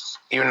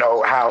 you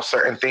know, how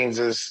certain things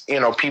is, you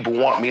know, people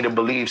want me to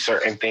believe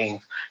certain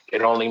things.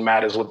 It only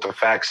matters what the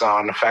facts are.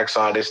 And the facts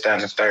are this, that,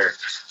 and the third.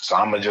 So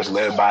I'm going to just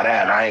live by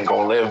that. I ain't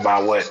going to live by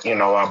what, you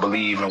know, I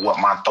believe and what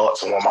my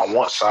thoughts and what my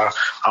wants are.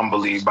 I'm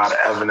believe by the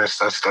evidence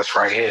that's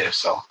right here.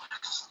 So,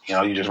 you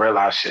know, you just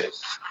realize shit.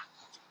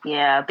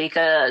 Yeah,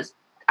 because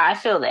I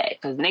feel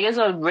that. Because niggas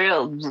are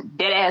real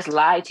dead-ass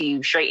lie to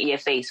you straight in your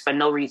face for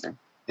no reason.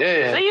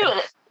 Yeah. So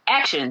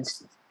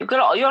actions. You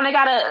only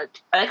got to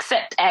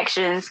accept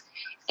actions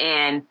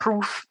and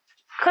proof.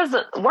 Because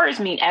words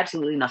mean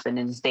absolutely nothing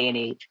in this day and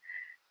age.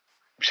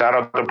 Shout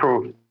out to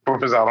Proof.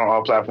 Proof is out on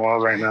all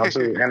platforms right now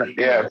too. And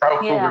yeah,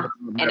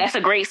 and that's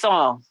a great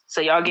song. So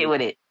y'all get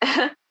with it.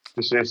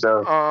 For sure,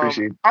 so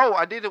appreciate it. Oh,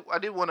 I did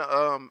want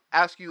to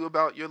ask you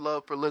about your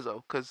love for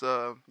Lizzo, because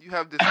you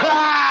have this.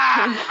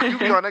 You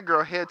be on that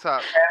girl head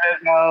top. Hey,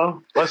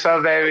 Lizzo. What's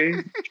up,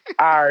 baby?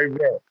 All right,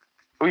 man.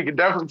 We can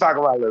definitely talk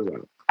about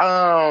Lizzo.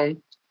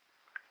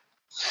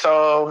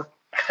 So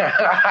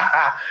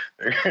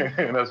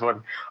that's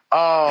funny.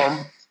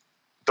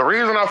 The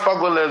reason I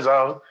fuck with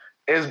Lizzo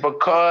is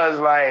because,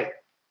 like,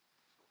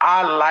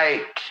 I'm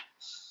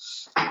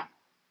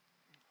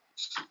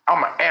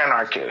an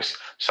anarchist.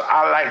 So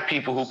I like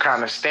people who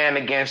kind of stand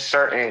against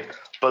certain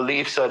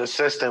beliefs of the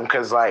system,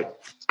 because, like,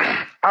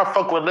 I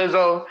fuck with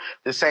Lizzo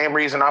the same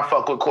reason I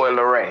fuck with Coi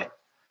Leray.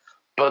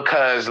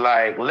 Because,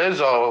 like,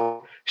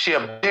 Lizzo, she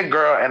a big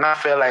girl, and I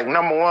feel like,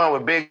 number one,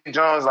 with Big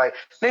Jones, like,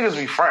 niggas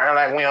be fronting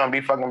like we don't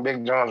be fucking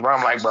Big Jones, but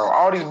I'm like, bro,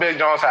 all these Big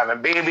Jones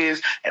having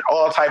babies and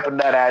all type of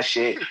nut ass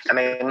shit, and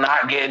they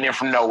not getting it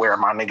from nowhere,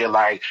 my nigga.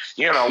 Like,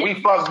 you know,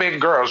 we fuck big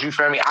girls, you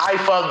feel me? I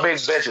fuck big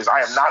bitches.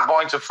 I am not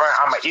going to front.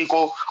 I'm an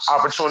equal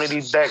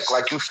opportunity deck.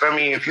 Like, you feel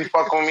me? If you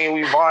fuck with me,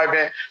 we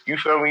vibing. You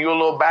feel me? You a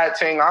little bad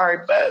thing. All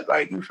right, bet.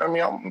 Like, you feel me?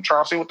 I'm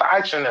trying to see what the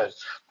action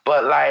is.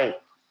 But, like,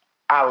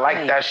 I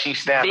like that she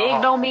stands big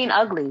on. Don't mean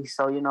ugly,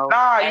 so you know.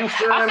 Nah, you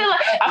feel me?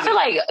 I feel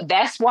like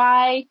that's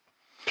why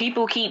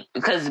people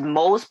because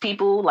most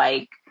people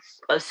like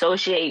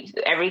associate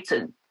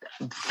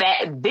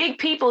fat big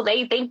people.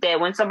 They think that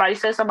when somebody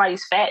says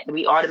somebody's fat,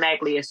 we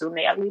automatically assume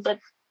they ugly, but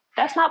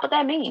that's not what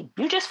that means.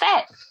 You just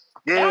fat.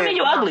 Yeah. That don't mean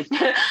you ugly.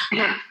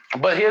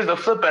 But here's the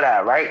flip of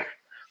that, right?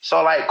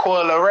 So, like,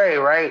 Coi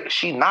Leray, right?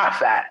 She not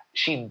fat.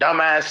 She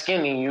dumbass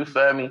skinny, you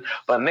feel me?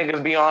 But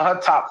niggas be on her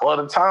top all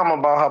the time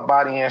about her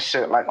body and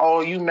shit. Like,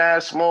 oh, you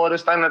mad small,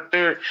 this, that, and the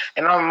third.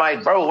 And I'm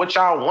like, bro, what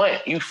y'all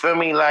want? You feel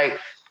me? Like,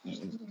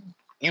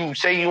 you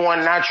say you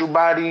want natural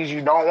bodies.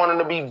 You don't want them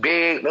to be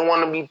big. They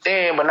want them to be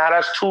thin. But now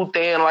that's too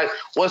thin. Like,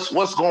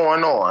 what's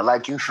going on?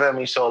 Like, you feel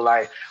me? So,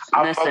 like,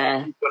 I fuck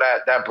with people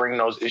that bring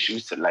those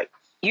issues to light.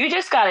 You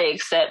just got to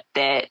accept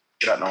that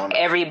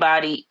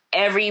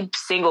every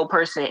single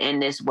person in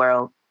this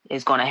world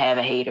is going to have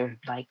a hater.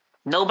 Like,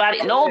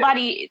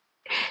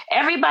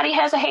 everybody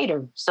has a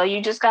hater. So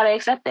you just got to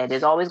accept that.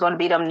 There's always going to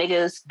be them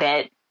niggas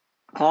that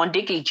going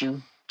to dick at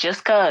you just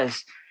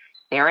because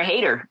they're a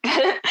hater.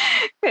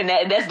 And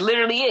that's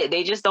literally it.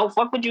 They just don't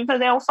fuck with you because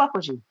they don't fuck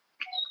with you.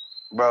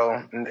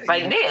 Bro.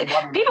 Like,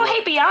 people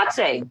hate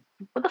Beyonce.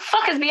 What the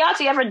fuck has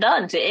Beyonce ever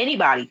done to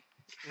anybody?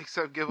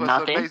 Except give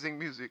us amazing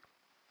music.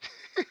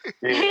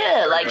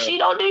 Yeah, like, she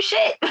don't do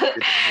shit.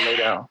 Lay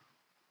down.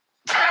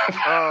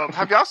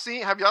 Have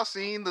y'all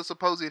seen the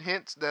supposed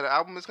hints that an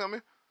album is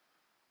coming?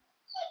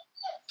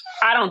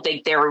 I don't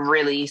think they're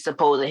really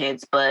supposed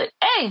hints, but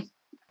hey,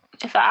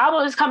 if an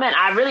album is coming,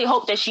 I really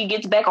hope that she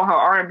gets back on her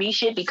R&B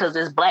shit, because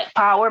this Black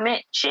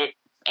Powerment shit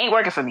ain't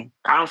working for me.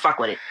 I don't fuck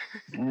with it.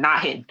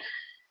 Not hitting.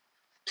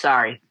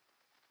 Sorry.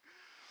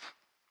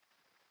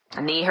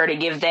 I need her to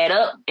give that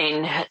up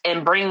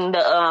and bring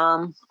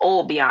the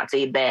old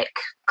Beyonce back,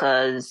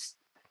 because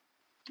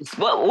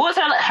what was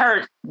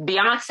her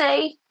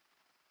Beyonce?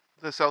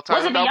 The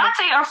self-titled was it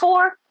Beyonce or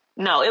 4?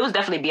 No, it was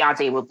definitely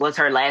Beyonce. Was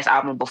her last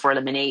album before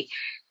Lemonade.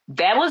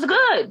 That was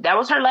good. That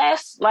was her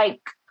last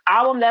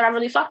album that I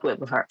really fucked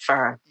with her for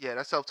her. Yeah,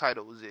 that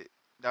self-titled was it.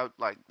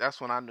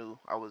 That's when I knew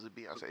I was a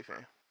Beyonce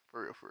fan.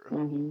 For real.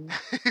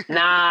 Mm-hmm.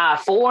 Nah,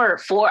 4.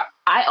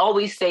 I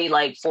always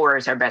say 4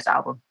 is her best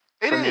album.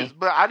 It is,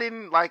 but I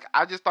didn't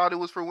I just thought it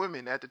was for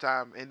women at the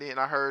time, and then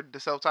I heard the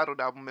self-titled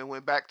album and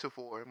went back to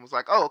 4 and was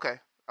like, oh, okay,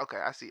 Okay,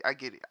 I see. I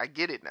get it. I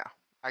get it now.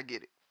 I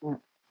get it.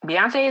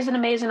 Beyonce is an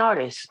amazing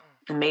artist.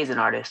 Amazing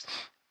artist.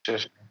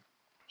 Just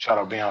shout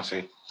out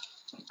Beyonce.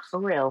 For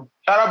real.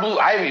 Shout out Blue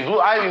Ivy. Blue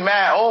Ivy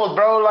mad old,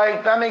 bro.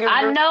 Like that nigga.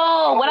 I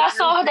know. When I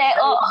saw that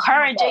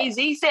her and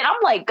Jay-Z said,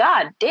 I'm like,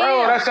 God damn.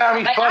 Bro, that's how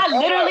we like I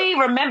literally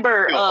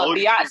remember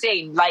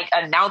Beyonce like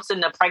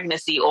announcing the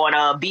pregnancy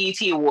on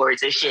BET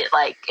Awards and shit.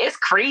 Like it's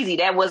crazy.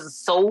 That was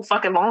so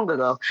fucking long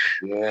ago.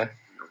 Yeah.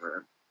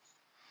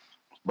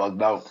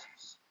 Bugged out.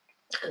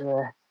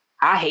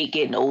 I hate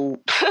getting old.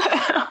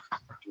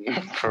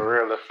 For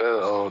real, it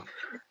feel old.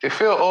 It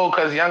feel old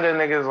because younger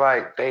niggas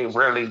like they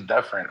really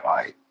different.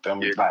 Like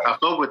them. Yeah, like, I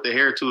fuck with the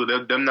hair too.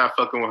 Them not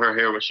fucking with her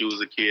hair when she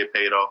was a kid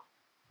paid off.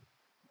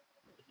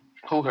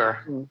 Who her?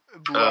 Blue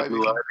Ivy.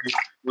 It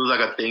was like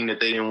a thing that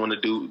they didn't want to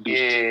do.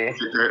 Yeah.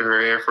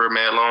 Her hair for a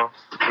man long.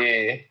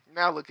 Yeah.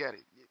 Now look at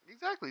it.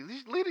 Exactly.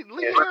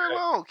 Leave her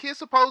alone. Kids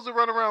supposed to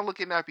run around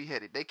looking nappy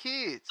headed. They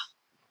kids.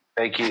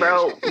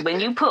 Bro,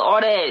 when you put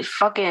all that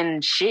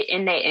fucking shit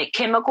in there,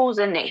 chemicals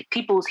in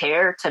people's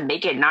hair to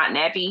make it not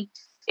nappy,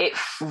 it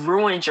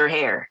ruins your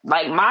hair.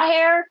 Like my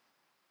hair,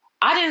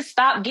 I didn't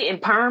stop getting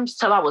perms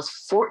till I was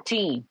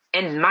 14.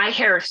 And my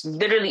hair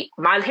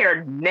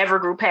never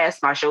grew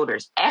past my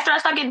shoulders. After I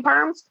started getting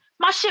perms,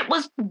 my shit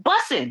was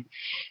busting.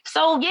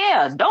 So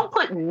yeah, don't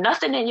put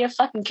nothing in your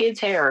fucking kid's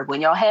hair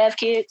when y'all have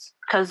kids,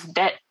 because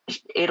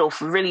it'll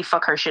really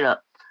fuck her shit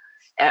up.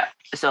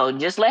 So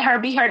just let her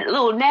be her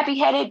little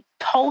nappy-headed,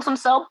 wholesome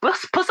self.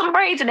 Put some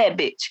braids in that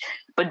bitch.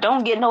 But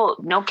don't get no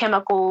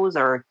chemicals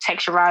or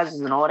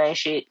texturizers and all that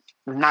shit.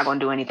 It's not going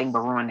to do anything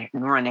but ruin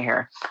their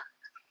hair.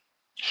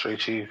 Straight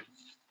chief.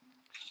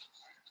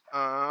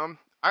 You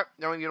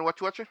know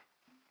what you watching?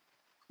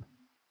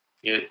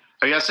 Yeah.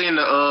 Have y'all seen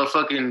the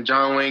fucking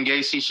John Wayne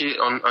Gacy shit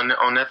on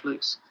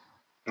Netflix?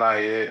 Not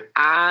yet.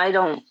 I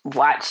don't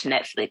watch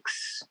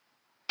Netflix.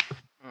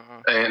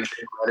 And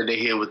how did they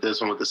hit with this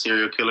one with the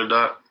serial killer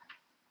doc?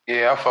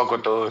 Yeah, I fuck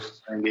with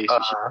those.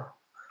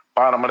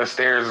 Bottom of the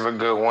Stairs is a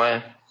good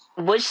one.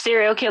 Which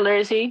serial killer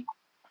is he?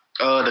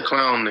 The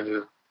clown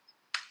nigga.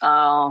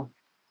 Oh.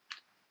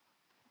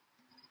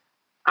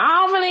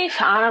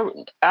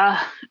 I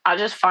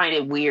just find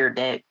it weird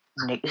that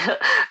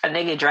a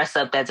nigga dressed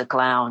up as a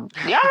clown.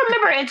 Y'all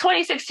remember in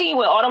 2016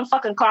 when all them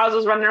fucking clowns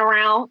was running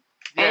around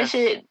and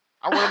shit?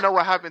 I want to know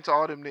what happened to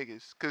all them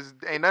niggas, because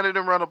ain't none of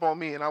them run up on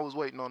me and I was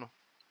waiting on them.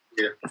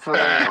 Yeah. For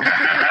real.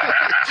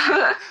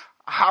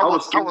 I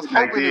was hoping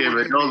back then,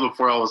 but those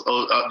before I was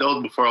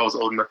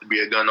old enough to be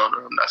a gun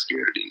owner. I'm not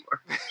scared anymore.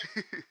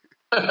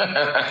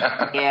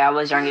 Yeah, I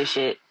was young as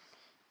shit.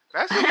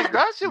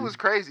 That shit was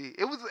crazy.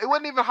 It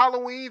wasn't even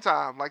Halloween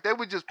time. Like they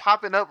were just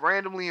popping up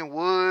randomly in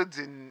woods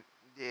and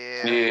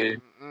yeah.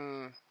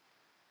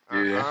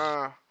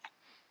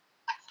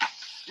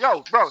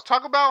 Yo, bro,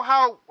 talk about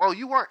how. Well,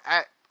 you weren't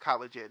at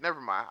college yet. Never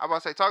mind. I was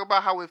about to say, talk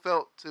about how it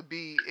felt to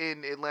be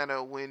in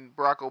Atlanta when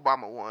Barack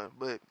Obama won,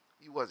 but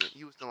you wasn't.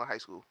 You was still in high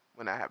school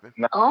when that happened.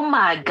 Oh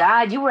my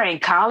God, you were in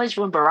college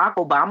when Barack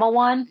Obama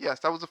won? Yes,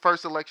 that was the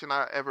first election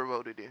I ever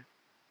voted in.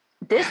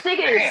 This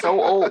nigga is so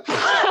old. Bro,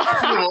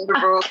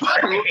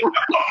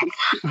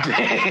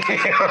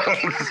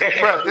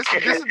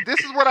 this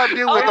is what I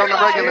deal with on the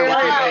regular with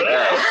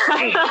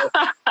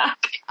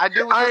I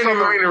deal with I this ain't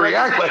on even the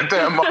react like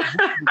that.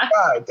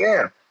 God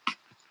damn.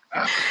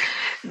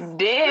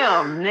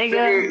 Damn,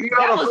 nigga.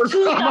 That was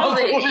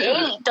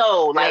 2008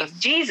 though. Like,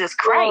 Jesus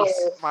Christ.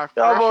 My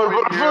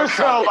Y'all first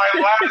time like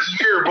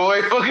last year,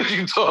 boy. What are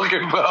you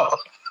talking about?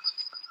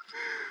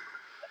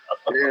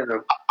 Yeah.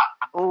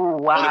 Oh,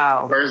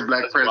 wow. First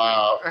black president.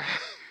 Wow.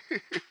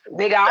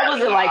 Nigga, I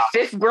was in like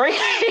 5th grade.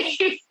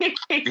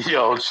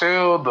 Yo,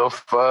 chill the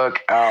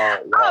fuck out.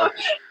 Wow.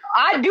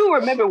 I do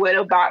remember when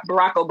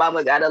Barack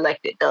Obama got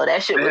elected, though.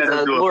 That shit was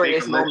a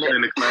glorious moment.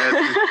 In the class.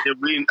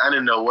 I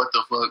didn't know what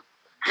the fuck.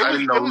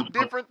 It was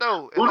different,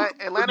 though.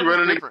 Atlanta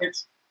was different.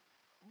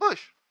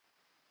 Bush.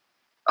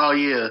 Oh,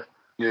 yeah.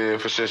 Yeah,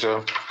 for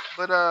sure.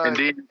 But and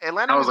then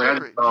Atlanta I was like,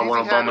 different. I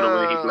want Obama to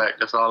win. He black.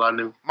 That's all I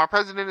knew. My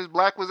President is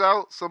Black was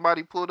out.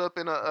 Somebody pulled up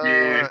in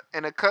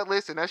a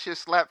Cutlass, and that shit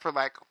slapped for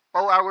like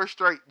 4 hours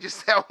straight.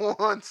 Just that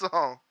one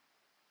song.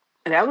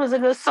 That was a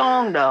good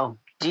song, though.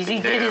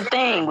 Jeezy did his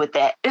thing with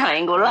that. I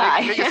ain't gonna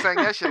lie. Niggas sang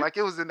that shit like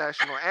it was the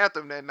national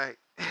anthem that night.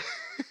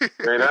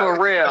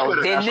 For real.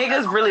 Then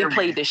niggas really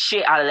played the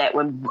shit out of that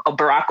when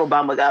Barack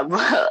Obama got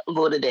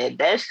voted in.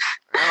 I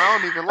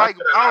don't even like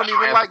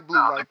Blue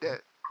like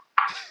that.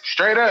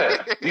 Straight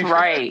up.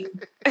 Right.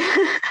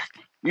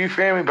 You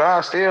feel me? But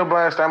I still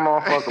blast that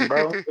motherfucker,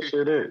 bro. That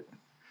shit is.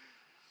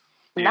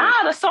 Nah,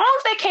 the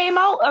songs that came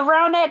out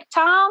around that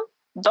time,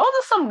 those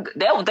are some.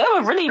 They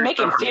were really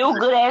making feel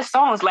good ass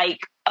songs. Like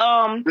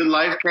Good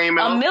Life came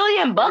out. $1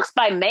 Million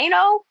by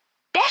Mano.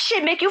 That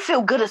shit make you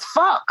feel good as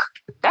fuck.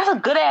 That's a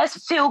good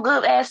ass, feel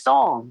good ass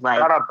song. Like,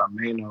 shout out to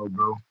Mano,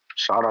 bro.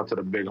 Shout out to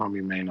the big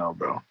homie Mano,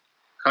 bro.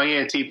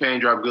 Kanye and T-Pain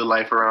dropped Good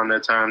Life around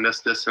that time.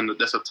 That's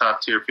a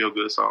top tier feel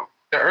good song.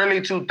 The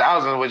early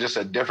 2000s was just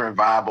a different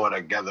vibe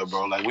altogether,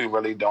 bro. Like we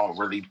really don't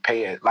really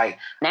pay it. Like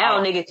now,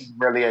 nigga,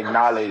 really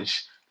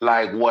acknowledge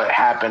like what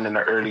happened in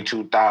the early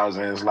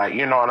 2000s. Like,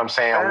 you know what I'm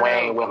saying?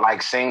 Wayne with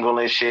like Single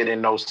and shit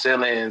and No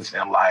Ceilings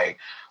and like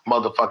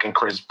motherfucking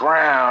Chris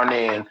Brown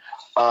and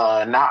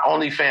not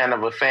only Fan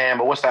of a Fan,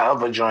 but what's that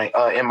other joint?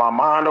 In My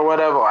Mind or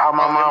whatever, Out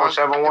My Mind,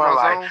 whichever one.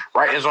 Like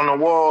Writings on the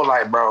Wall,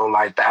 like bro,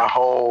 like that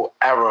whole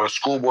era.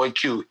 Schoolboy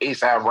Q,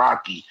 ASAP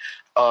Rocky,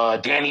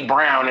 Danny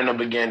Brown in the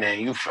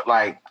beginning. You feel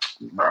like,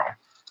 bro.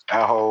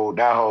 That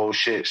whole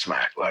shit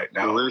smack like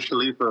that. Wiz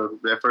Khalifa,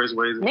 that first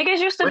wave. Niggas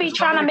used to be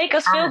trying to make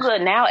us feel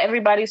good. Now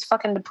everybody's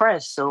fucking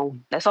depressed, so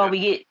that's all we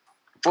get.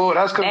 Oh,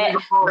 that's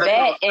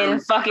that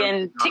and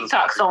fucking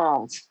TikTok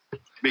songs.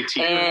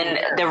 And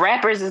the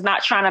rappers is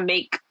not trying to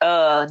make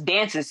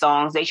dancing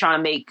songs. They trying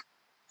to make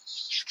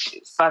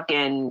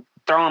fucking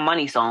throwing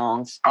money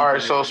songs. All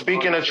right, so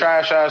speaking of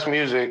trash ass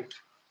music,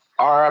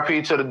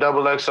 RIP to the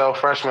XXL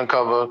freshman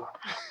cover,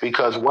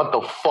 because what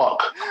the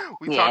fuck?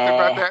 We talked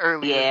about that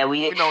earlier. Yeah,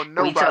 we know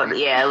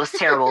nobody. It was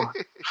terrible.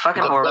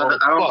 Fucking horrible.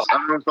 I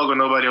don't fuck with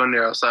nobody on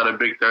there outside of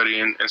Big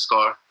 30 and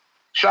Scar.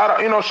 Shout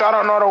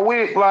out Nardo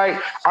Wick. Like,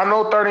 I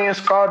know 30 and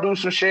Scar do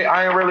some shit.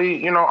 I ain't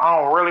really, I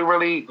don't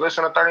really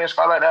listen to 30 and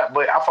Scar like that,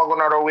 but I fuck with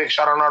Nardo Wick.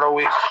 Shout out Nardo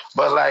Wick.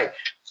 But like,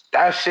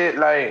 that shit,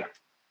 like,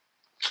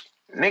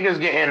 niggas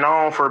getting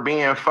known for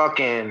being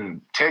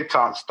fucking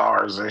TikTok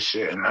stars and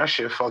shit, and that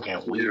shit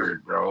fucking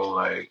weird, bro.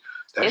 Like,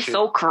 it's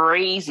so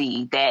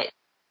crazy that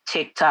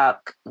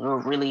TikTok will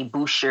really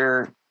boost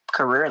your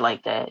career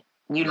like that.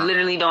 You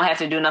literally don't have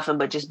to do nothing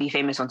but just be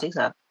famous on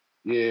TikTok.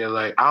 Yeah,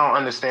 like, I don't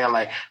understand,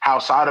 like, how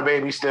Sada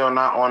Baby still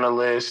not on the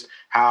list,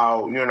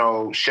 how,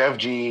 Chef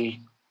G,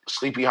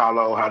 Sleepy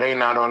Hollow, how they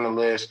not on the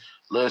list,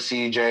 Lil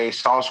CJ,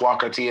 Sauce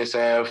Walker,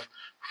 TSF,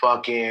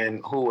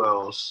 fucking, who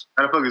else?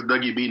 How the fuck is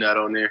Dougie B not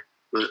on there?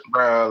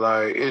 Bro,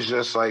 like, it's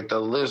just like the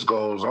list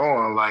goes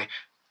on. Like,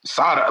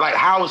 Sada, like,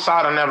 how has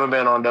Sada never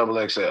been on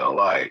XXL?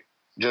 Like,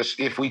 just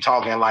if we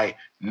talking like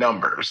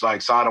numbers,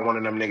 like Sada, one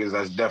of them niggas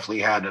that's definitely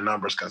had the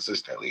numbers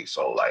consistently.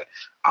 So, like,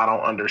 I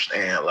don't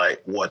understand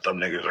like what them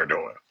niggas are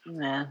doing.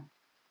 Yeah,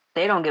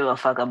 they don't give a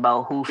fuck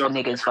about who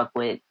niggas fuck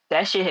with.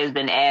 That shit has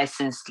been ass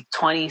since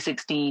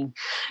 2016.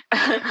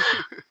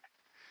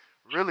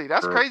 Really,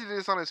 that's crazy that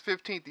it's on its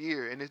 15th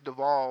year and it's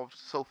devolved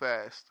so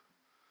fast.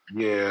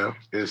 Yeah,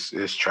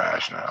 it's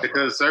trash now.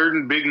 Because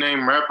certain big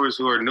name rappers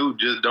who are new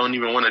just don't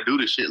even want to do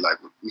the shit. Like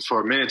for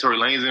a minute, Tory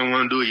Lanez didn't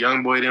want to do it.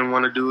 YoungBoy didn't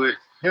want to do it.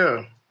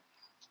 Yeah,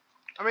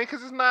 I mean,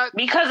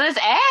 because it's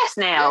ass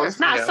now. It's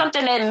not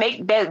something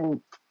that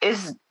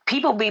is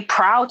people be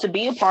proud to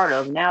be a part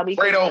of now.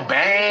 Because Fredo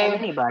Bang,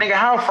 nigga,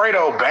 how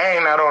Fredo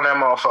Bang not on that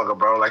motherfucker,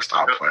 bro? Like,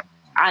 stop playing.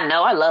 I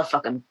know, I love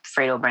fucking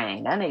Fredo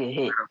Bang. That nigga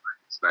hit.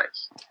 It's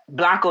nice.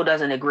 Blanco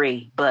doesn't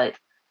agree, but.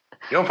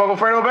 You don't fuck with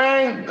Fredo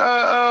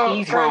Bang?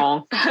 He's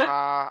wrong.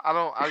 I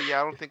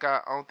don't think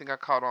I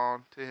caught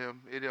on to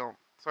him. It don't.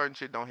 Certain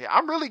shit don't hit.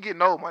 I'm really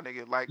getting old, my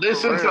nigga. Like,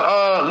 listen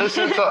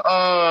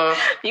to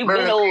you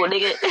been old,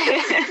 nigga.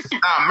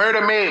 Nah,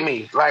 Murder Made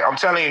Me. Like, I'm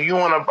telling you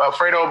want a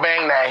Fredo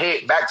Bang that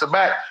hit back to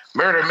back.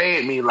 Murder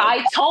Made Me.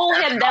 Like, I told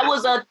him that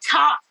was a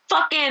top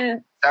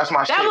fucking. That's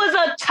my shit. That was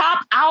a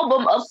top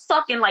album of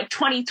fucking like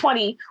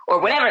 2020 or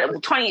whatever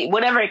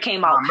it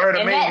came out. And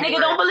that nigga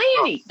don't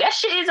believe me. That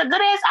shit is a good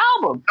ass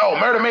album. No,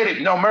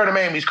 Murder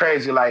Made Me's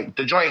crazy. Like,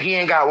 the joint he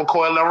ain't got with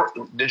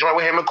the joint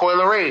with him and Coi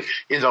Leray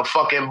is a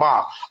fucking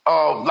bomb.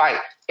 Like,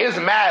 it's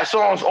mad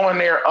songs on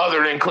there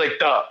other than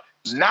Clicked Up.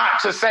 Not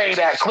to say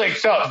that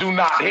Clicked Up do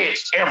not hit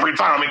every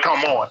time it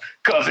come on,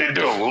 cause it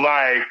do.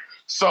 Like,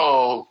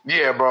 so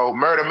yeah, bro,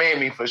 Murder Made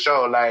Me for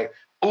sure. Like,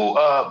 ooh,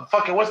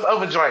 fucking, what's the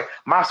other joint?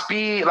 My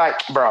Speed,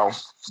 like, bro,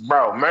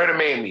 Murder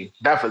Made Me,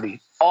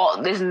 definitely.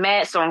 There's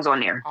mad songs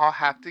on there. I'll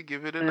have to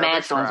give it another try.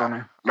 Mad songs on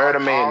there. Murder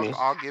Made Me.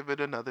 I'll give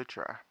it another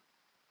try.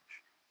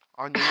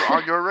 On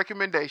your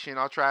recommendation,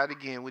 I'll try it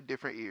again with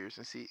different ears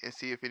and see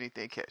if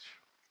anything catch.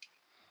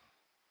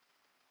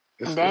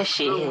 That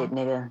shit hit,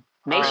 nigga.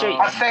 Make sure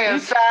I stay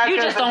inside. You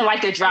just don't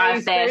like to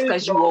drive fast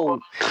because you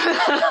old.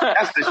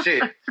 That's the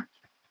shit.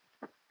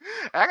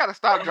 I gotta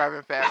stop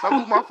driving fast. I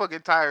moved my fucking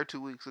tire 2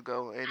 weeks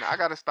ago, and I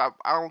gotta stop.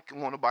 I don't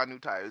want to buy new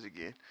tires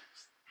again.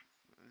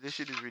 This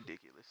shit is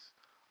ridiculous.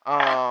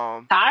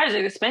 Tires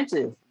are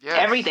expensive. Yes.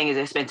 Everything is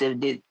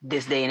expensive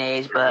this day and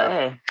age. But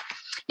hey,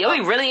 we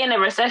really in a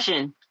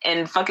recession,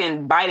 and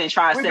fucking Biden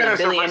tries to send $1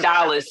 billion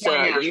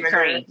to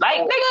Ukraine.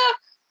 Like,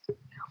 nigga,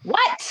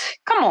 what?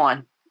 Come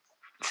on,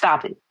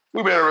 stop it.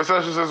 We've been in a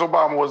recession since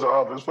Obama was in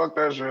office. Fuck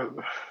that shit.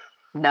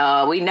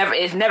 No,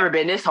 it's never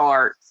been this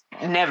hard.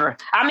 Never.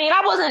 I mean,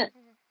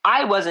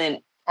 I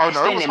wasn't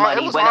spending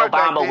money when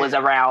Obama was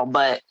around,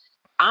 but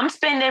I'm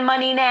spending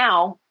money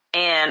now,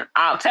 and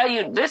I'll tell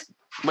you this: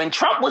 when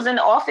Trump was in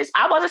the office,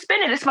 I wasn't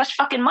spending this much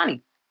fucking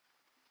money.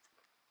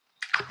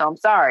 So I'm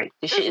sorry,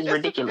 this shit is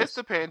ridiculous. It's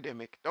the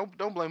pandemic.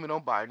 Don't blame it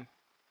on Biden.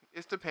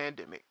 It's the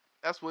pandemic.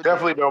 That's what.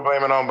 Definitely don't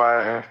blame it on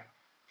Biden.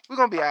 We're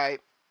gonna be alright.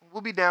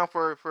 We'll be down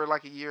for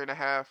like a year and a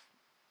half.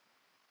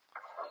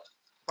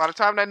 By the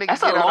time that nigga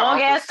that's a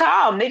long ass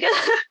time, nigga.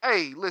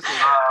 Hey, listen.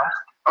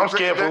 I'm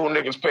scared for who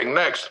niggas pick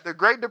next. The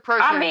Great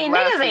Depression. I mean,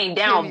 niggas ain't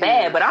down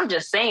bad, but I'm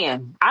just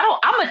saying.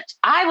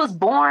 I was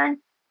born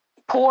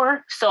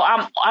poor, so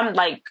I'm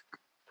like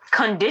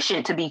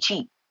conditioned to be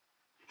cheap.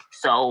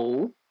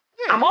 So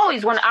I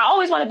always want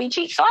to be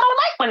cheap. So I don't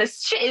like when the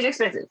shit is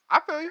expensive. I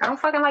feel you. I don't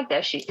fucking like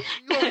that shit.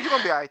 You're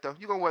gonna be alright though.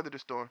 You're gonna weather the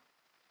storm.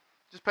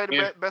 Just pay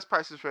the best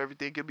prices for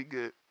everything. It'll be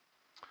good.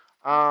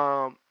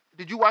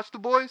 Did you watch The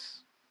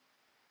Boys?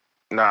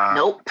 Nah.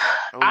 Nope.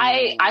 Ooh.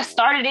 I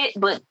started it,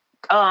 but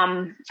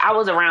I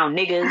was around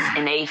niggas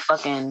and they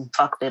fucking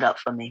fucked it up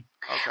for me.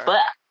 Okay. But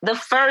the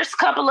first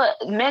couple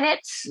of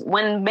minutes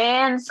when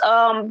mans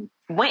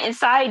went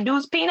inside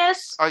dude's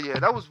penis. Oh yeah,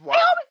 that was wild.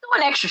 They always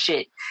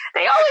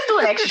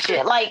doing extra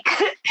shit. Like,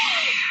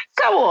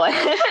 come on.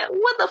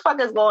 What the fuck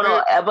is going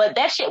on? But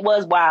that shit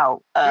was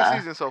wild. Good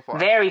season so far.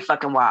 Very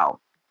fucking wild.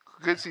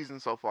 Good season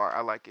so far.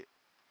 I like it.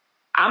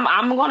 I'm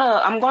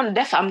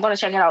gonna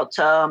check it out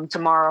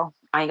tomorrow.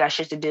 I ain't got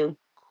shit to do.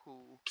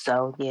 Cool.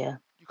 So yeah.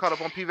 You caught up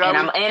on P-Valley?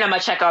 And I'm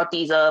gonna check out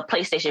these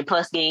PlayStation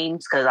Plus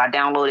games because I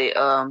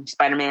downloaded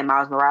Spider-Man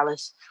Miles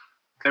Morales.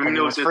 Let me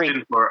know what this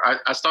is for.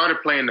 I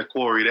started playing The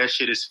Quarry. That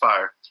shit is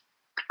fire.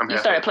 You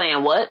started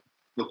playing what?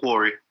 The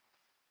Quarry.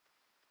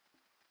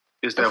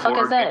 It's that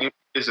horror game.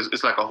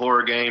 It's like a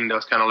horror game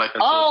that's kind of like.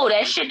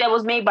 That shit that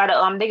was made by the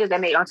niggas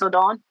that made Until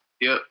Dawn.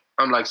 Yep,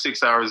 I'm like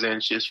 6 hours in.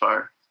 Shit's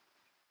fire.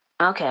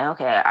 Okay.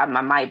 I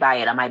might buy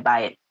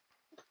it.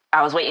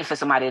 I was waiting for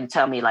somebody to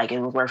tell me like it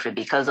was worth it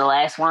because the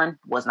last one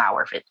was not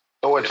worth it.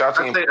 So what y'all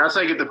think? I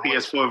say get the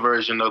PS4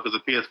 version though, because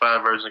the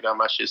PS5 version got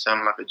my shit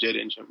sounding like a jet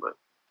engine, but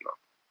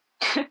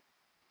no.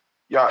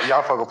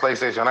 y'all fuck with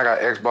PlayStation. I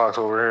got Xbox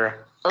over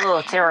here.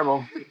 Oh,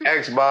 terrible.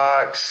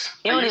 Xbox.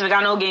 You don't even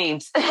got no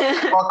games.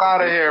 Fuck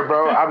out of here,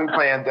 bro. I be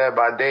playing Dead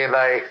by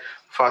Daylight,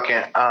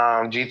 fucking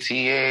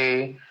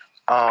GTA,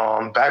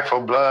 Back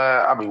 4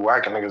 Blood. I be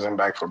whacking niggas in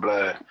Back 4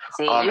 Blood.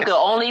 See, you can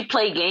only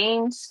play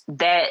games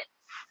that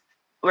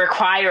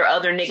require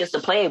other niggas to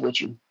play it with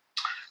you.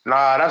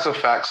 Nah, that's a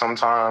fact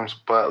sometimes,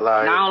 but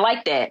like I don't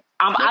like that.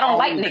 I don't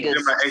like niggas,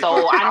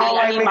 so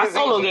I need my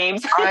solo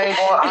games.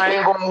 I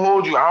ain't gonna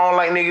hold you. I don't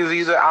like niggas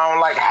either. I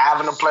don't like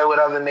having to play with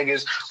other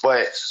niggas,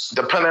 but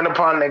depending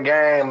upon the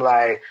game,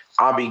 like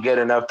I'll be good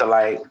enough to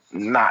like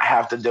not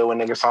have to deal with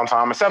niggas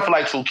sometimes, except for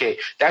like 2K.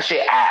 That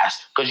shit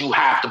ass because you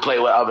have to play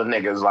with other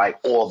niggas like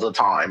all the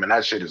time, and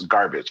that shit is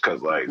garbage.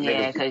 Because like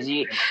because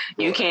you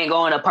can't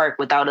go in a park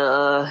without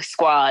a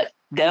squad.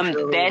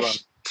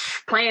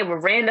 Playing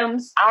with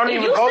randoms. I don't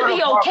even used go to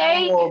be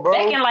okay anymore,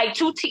 back in like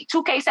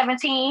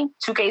 2K17,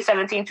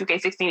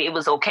 2K16. It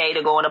was okay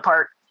to go in the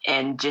park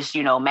and just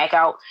mac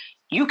out.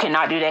 You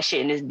cannot do that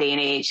shit in this day and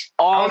age.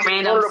 All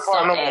randoms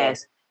suck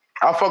ass.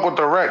 I fuck with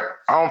the rec.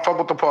 I don't fuck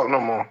with the park no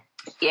more.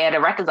 Yeah,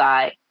 the rec is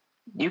alright.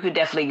 You could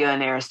definitely go in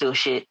there and steal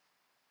shit.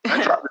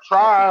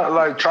 Try.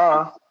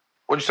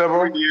 What you said,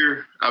 bro? Every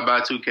year I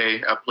buy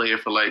 2K. I play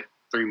it for like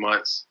 3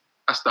 months.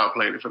 I stopped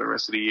playing it for the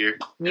rest of the year.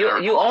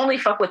 You only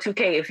fuck with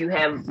 2K if you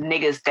have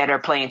niggas that are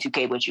playing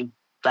 2K with you.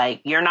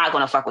 Like, you're not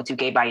gonna fuck with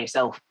 2K by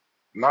yourself.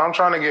 No, I'm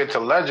trying to get to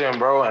Legend,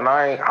 bro, and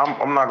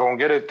I'm not gonna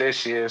get it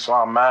this year, so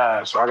I'm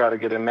mad. So I gotta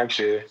get it next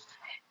year.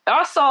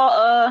 I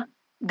saw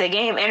the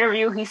game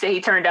interview. He said he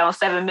turned down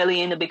 $7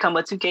 million to become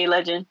a 2K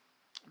legend.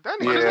 That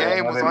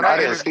game was on that I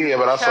didn't see it,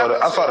 but I saw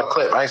the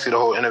clip. I didn't see the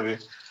whole interview.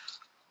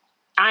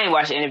 I ain't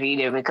watched the interview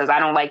either because I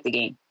don't like the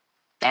game.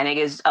 That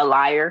nigga's a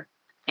liar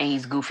and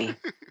he's goofy.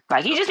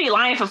 Like, he just be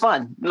lying for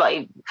fun.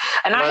 Like,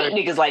 and I hate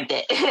niggas like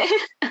that.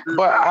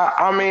 But,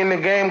 I mean, the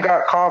game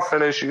got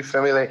confidence, you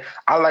feel me? Like,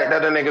 I like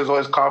that the nigga's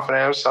always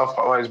confident in himself,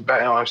 always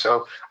betting on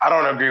himself. I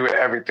don't agree with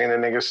everything the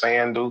nigga's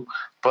saying, dude.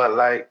 But,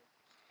 like,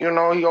 he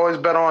always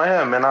bet on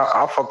him, and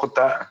I'll fuck with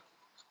that.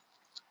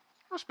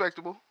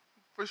 Respectable,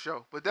 for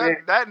sure. But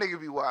that nigga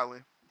be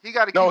wildin'. He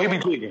got to keep... No, he be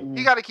tweaking.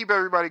 He got to keep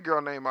everybody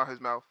girl name out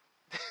his mouth.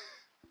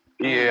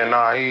 Yeah,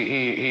 nah,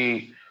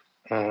 he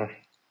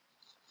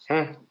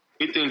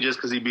think just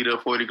because he beat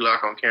up 40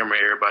 Glock on camera,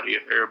 everybody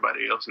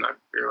else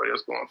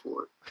going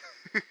for it.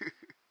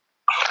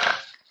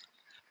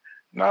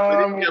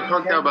 No, he got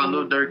punked out by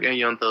Lil Durk and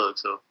Young Thug,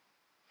 so.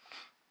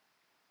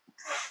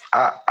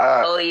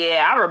 Oh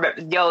yeah, I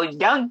remember. Yo,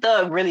 Young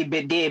Thug really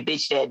did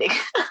bitch that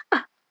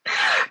nigga.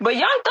 But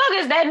Young Thug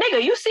is that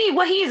nigga. You see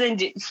what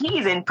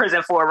he's in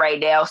prison for right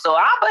now. So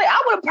I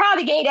would have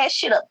probably gave that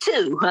shit up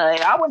too.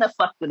 I wouldn't have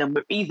fucked with him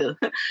either,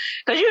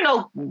 because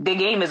the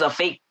game is a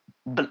fake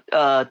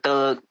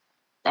thug.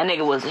 That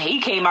nigga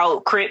he came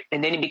out Crip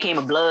and then he became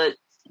a Blood.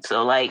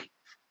 So like,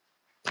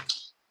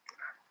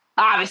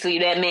 obviously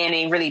that man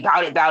ain't really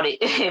about it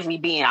if we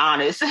being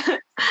honest.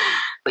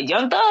 But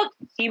Young Thug,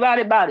 he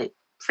about it.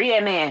 Free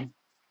that man.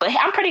 But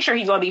I'm pretty sure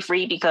he's gonna be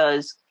free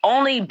because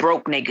only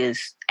broke niggas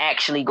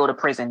actually go to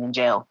prison and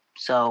jail.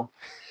 So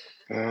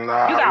you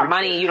got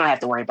money, you don't have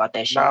to worry about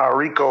that shit. Nah,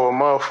 Rico a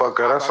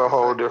motherfucker. That's a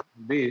whole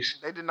different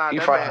beast. They did not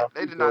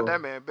that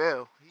man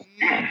bail.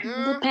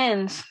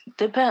 Depends.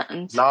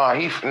 Nah,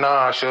 the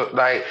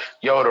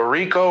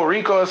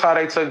Rico is how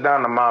they took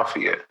down the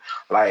mafia.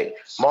 Like,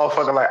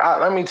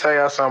 motherfucker, let me tell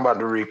y'all something about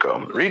the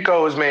Rico.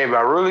 Rico was made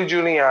by Rudy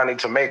Giuliani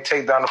to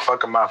take down the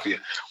fucking mafia,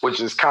 which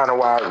is kind of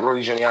why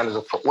Rudy Giuliani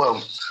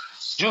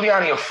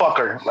Giuliani a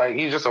fucker. Like,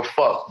 he's just a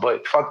fuck,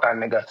 but fuck that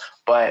nigga.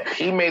 But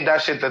he made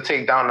that shit to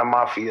take down the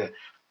mafia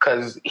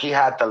because he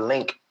had to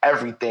link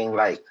everything.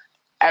 Like,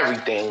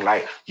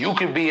 we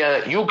could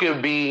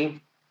be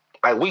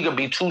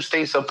 2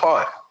 states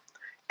apart.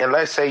 And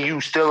let's say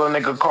you steal a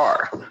nigga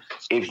car.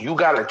 If you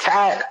got a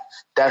tag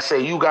that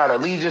say you got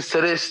allegiance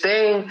to this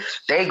thing,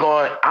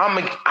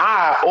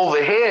 I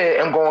over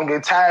here am going to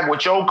get tagged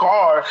with your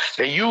car,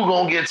 then you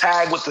going to get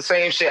tagged with the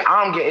same shit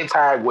I'm getting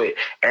tagged with.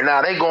 And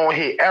now they going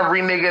to hit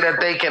every nigga that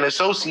they can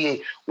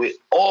associate with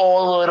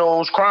all of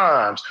those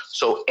crimes.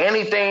 So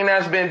anything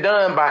that's been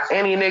done by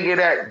any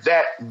nigga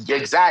that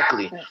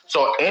exactly.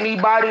 So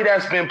anybody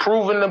that's been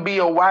proven to be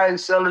a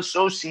YSL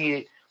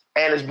associate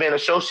and has been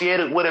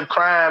associated with a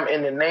crime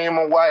in the name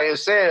of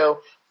YSL,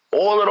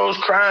 all of those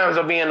crimes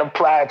are being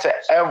applied to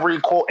every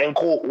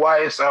quote-unquote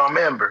YSL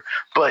member.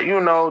 But,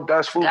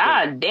 that's food.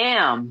 God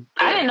damn.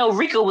 I didn't know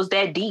RICO was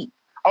that deep.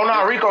 Oh,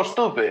 no, RICO's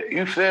stupid.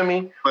 You feel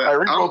me?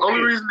 But the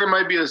only reason there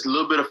might be a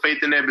little bit of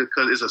faith in that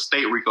because it's a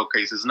state RICO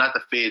case. It's not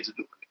the feds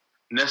doing it.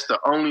 And that's the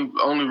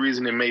only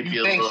reason it may be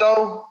a little... You think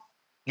so?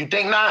 You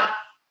think not?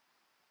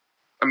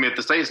 I mean, if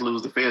the states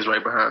lose, the feds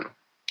right behind them.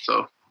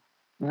 So...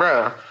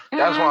 Bruh,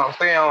 that's what I'm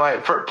saying.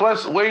 Like,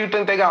 plus, where do you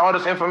think they got all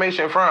this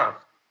information from?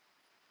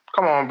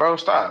 Come on, bro,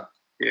 stop.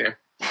 Yeah.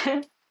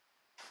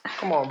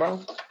 Come on, bro.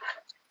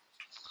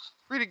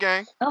 Free the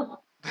gang. Oh.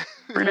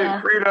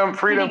 Freedom, people.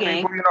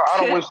 I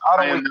don't wish.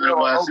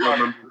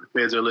 The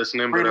feds are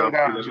listening, but gentlemen,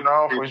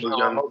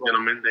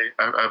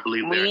 I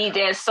believe we need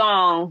that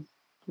song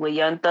with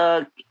Young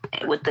Thug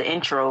with the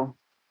intro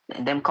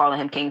and them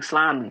calling him King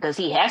Slime because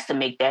he has to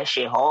make that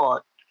shit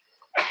hard.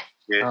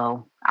 Yeah.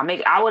 So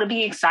I would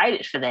be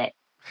excited for that.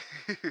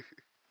 I'm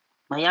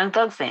a Young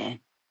Thug fan.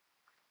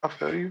 I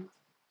feel you.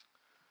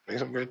 It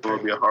will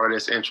be a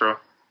hard-ass intro.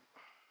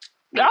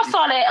 Y'all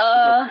saw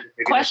that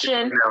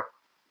question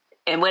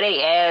and where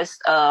they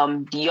asked,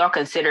 do y'all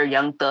consider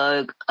Young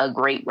Thug a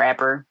great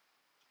rapper?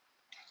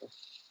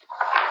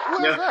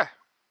 Who is that?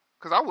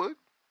 Because I would.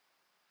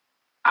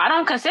 I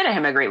don't consider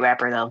him a great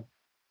rapper, though.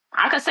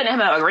 I consider him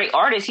a great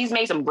artist. He's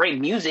made some great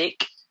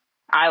music.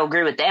 I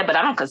agree with that, but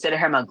I don't consider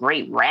him a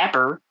great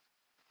rapper.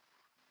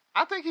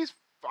 I think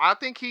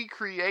he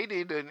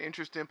created an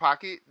interesting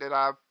pocket that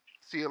I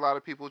see a lot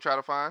of people try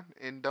to find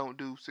and don't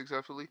do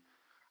successfully.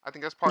 I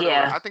think that's part of it.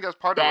 I think that's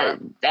part of rap.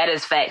 That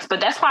is facts.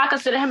 But that's why I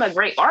consider him a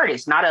great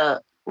artist, not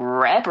a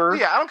rapper.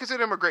 Yeah, I don't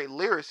consider him a great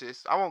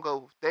lyricist. I won't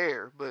go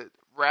there, but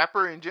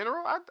rapper in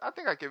general, I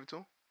think I give it to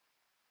him.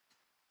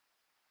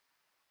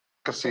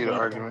 I can see the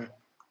argument.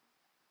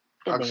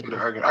 I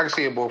can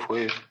see it both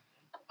ways,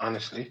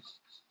 honestly.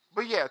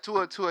 But yeah,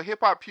 to a hip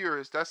hop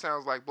purist, that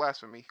sounds like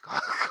blasphemy.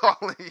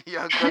 Calling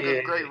Young Thug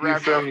a great rapper. You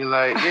feel me?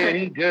 Like, yeah,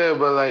 he good,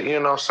 but like,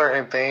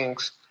 certain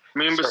things. I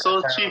mean, but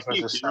so Chief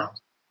Keef.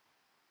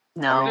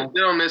 No, they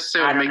don't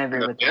necessarily make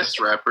him the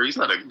best rapper. He's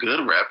not a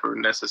good rapper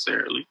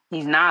necessarily.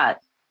 He's not,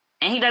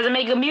 and he doesn't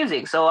make good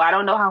music. So I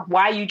don't know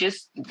why you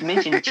just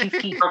mentioned Chief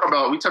Keef. We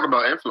talk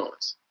about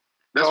influence.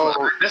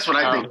 That's what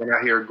I think when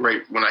I hear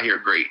great.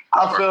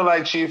 I feel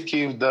like Chief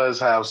Keef does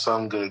have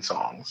some good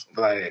songs.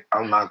 Like,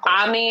 I'm not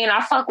gonna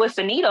I fuck with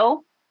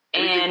Finito,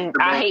 and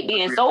I hate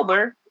being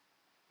sober.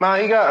 Nah,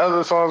 he got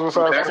other songs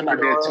besides Back from the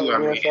Dead too. I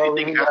mean,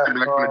 anything after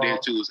Back from the Dead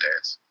 2 is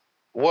ass.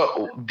 What,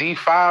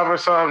 D5 or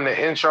something,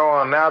 the intro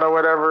on that or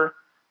whatever,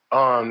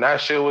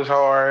 that shit was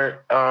hard.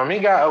 He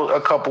got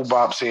a couple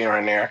bops here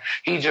and there.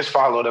 He just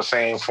followed the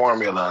same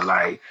formula.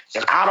 Like,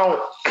 and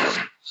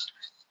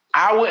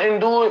I wouldn't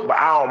do it, but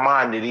I don't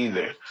mind it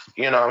either.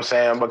 You know what I'm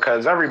saying?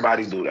 Because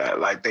everybody do that.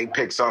 Like, they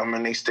pick something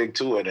and they stick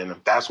to it. And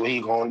if that's what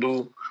he gonna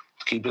do,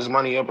 to keep his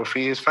money up and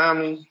feed his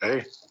family,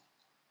 hey.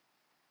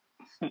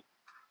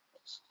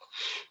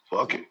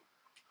 Fuck it.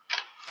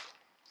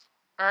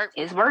 All right.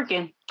 It's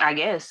working, I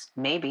guess.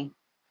 Maybe.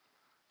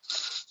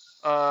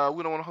 We don't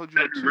want to hold you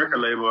up to record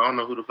label. I don't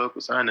know who the fuck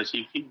was signed to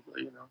Chief Keef,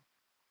 but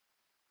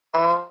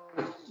I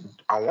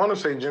want to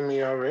say Jimmy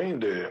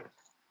Iovine did.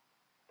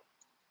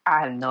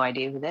 I have no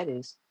idea who that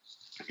is.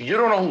 You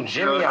don't know who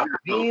Jimmy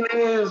Iovine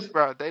is,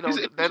 bro? They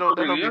don't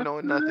be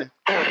knowing nothing,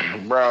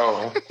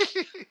 bro.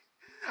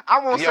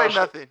 I won't say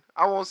nothing.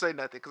 I won't say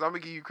nothing because I'm gonna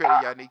give you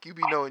credit, Yannick. You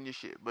be knowing your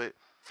shit, but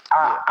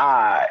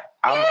I'm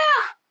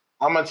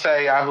gonna tell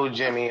y'all who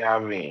Jimmy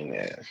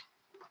Iovine is.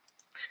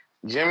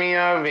 Jimmy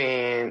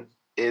Iovine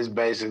is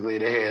basically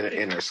the head of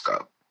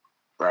Interscope,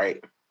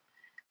 right?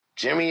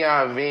 Jimmy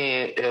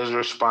Iovine is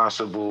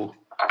responsible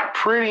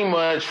pretty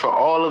much for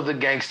all of the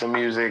gangster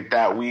music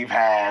that we've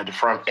had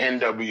from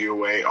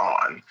NWA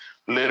on.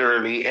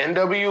 Literally,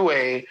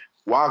 NWA,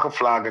 Waka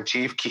Flocka,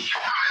 Chief Keef,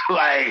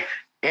 like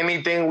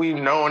anything we've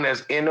known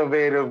as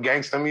innovative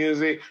gangster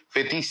music,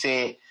 50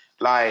 Cent,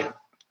 like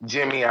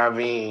Jimmy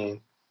Iovine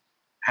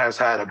has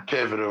had a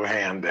pivotal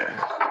hand there.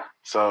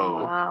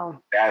 So wow.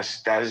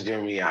 that's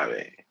Jimmy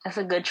Iovine. That's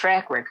a good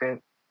track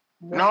record.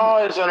 No,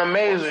 it's an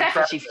amazing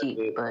track Chief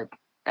Keef, but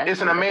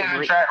it's an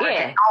amazing track record.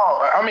 Yeah.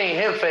 No, I mean,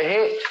 hit for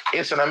hit,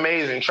 it's an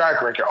amazing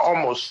track record,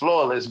 almost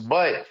flawless.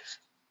 But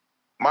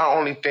my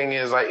only thing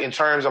is, like, in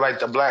terms of like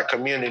the black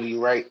community,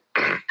 right?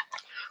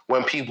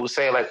 when people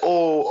say like,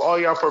 oh, all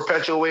y'all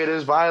perpetuate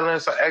this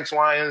violence or X,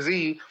 Y, and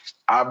Z,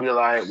 I'll be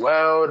like,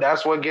 well,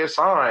 that's what gets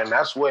signed.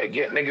 That's what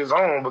get niggas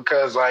on.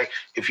 Because like,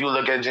 if you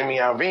look at Jimmy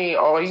Iovine,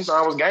 all he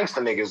signed was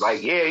gangster niggas.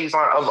 Like, yeah, he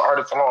signed other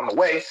artists along the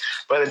way,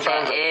 but in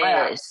terms of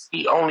rap,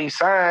 he only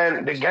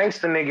signed the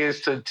gangster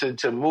niggas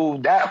to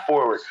move that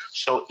forward.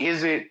 So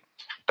is it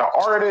the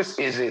artist?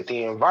 Is it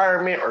the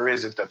environment? Or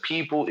is it the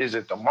people? Is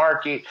it the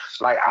market?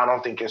 Like, I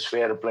don't think it's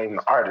fair to blame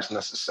the artist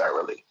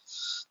necessarily.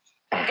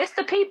 It's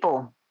the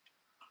people.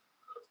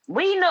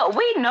 We know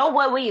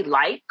what we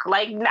like.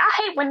 Like, I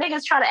hate when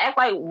niggas try to act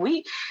like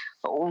we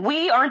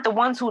aren't the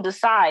ones who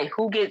decide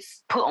who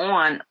gets put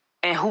on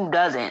and who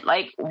doesn't.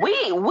 Like,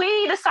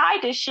 we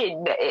decide this shit.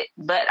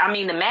 But I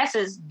mean, the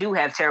masses do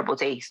have terrible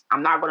taste.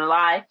 I'm not gonna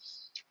lie.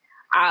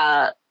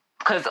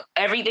 Because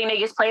everything that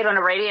gets played on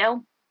the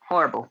radio,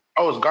 horrible.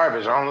 Oh, it's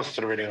garbage. I don't listen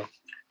to the radio.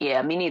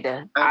 Yeah, me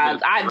neither.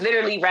 I'd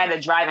literally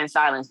rather drive in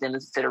silence than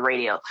listen to the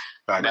radio.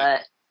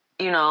 But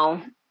you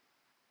know,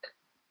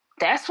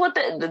 that's what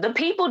the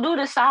people do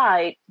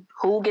decide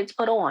who gets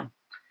put on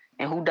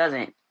and who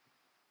doesn't.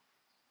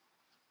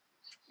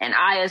 And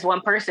I, as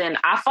one person,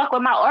 I fuck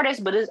with my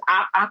artist, but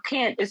I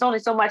can't. It's only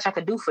so much I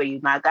could do for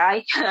you, my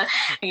guy.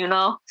 You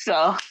know.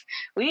 So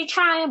we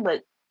trying,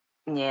 but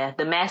yeah,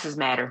 the masses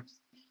matter.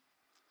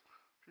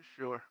 For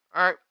sure.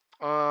 All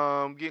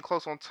right. Getting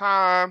close on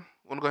time.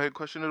 Want to go ahead and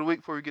question of the week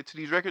before we get to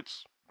these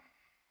records?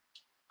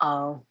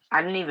 Oh,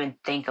 I didn't even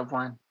think of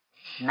one.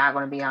 I'm not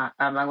going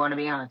to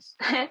be honest.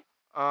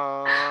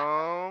 All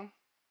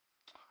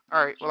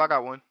right. Well, I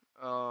got one.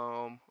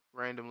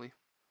 Randomly.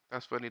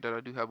 That's funny that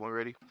I do have one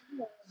ready.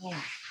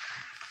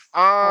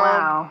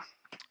 Wow.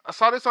 I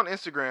saw this on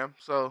Instagram,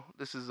 so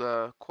this is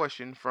a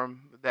question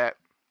from that.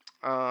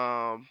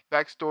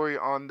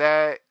 Backstory on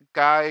that: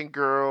 guy and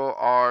girl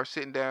are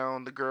sitting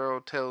down. The girl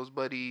tells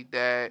Buddy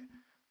that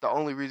the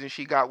only reason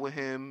she got with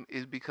him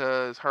is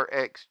because her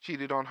ex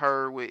cheated on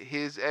her with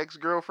his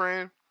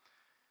ex-girlfriend.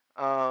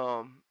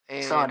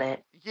 And saw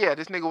that. Yeah,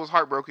 this nigga was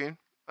heartbroken,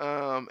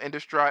 and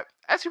distraught,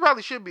 as he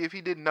probably should be if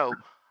he didn't know.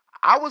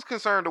 I was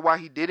concerned to why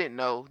he didn't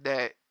know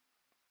that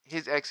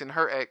his ex and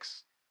her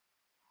ex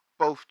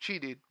both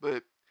cheated,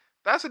 but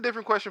that's a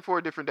different question for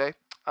a different day.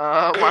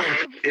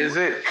 Is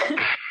it?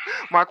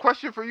 My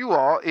question for you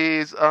all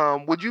is,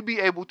 would you be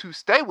able to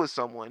stay with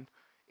someone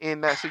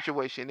in that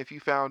situation if you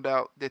found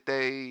out that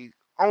they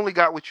only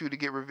got with you to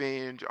get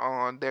revenge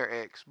on their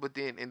ex, but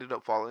then ended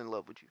up falling in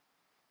love with you?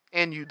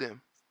 And you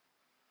them.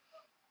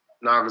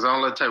 Nah, because I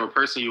don't know the type of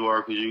person you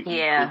are. You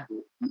cool.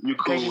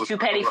 Because you're too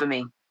petty for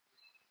me.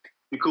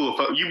 You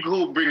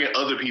cool bringing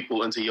other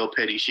people into your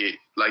petty shit.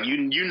 Like,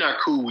 you're not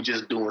cool with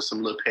just doing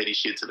some little petty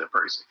shit to the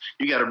person.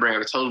 You got to bring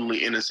a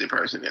totally innocent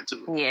person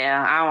into it.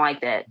 Yeah, I don't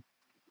like that.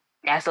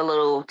 That's a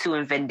little too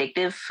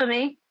vindictive for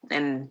me,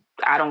 and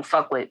I don't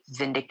fuck with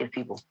vindictive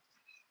people.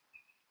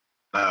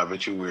 Nah,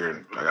 but you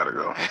weird. I gotta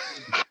go.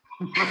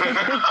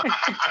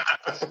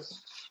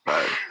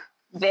 Right.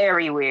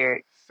 Very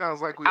weird. Sounds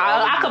like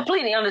I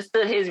completely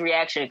understood his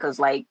reaction because,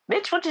 like,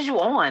 bitch, what is you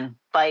on?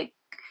 Like,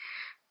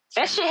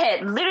 that shit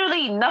had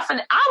literally nothing.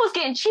 I was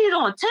getting cheated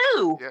on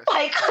too. Yes.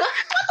 Like, what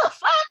the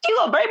fuck? You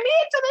gonna bring me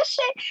into this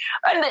shit?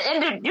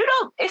 And you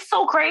know, it's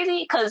so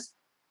crazy because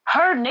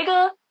her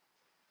nigga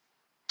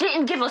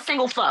didn't give a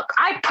single fuck.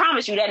 I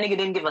promise you that nigga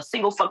didn't give a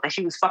single fuck that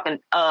she was fucking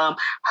the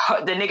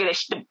nigga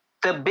that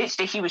the bitch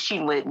that he was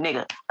cheating with,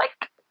 nigga. Like,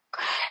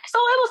 so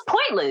it was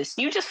pointless.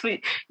 You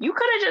could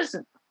have just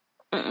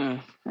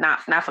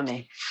not for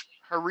me.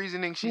 Her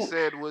reasoning, she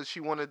said, was she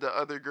wanted the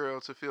other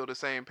girl to feel the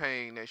same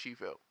pain that she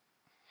felt.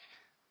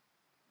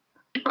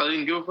 She probably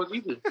didn't give a fuck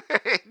either.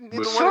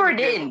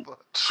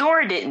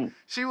 Sure didn't.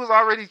 She was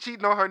already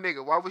cheating on her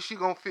nigga. Why was she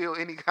gonna feel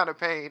any kind of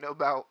pain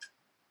about?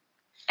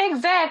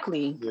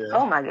 Exactly. Yeah.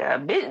 Oh my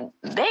god. We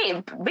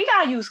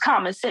gotta use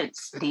common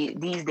sense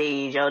these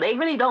days, yo. They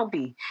really don't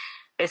be.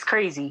 It's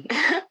crazy.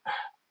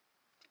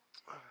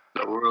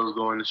 The world's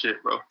going to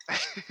shit, bro.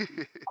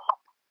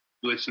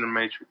 Glitch in the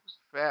Matrix.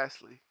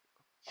 Fastly.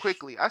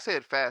 Quickly. I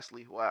said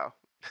fastly. Wow.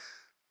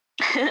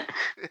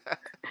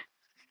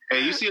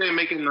 Hey, you see they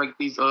making like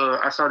these,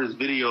 I saw this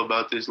video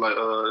about this, like,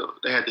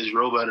 they had this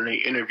robot and they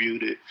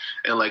interviewed it,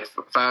 and like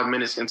 5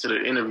 minutes into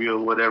the interview or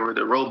whatever,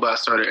 the robot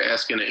started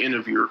asking the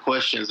interviewer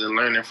questions and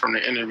learning from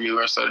the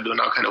interviewer and started doing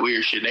all kind of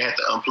weird shit. They had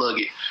to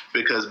unplug it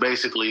because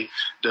basically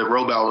the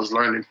robot was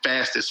learning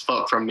fast as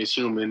fuck from this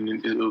human,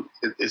 and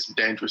it's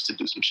dangerous to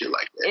do some shit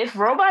like that. If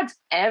robots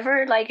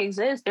ever, like,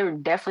 exist, they're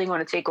definitely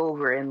going to take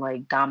over and,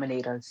 like,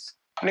 dominate us.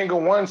 Nigga,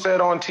 one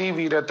said on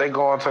TV that they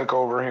going to take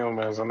over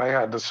humans, and they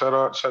had to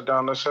shut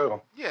down the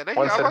show. Yeah, I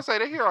was gonna say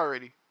they here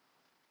already.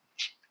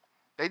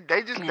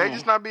 They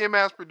just not being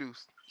mass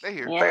produced. They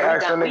here. Yeah, they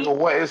asked the nigga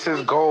what is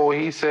his goal.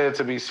 He said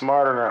to be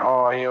smarter than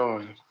all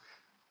humans.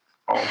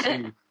 On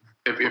TV.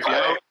 If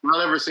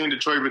y'all ever seen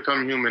Detroit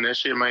Become Human, that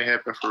shit might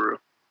happen for real.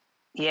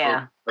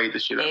 Yeah, play the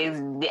shit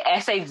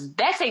out.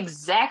 That's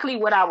exactly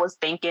what I was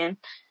thinking.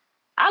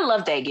 I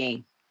love that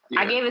game. Yeah.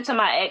 I gave it to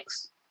my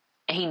ex.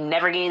 And he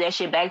never gave that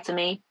shit back to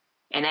me.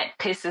 and that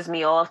pisses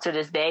me off to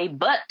this day.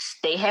 But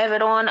they have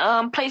it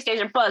on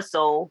PlayStation Plus,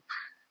 so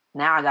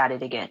now I got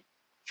it again.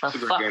 But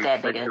fuck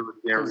that nigga.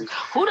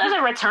 Who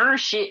doesn't return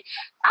shit?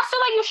 I feel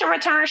like you should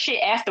return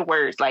shit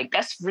afterwards. Like,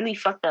 that's really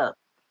fucked up.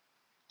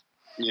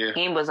 Yeah.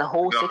 Game was a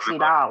whole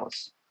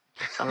 $60.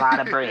 It's a lot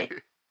of bread.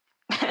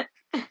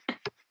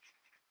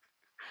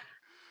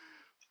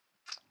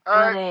 All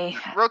right,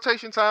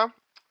 rotation time.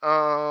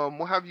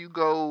 We'll have you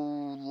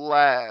go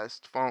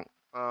last, Funk.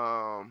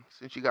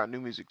 Since you got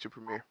new music to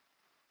premiere,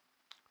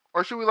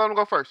 or should we let him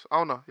go first? I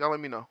don't know. Y'all let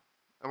me know.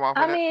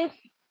 I mean,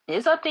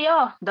 it's up to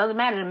y'all. Doesn't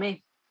matter to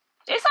me.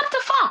 It's up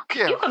to Funk.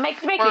 Yeah. You can make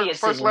it your decision.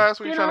 First, last.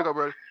 Where you trying to go,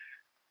 brother?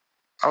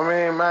 I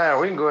mean, man,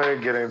 we can go ahead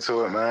and get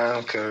into it,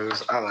 man,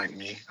 because I like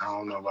me. I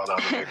don't know about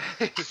other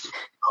niggas.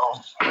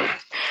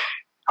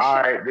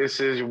 All right, this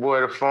is your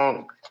boy, The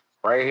Funk,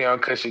 right here on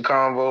Cushy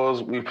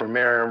Convos. We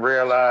premiering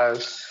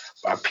Realize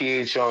by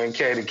PHO and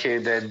K, the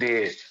kid that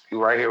did.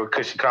 You right here with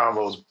Cushy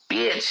Convos,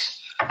 bitch.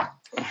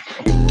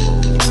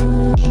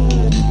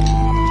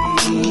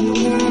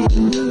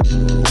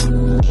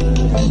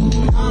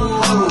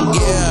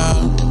 Yeah.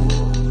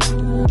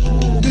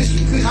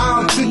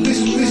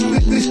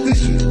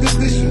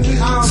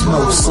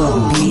 Smoke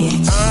some,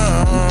 bitch.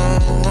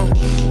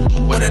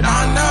 What did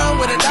I know?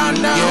 What did I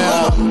know?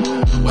 Yeah.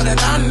 What did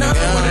I know?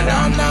 What did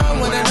I know?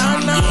 What did I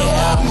know?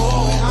 Yeah.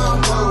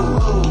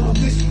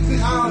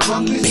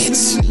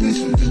 Bitch.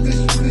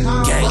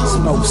 Gang.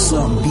 Smoke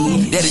some,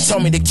 bitch. Daddy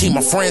told me to keep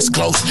my friends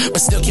close,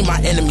 but still keep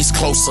my enemies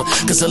closer.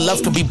 Cause the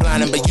love can be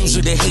blinding, but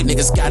usually they hate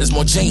niggas. God is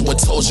more genuine,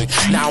 told you.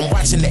 Now I'm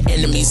watching the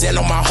enemies and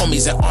all my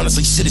homies, and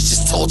honestly, shit is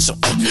just torture.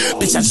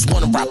 Bitch, I just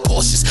wanna ride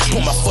Porsches,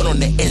 put my foot on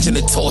the engine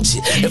and torch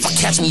it. If I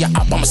catch me up,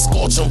 I'ma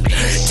scorch them.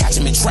 Catch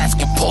him in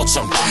traffic and porch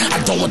him.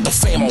 I don't want the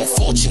fame or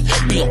fortune.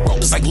 Being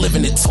broke is like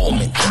living in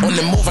torment. On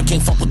the move, I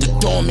can't fuck with the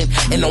dormant.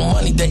 And no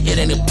money, that it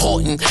ain't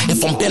important.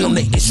 If I'm bent on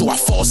the issue, I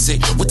force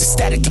it. With the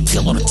static to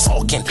kill all the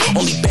talking.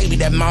 Only baby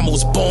that mama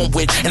was born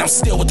with, and I'm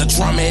still with the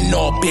drama and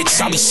all,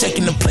 bitch. I be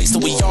shaking the place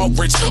that we all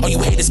rich. All you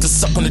haters can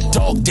suck on the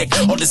dog dick.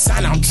 All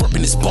designer, I'm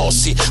dripping this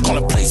bullshit. Call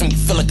it plays and me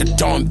feel like a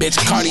dawn, bitch.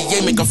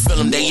 Cartier make a feel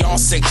them, they all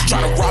sick.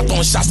 Try to rock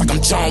throwing shots like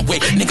I'm John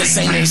Wick. Niggas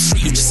ain't in the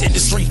street, you just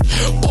industry.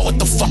 Boy, what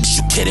the fuck is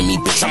you kidding me,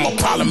 bitch? I'm a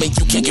problem and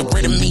you can't get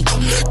rid of me.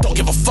 Don't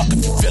give a fuck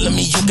if you feeling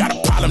me. You got a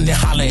problem, then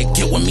holler and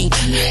get with me,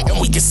 and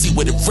we can see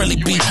what it really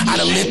be. I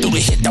done lived through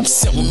the hit that was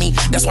sent with me.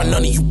 That's why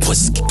none of you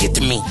pussies can get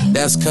to me.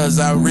 That's cause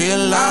I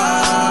realized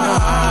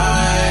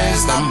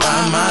I'm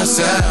by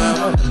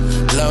myself.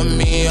 Love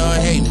me or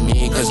hate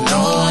me, cause no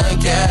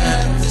one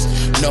cares.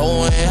 No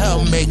one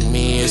help make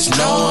me, it's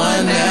no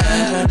one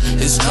else.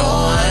 It's no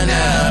one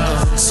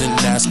else. And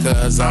that's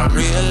cause I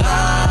realized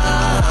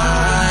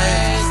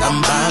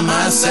I'm by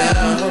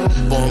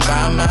myself. Born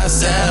by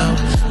myself,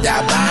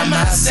 die by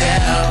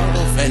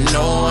myself. And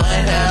no one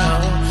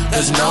else,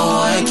 cause no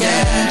one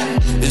cares.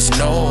 It's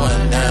no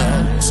one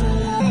else.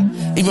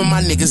 Even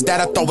my niggas that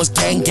I thought was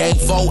gang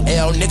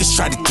 4L, niggas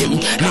try to get me.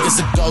 Niggas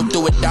that go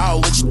through it all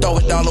with you, throw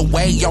it all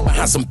away. Y'all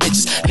behind some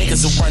bitches.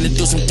 Niggas will run to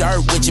do some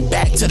dirt with you.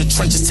 Back to the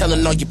trenches,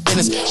 telling all your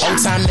business. Whole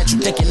time that you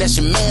thinking that's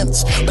your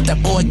mans, but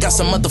that boy got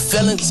some other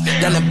feelings.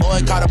 Then that boy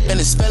caught up in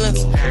his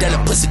feelings. Then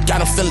the pussy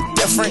got him feeling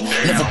different.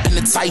 Never been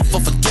the type for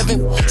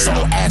forgiving, so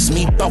don't ask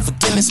me about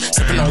forgiveness.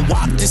 Sipping on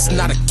WAP, this is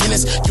not a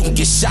Guinness. You can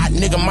get shot,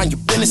 nigga, mind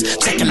your business.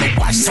 Checking the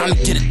watch, time to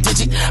get a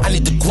digit. I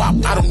need the guap,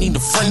 I don't need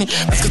the friendly.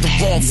 That's cause the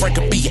wrong friend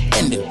could be your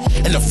ending.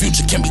 And the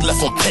future can be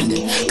left on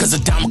pending. Cause a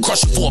diamond crush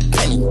you for a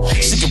penny.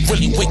 She get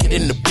really wicked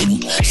in the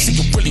bitty. She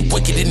get really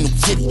wicked in the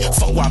kitty.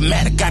 Fuck why I'm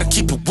mad, I gotta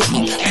keep it with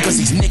me. Because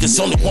these niggas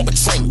only want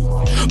betray me.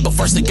 But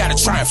first they gotta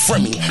try and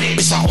friend me.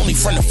 Bitch, my only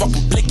friend a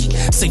fucking blicky.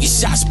 Say your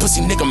shots,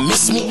 pussy nigga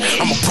miss me.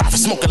 I'm a prophet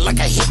smoking like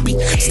a hippie.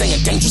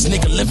 Staying dangerous,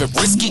 nigga living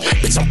risky.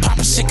 Bitch, I'm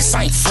popping shit cause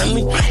I ain't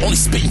friendly. Only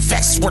spitting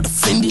facts is worth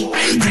offending.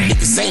 You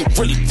niggas ain't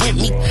really with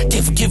me.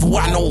 Can't forgive who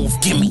I know won't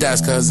forgive me. That's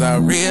cause I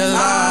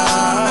realize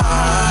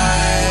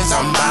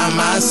I'm by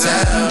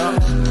myself.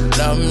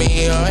 Love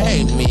me or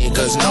hate me,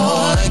 cause no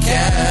one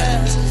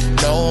cares.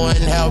 No one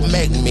help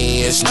make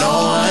me, it's no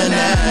one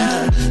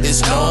else.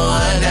 It's no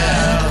one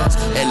else.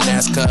 And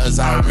that's cause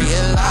I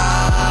realize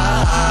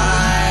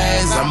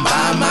I'm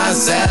by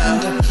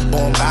myself.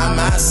 Born by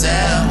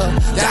myself,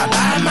 die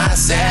by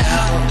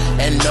myself.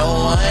 And no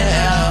one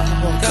else,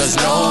 cause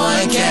no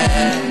one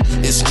cares.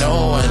 It's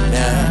no one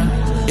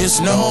else. It's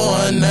no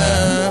one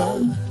else.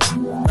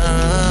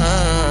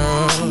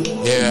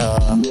 Yeah.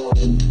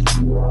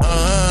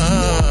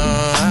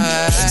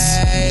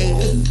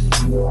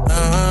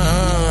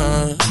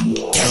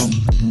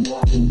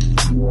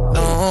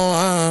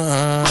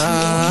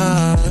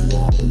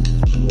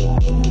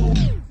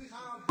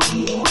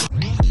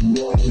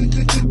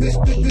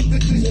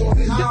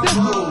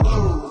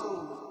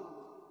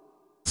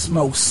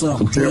 Smoke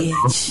some,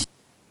 bitch.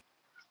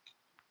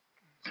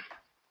 That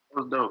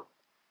was dope.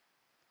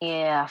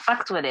 Yeah, I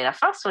fucked with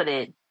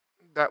it.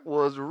 That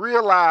was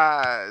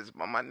Realize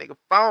by my nigga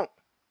Funk.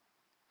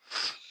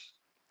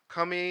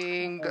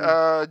 Coming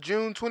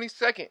June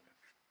 22nd.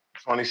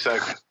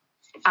 22nd.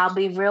 I'll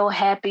be real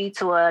happy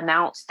to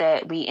announce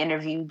that we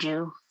interviewed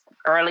you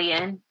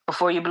early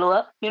before you blew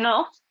up. You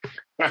know,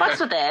 fucks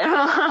with that.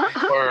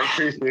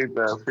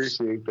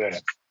 Appreciate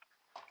that.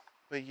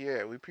 But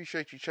yeah, we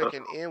appreciate you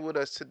checking in with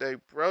us today,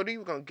 Brody.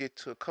 We're gonna get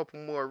to a couple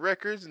more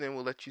records, and then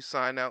we'll let you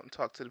sign out and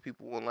talk to the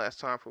people one last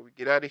time before we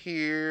get out of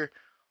here.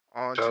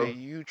 On to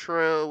you,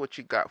 Trail. What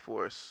you got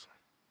for us?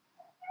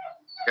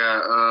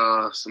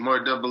 Got some more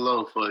Double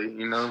O for you.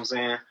 You know what I'm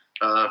saying?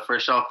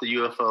 Fresh off the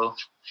UFO.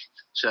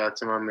 Shout out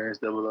to my man's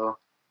Double O.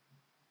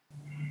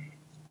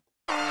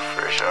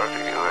 Fresh off the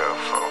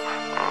UFO.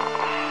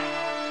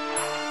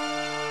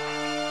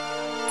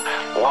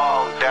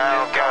 Walk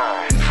down,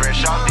 guy.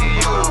 Fresh off the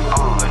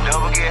UFO. A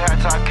double get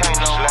hot, I can't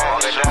no more.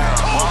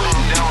 Walk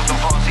down with the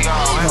party on.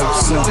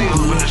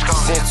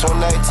 Since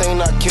 2018,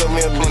 I killed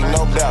me a blick,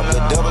 no doubt.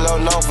 But Double O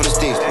known for the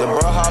sticks. The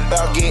bro hop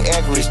out, get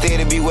accurate,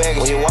 steady be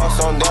wagging. When you walk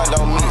on down,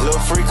 don't meet.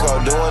 Little freak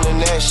out doing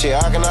the that shit.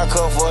 How can I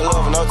come for a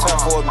love, no time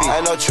for a beat?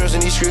 Ain't no trust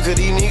in these streets, cause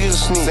these niggas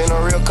are sneaks. Ain't no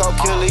real coke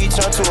killer, he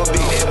turn to a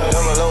beat.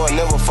 Double O, I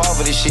never fall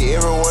for this shit.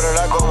 Everywhere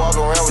that I go, walk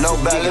around with no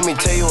back. Let me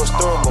tell you a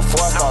story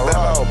before I start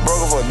rapping. I was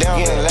broke for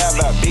down, getting loud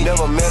about beat.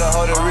 Never met a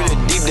hoe that really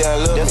deep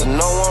down love me. That's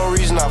no one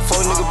reason I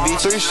fuck nigga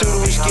beat. 3 shooters,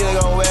 we skillin',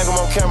 gon' wag him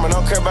on camera.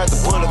 Don't care about the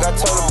bullet. I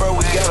told her, bro,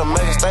 we gotta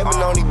make a statement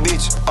on these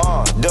bitches.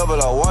 Double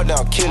O, walk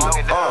down, kill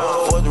it.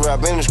 Fuck the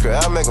rap industry,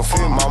 I make a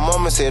feel. My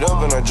mama said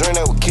up in her drink,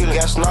 they would kill it.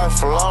 Got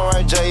sniped from long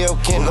range, J.L.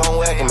 Ken. Gon'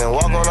 whack him and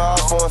walk on the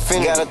house for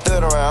infinity. Got a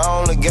third around, I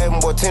only gave him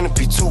boy 10 to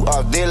P2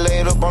 off. They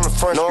laid up on the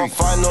front street. No, I'm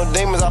fighting no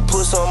demons, I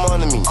put something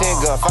under me.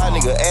 10 gun, 5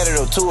 nigga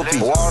added up 2 a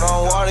piece. Water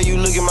on water, you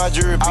look at my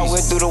jewelry piece. I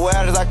went through the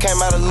waters, I came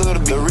out a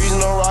little bit. The reason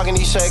I'm rocking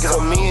these shakers,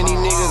 cause me and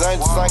these niggas ain't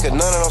the same, cause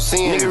none of them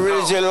seeing. Nigga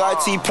really just like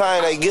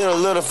T-Pain, they get a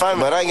little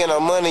famous, but I ain't get no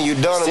money, you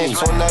done to me.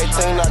 Since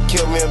 2018, I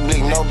killed me a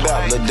blick, no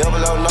doubt. The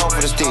Double O known for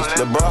the sticks.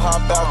 The bro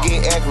hop out,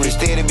 get accurate,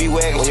 steady be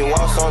wagging. When you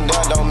walk on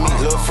down, don't meet.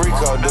 Little freak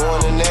out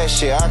doing the that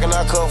shit. How can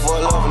I come for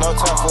a love, no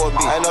time for a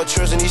beat? Ain't no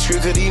trust in these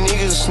streets, cause these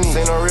niggas are sneaks.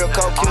 Ain't no real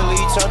coke killer,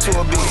 he turn to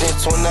a beat.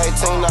 Since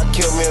 2018, I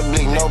killed me a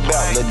blick, no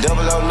doubt. The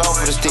Double O known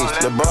for the sticks.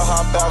 The bro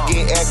hop out,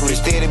 get accurate,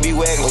 steady be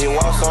wagging. When you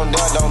walk on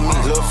down, don't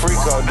meet. Little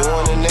freak out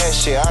doing the that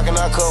shit. How can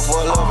I come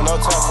for a love, no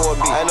time for a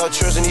beat? Ain't no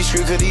trust in these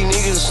streets, cause these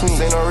niggas are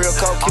sneaks. Ain't no real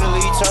coke killer,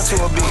 he turn to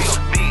a beat.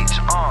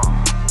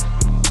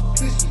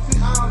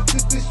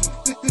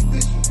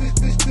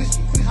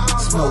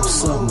 Smoke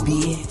some,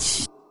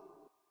 bitch.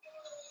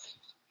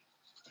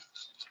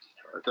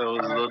 That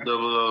was a little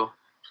Double O,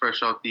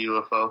 fresh off the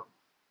UFO.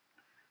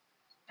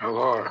 Oh,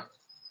 Lord. I'll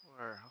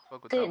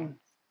fuck with that one.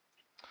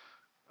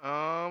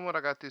 What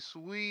I got this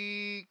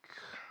week?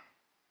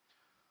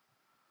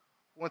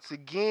 Once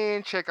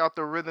again, check out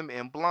the Rhythm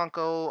and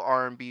Blanco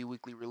R&B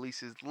weekly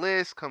releases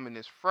list coming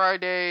this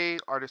Friday.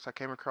 Artists I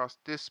came across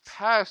this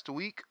past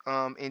week.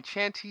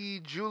 Enchanty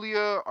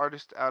Julia,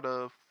 artist out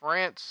of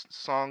France.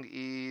 Song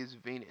is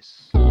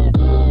Venus.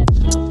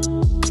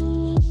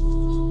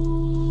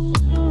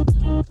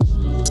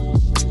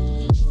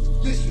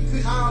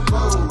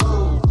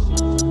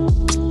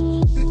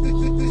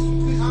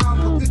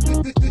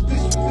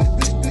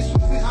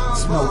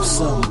 Smoke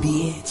some,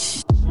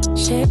 bitch.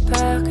 J'ai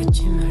peur que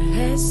tu me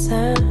laisses.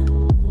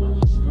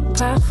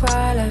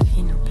 Parfois la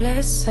vie nous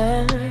blesse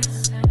et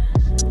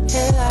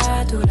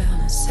la douleur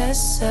ne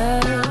cesse.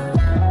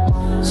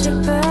 J'ai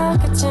peur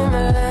que tu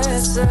me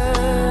laisses.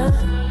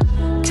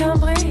 Cœur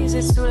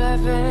brisé sous la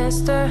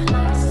veste.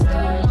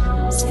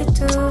 C'est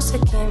tout ce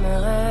qui me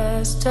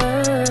reste.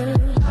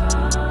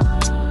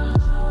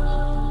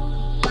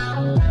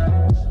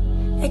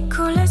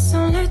 Écoulées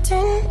sont les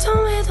dunes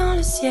tombées dans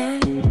le ciel.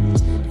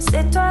 Les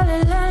étoiles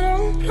et la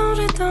lune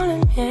plongées dans le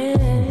miel.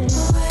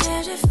 Mon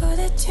voyage il faut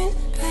des thunes,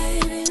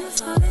 baby. Il nous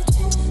faut des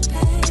thunes,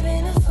 baby.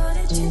 Il nous faut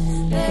des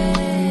thunes,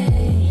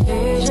 baby.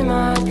 Plus j'ai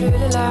mal, plus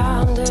les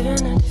larmes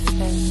deviennent des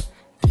fleuves.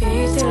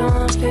 Plus t'es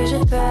loin, plus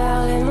j'ai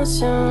peur.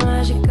 L'émotion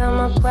agit comme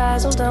un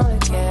poison dans le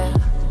cœur.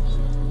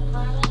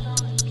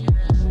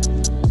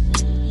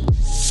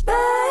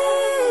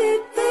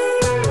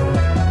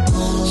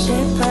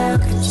 J'ai peur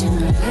que tu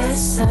me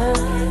laisses.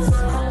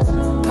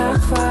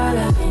 Parfois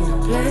la vie nous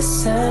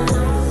blesse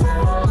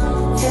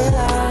et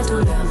la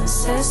douleur ne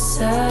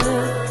cesse.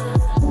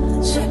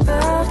 J'ai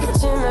peur que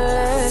tu me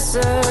laisses.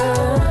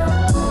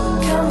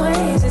 Cœur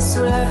brisé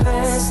sous la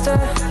veste.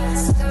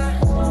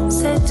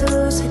 C'est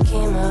tout ce qui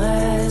me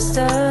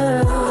reste.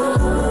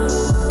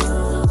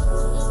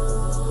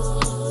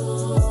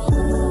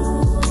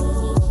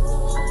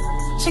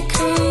 J'ai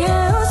crié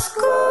au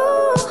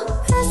secours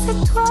et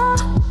c'est toi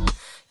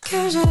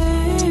que j'ai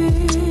eu.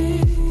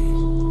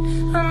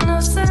 Un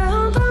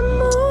océan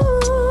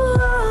d'amour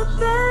à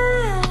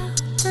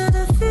perte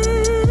de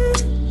vue.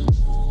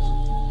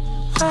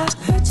 À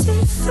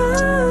petit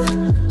feu,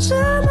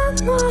 je me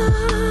noie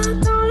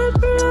dans le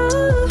bleu.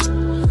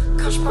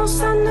 Quand je pense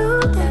à nous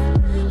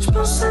deux, je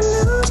pense à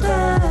nous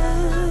deux.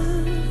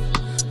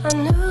 À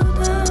nous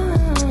deux.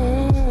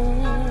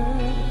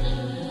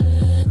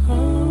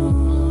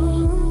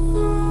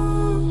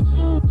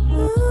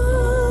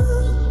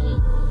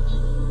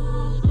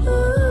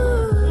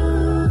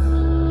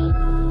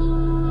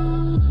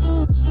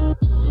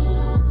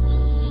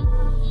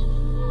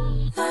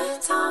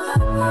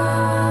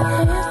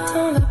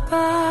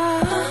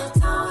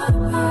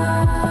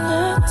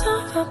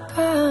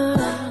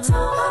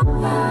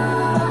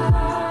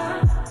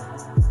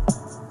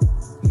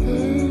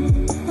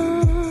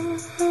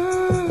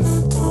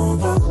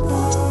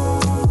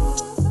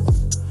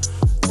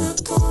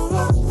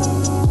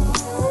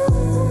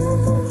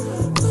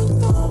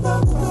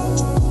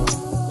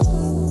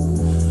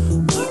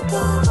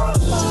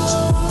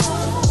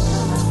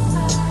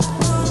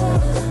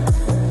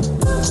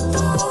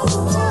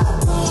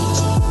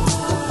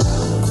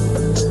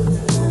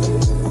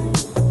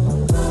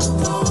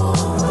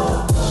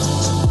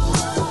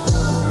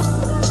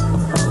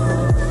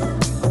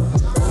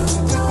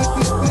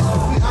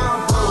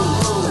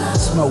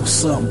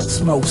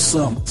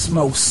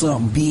 Smoke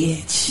some,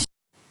 bitch.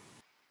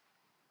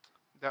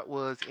 That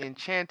was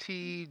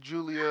Enchanty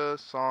Julia.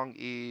 Song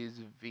is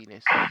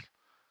Venus.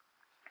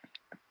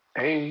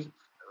 Hey.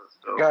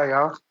 Yeah,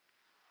 y'all.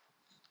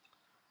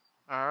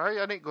 All right,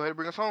 I think go ahead and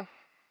bring us home.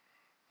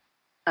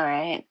 All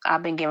right,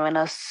 I've been giving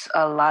us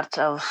a lot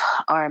of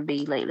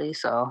R&B lately,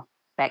 so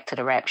back to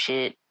the rap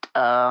shit.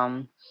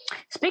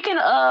 Speaking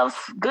of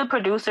good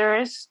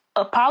producers,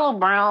 Apollo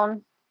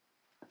Brown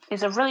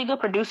is a really good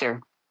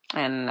producer,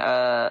 and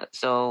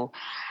so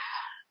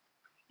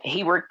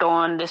he worked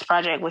on this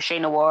project with Shay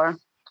Noir,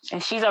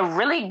 and she's a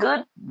really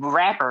good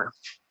rapper.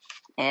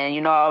 And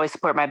you know, I always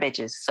support my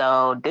bitches.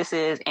 So this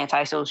is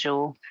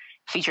Antisocial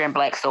featuring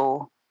Black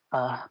Soul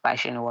by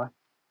Shay Noir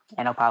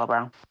and Apollo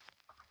Brown.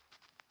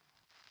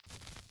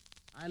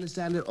 I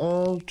understand it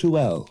all too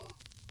well.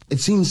 It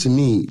seems to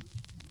me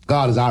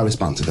God is our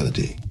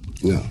responsibility.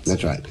 Yeah,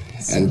 that's right.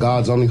 And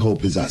God's only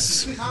hope is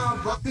us.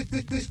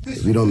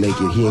 If we don't make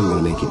it, he ain't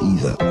gonna make it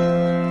either.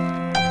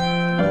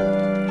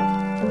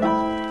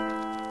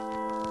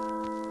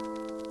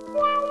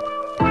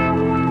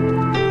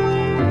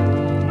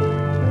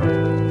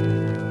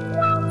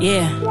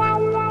 Yeah.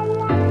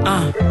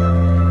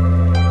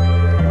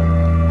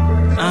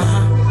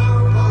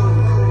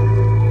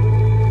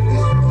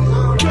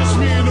 Catch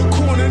me in the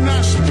corner,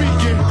 not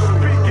speaking.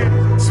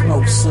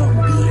 Smoke some,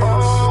 bitch.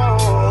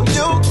 Oh,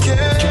 you can.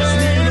 Catch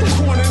me in the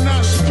corner,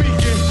 not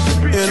speaking.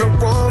 In a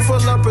room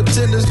full of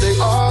pretenders, they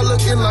all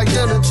looking like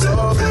they're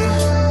talking.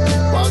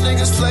 While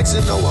niggas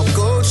flexing, know I'm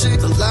Gucci.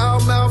 The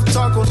loud mouth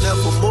talk will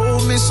never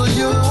move me, so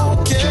you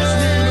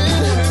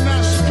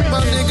can. My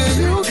nigga,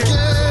 you can.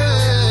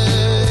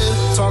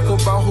 Talk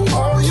about who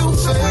all you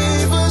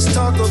favors.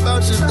 Talk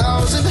about your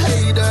 1,000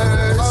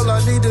 haters. All I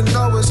need to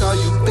know is how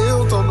you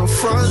build on the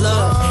front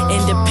line.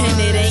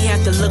 Independent, ain't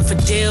have to look for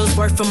deals.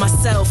 Work for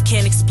myself,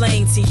 can't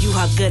explain to you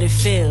how good it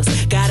feels.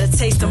 Got a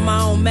taste of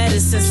my own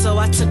medicine, so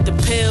I took the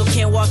pill.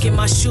 Can't walk in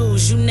my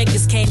shoes, you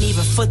niggas can't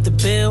even foot the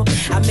bill.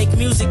 I make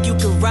music you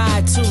can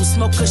ride to,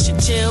 smoke cushion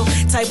chill.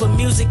 Type of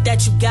music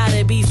that you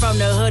gotta be from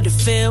the hood to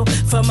feel.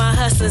 For my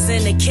hustlers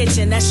in the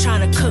kitchen that's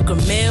trying to cook a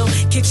meal.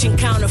 Kitchen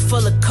counter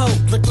full of coke,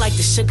 look like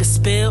the sugar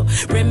spill.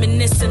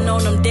 Reminiscing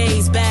on them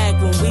days back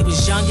when we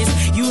was youngest.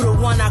 You the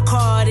one I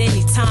called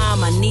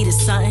anytime I needed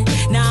something.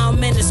 Now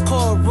I'm in this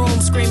courtroom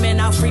screaming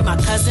I'll free my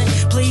cousin.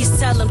 Please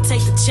tell him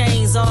take the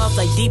chains off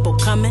like Depot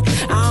coming.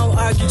 I don't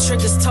argue,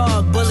 triggers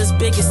talk, bullets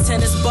big as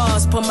tennis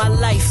balls. Put my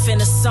life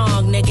in a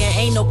song, nigga,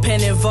 ain't no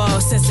pen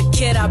involved. Since a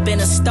kid I've been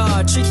a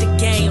star. Treat the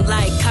game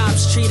like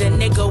cops treat a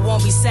nigga.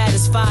 Won't be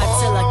satisfied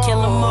till I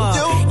kill them all.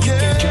 You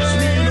can catch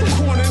me in the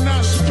corner,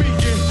 not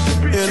speaking.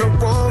 In a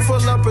room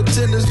full of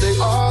pretenders, they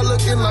all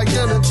looking like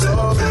they're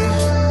talking.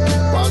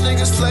 While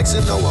niggas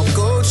flexing, know I'm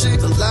Gucci.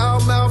 The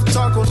loud mouth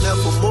talk will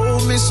never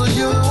move me, so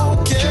you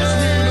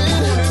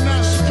can.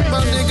 My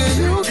nigga,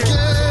 you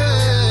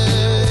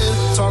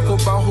can. Talk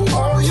about who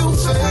all you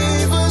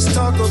favors.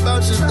 Talk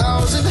about your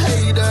 1,000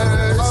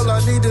 haters. All I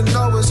need to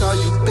know is how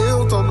you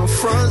build on the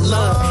front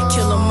line.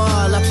 Kill them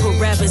all, I put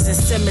rappers in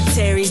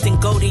cemeteries. Then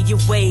go to your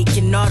wake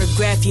and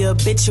autograph your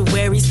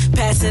obituaries.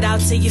 Pass it out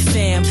to your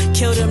fam.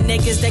 Kill them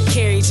niggas that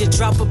carried you.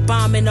 Drop a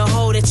bomb in a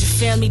hole that your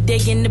family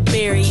digging to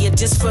bury you.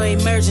 Just for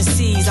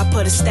emergencies, I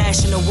put a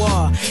stash in the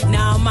wall.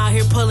 Now I'm out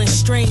here pulling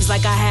strings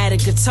like I had a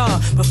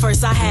guitar. But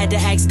first I had to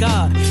ask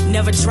God.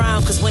 Never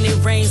drown, cause when it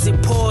rains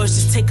it pours.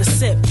 Just take a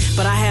sip,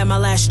 but I had my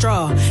last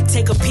straw.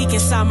 Take a peek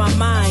inside my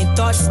mind.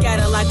 Thoughts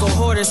scatter like a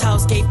hoarder's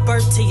house. Gave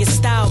birth to your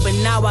style, but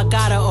now I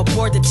gotta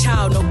abort the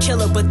child. No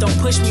killer, but don't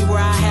push me where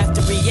I have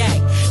to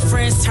react.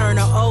 Friends turn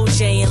to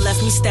OJ and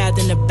left me stabbed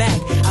in the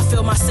back. I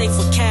fill my safe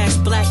with cash,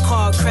 black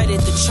card, credit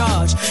the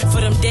charge.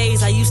 For them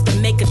days I used to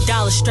make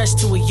 $1 stretch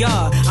to a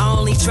yard. I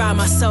only drive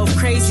myself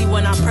crazy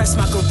when I press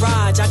my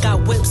garage. I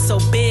got whips so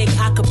big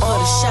I could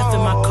put a chef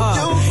in my car.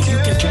 You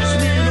can catch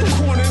me in the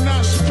corner,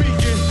 not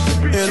speaking.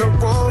 In a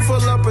room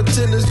full of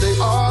pretenders, they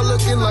all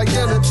looking like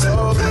they're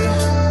talking.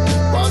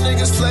 While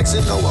niggas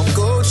flexing, know I'm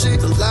Gucci.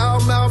 The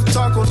loud mouth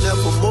talk will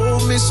never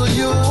move me, so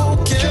you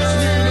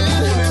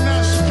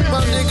can. My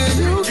nigga,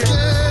 you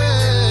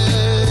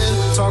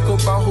can. Talk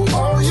about who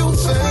all you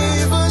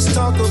favors.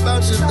 Talk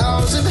about your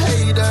 1,000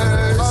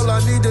 haters. All I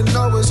need to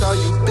know is how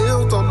you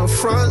build on the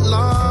front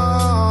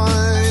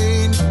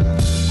line.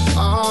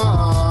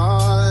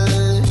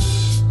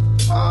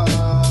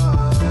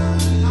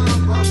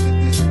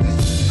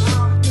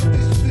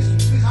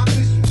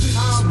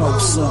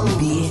 Smoke some,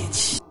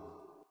 bitch.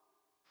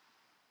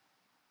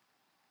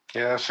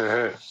 Yeah, that shit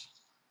hit.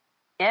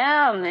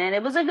 Yeah, man,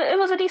 it was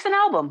a decent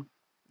album.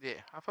 Yeah,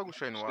 I fuck with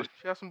Shay Noir.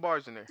 She has some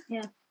bars in there.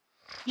 Yeah.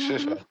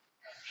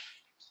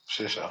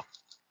 Shit show.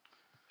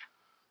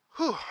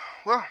 Whew.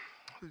 Well,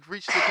 we've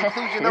reached the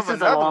conclusion of This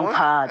is a another long one.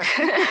 pod.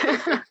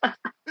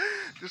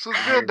 This was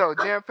good though.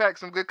 Jam packed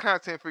some good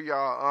content for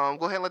y'all.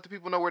 Go ahead and let the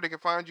people know where they can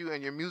find you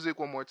and your music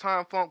one more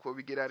time, Funk, before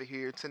we get out of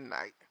here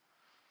tonight.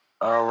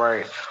 All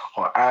right.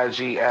 On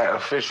IG at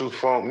Official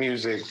Funk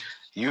Music,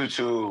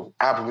 YouTube,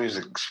 Apple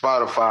Music,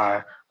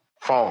 Spotify,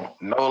 Funk.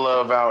 No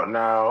Love out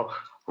now.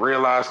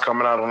 Realize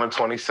coming out on the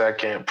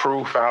 22nd.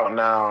 Proof out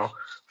now.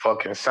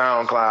 Fucking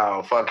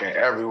SoundCloud. Fucking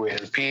everywhere.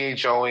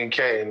 PHONK,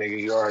 nigga.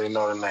 You already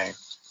know the name.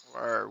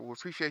 All right. We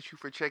appreciate you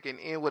for checking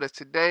in with us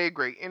today.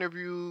 Great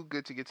interview.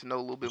 Good to get to know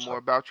a little bit more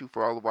about you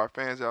for all of our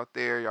fans out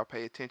there. Y'all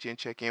pay attention.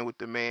 Check in with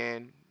the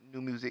man.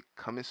 New music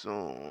coming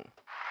soon.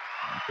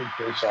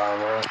 Appreciate y'all,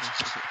 man.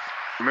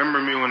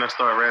 Remember me when I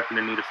start rapping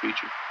and need a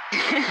feature.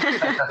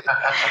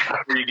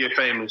 Where you get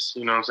famous,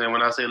 you know what I'm saying?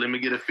 When I say, let me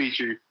get a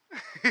feature.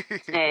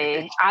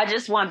 Hey, I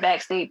just won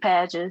backstage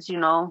pageants, you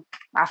know.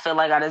 I feel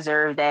like I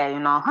deserve that, you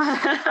know.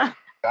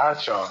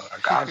 Got y'all. I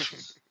got you.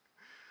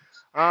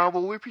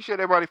 Well, we appreciate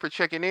everybody for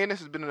checking in. This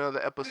has been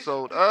another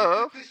episode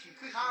of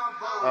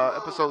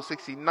episode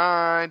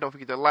 69. Don't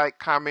forget to like,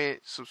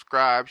 comment,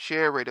 subscribe,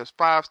 share, rate us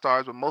 5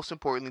 stars, but most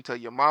importantly, tell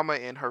your mama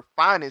and her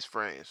finest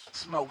friends.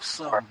 Smoke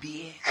some,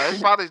 bitch.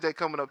 It's Father's Day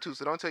coming up too,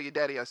 so don't tell your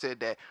daddy I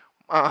said that.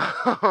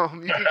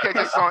 You can catch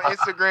us on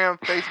Instagram,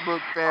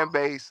 Facebook,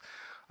 Fanbase,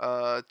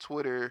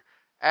 Twitter,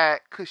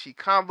 at Cushy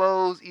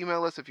Convos.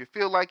 Email us if you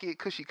feel like it,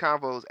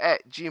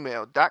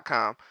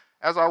 cushyconvos@gmail.com.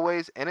 As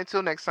always, and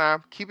until next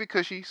time, keep it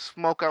cushy.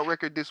 Smoke Out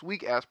record this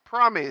week as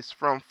promised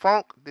from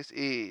Funk. This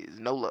is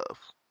No Love.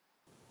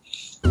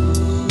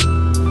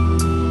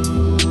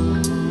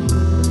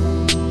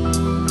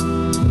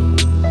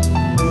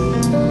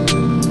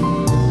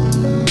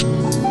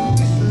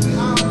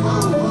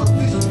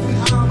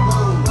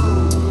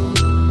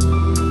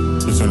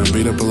 Just turn the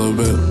beat up a little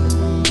bit.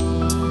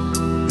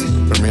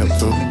 Turn me up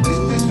too.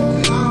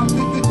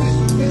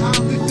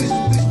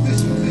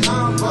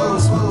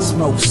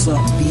 Smoke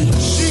some,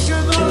 bitch. She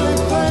can only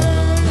play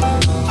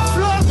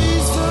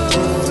Flavisa.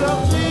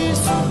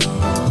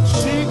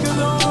 She can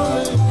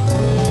only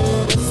play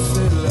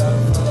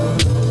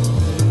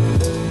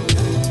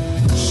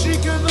She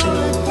can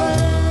only play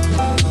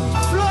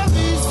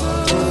Flavisa.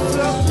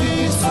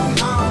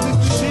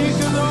 She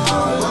can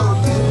only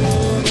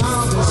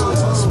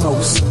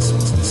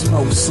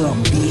Smoke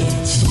some,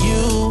 bitch.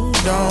 You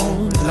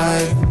don't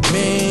like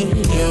me,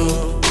 you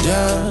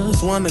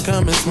just wanna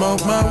come and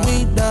smoke my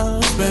weed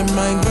up, spend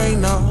my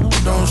green on.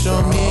 Don't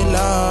show me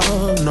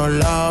love, no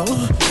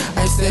love.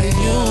 I say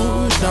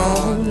you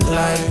don't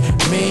like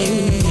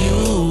me,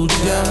 you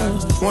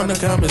just wanna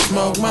come and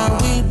smoke my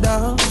weed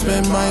up,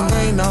 spend my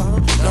green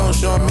on. Don't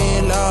show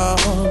me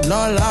love,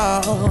 no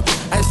love.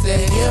 I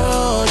say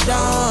you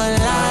don't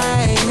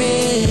like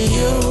me,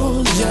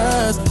 you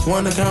just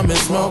wanna come and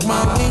smoke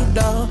my weed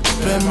up,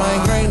 spend my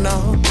green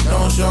on.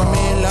 Don't show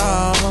me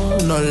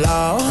love, no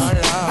love.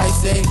 I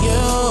say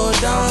you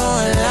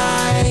don't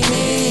like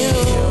me,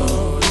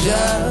 you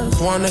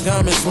just wanna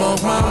come and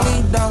smoke my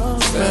weed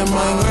up, spend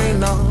my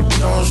green on.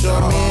 Don't show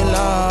me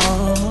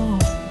love.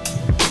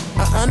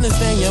 I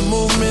understand your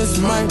movements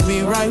might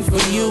be right for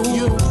you,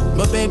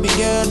 but baby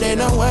girl, they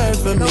don't work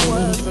for me.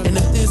 And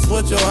if this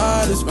what your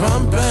heart is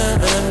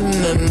pumping,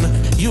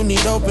 you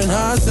need open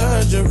heart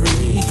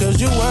surgery, cause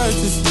you work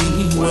to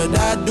see what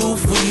I do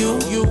for you.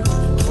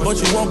 But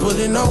you won't put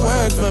in no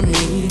work for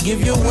me.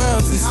 Give your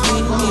world to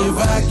see if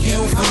I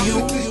kill for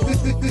you.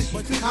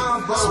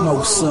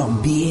 Smoke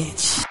some,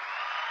 bitch.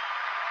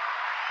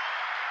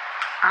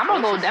 I'm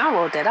gonna go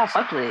download that. I'll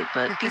fuck with it,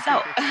 but peace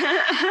out.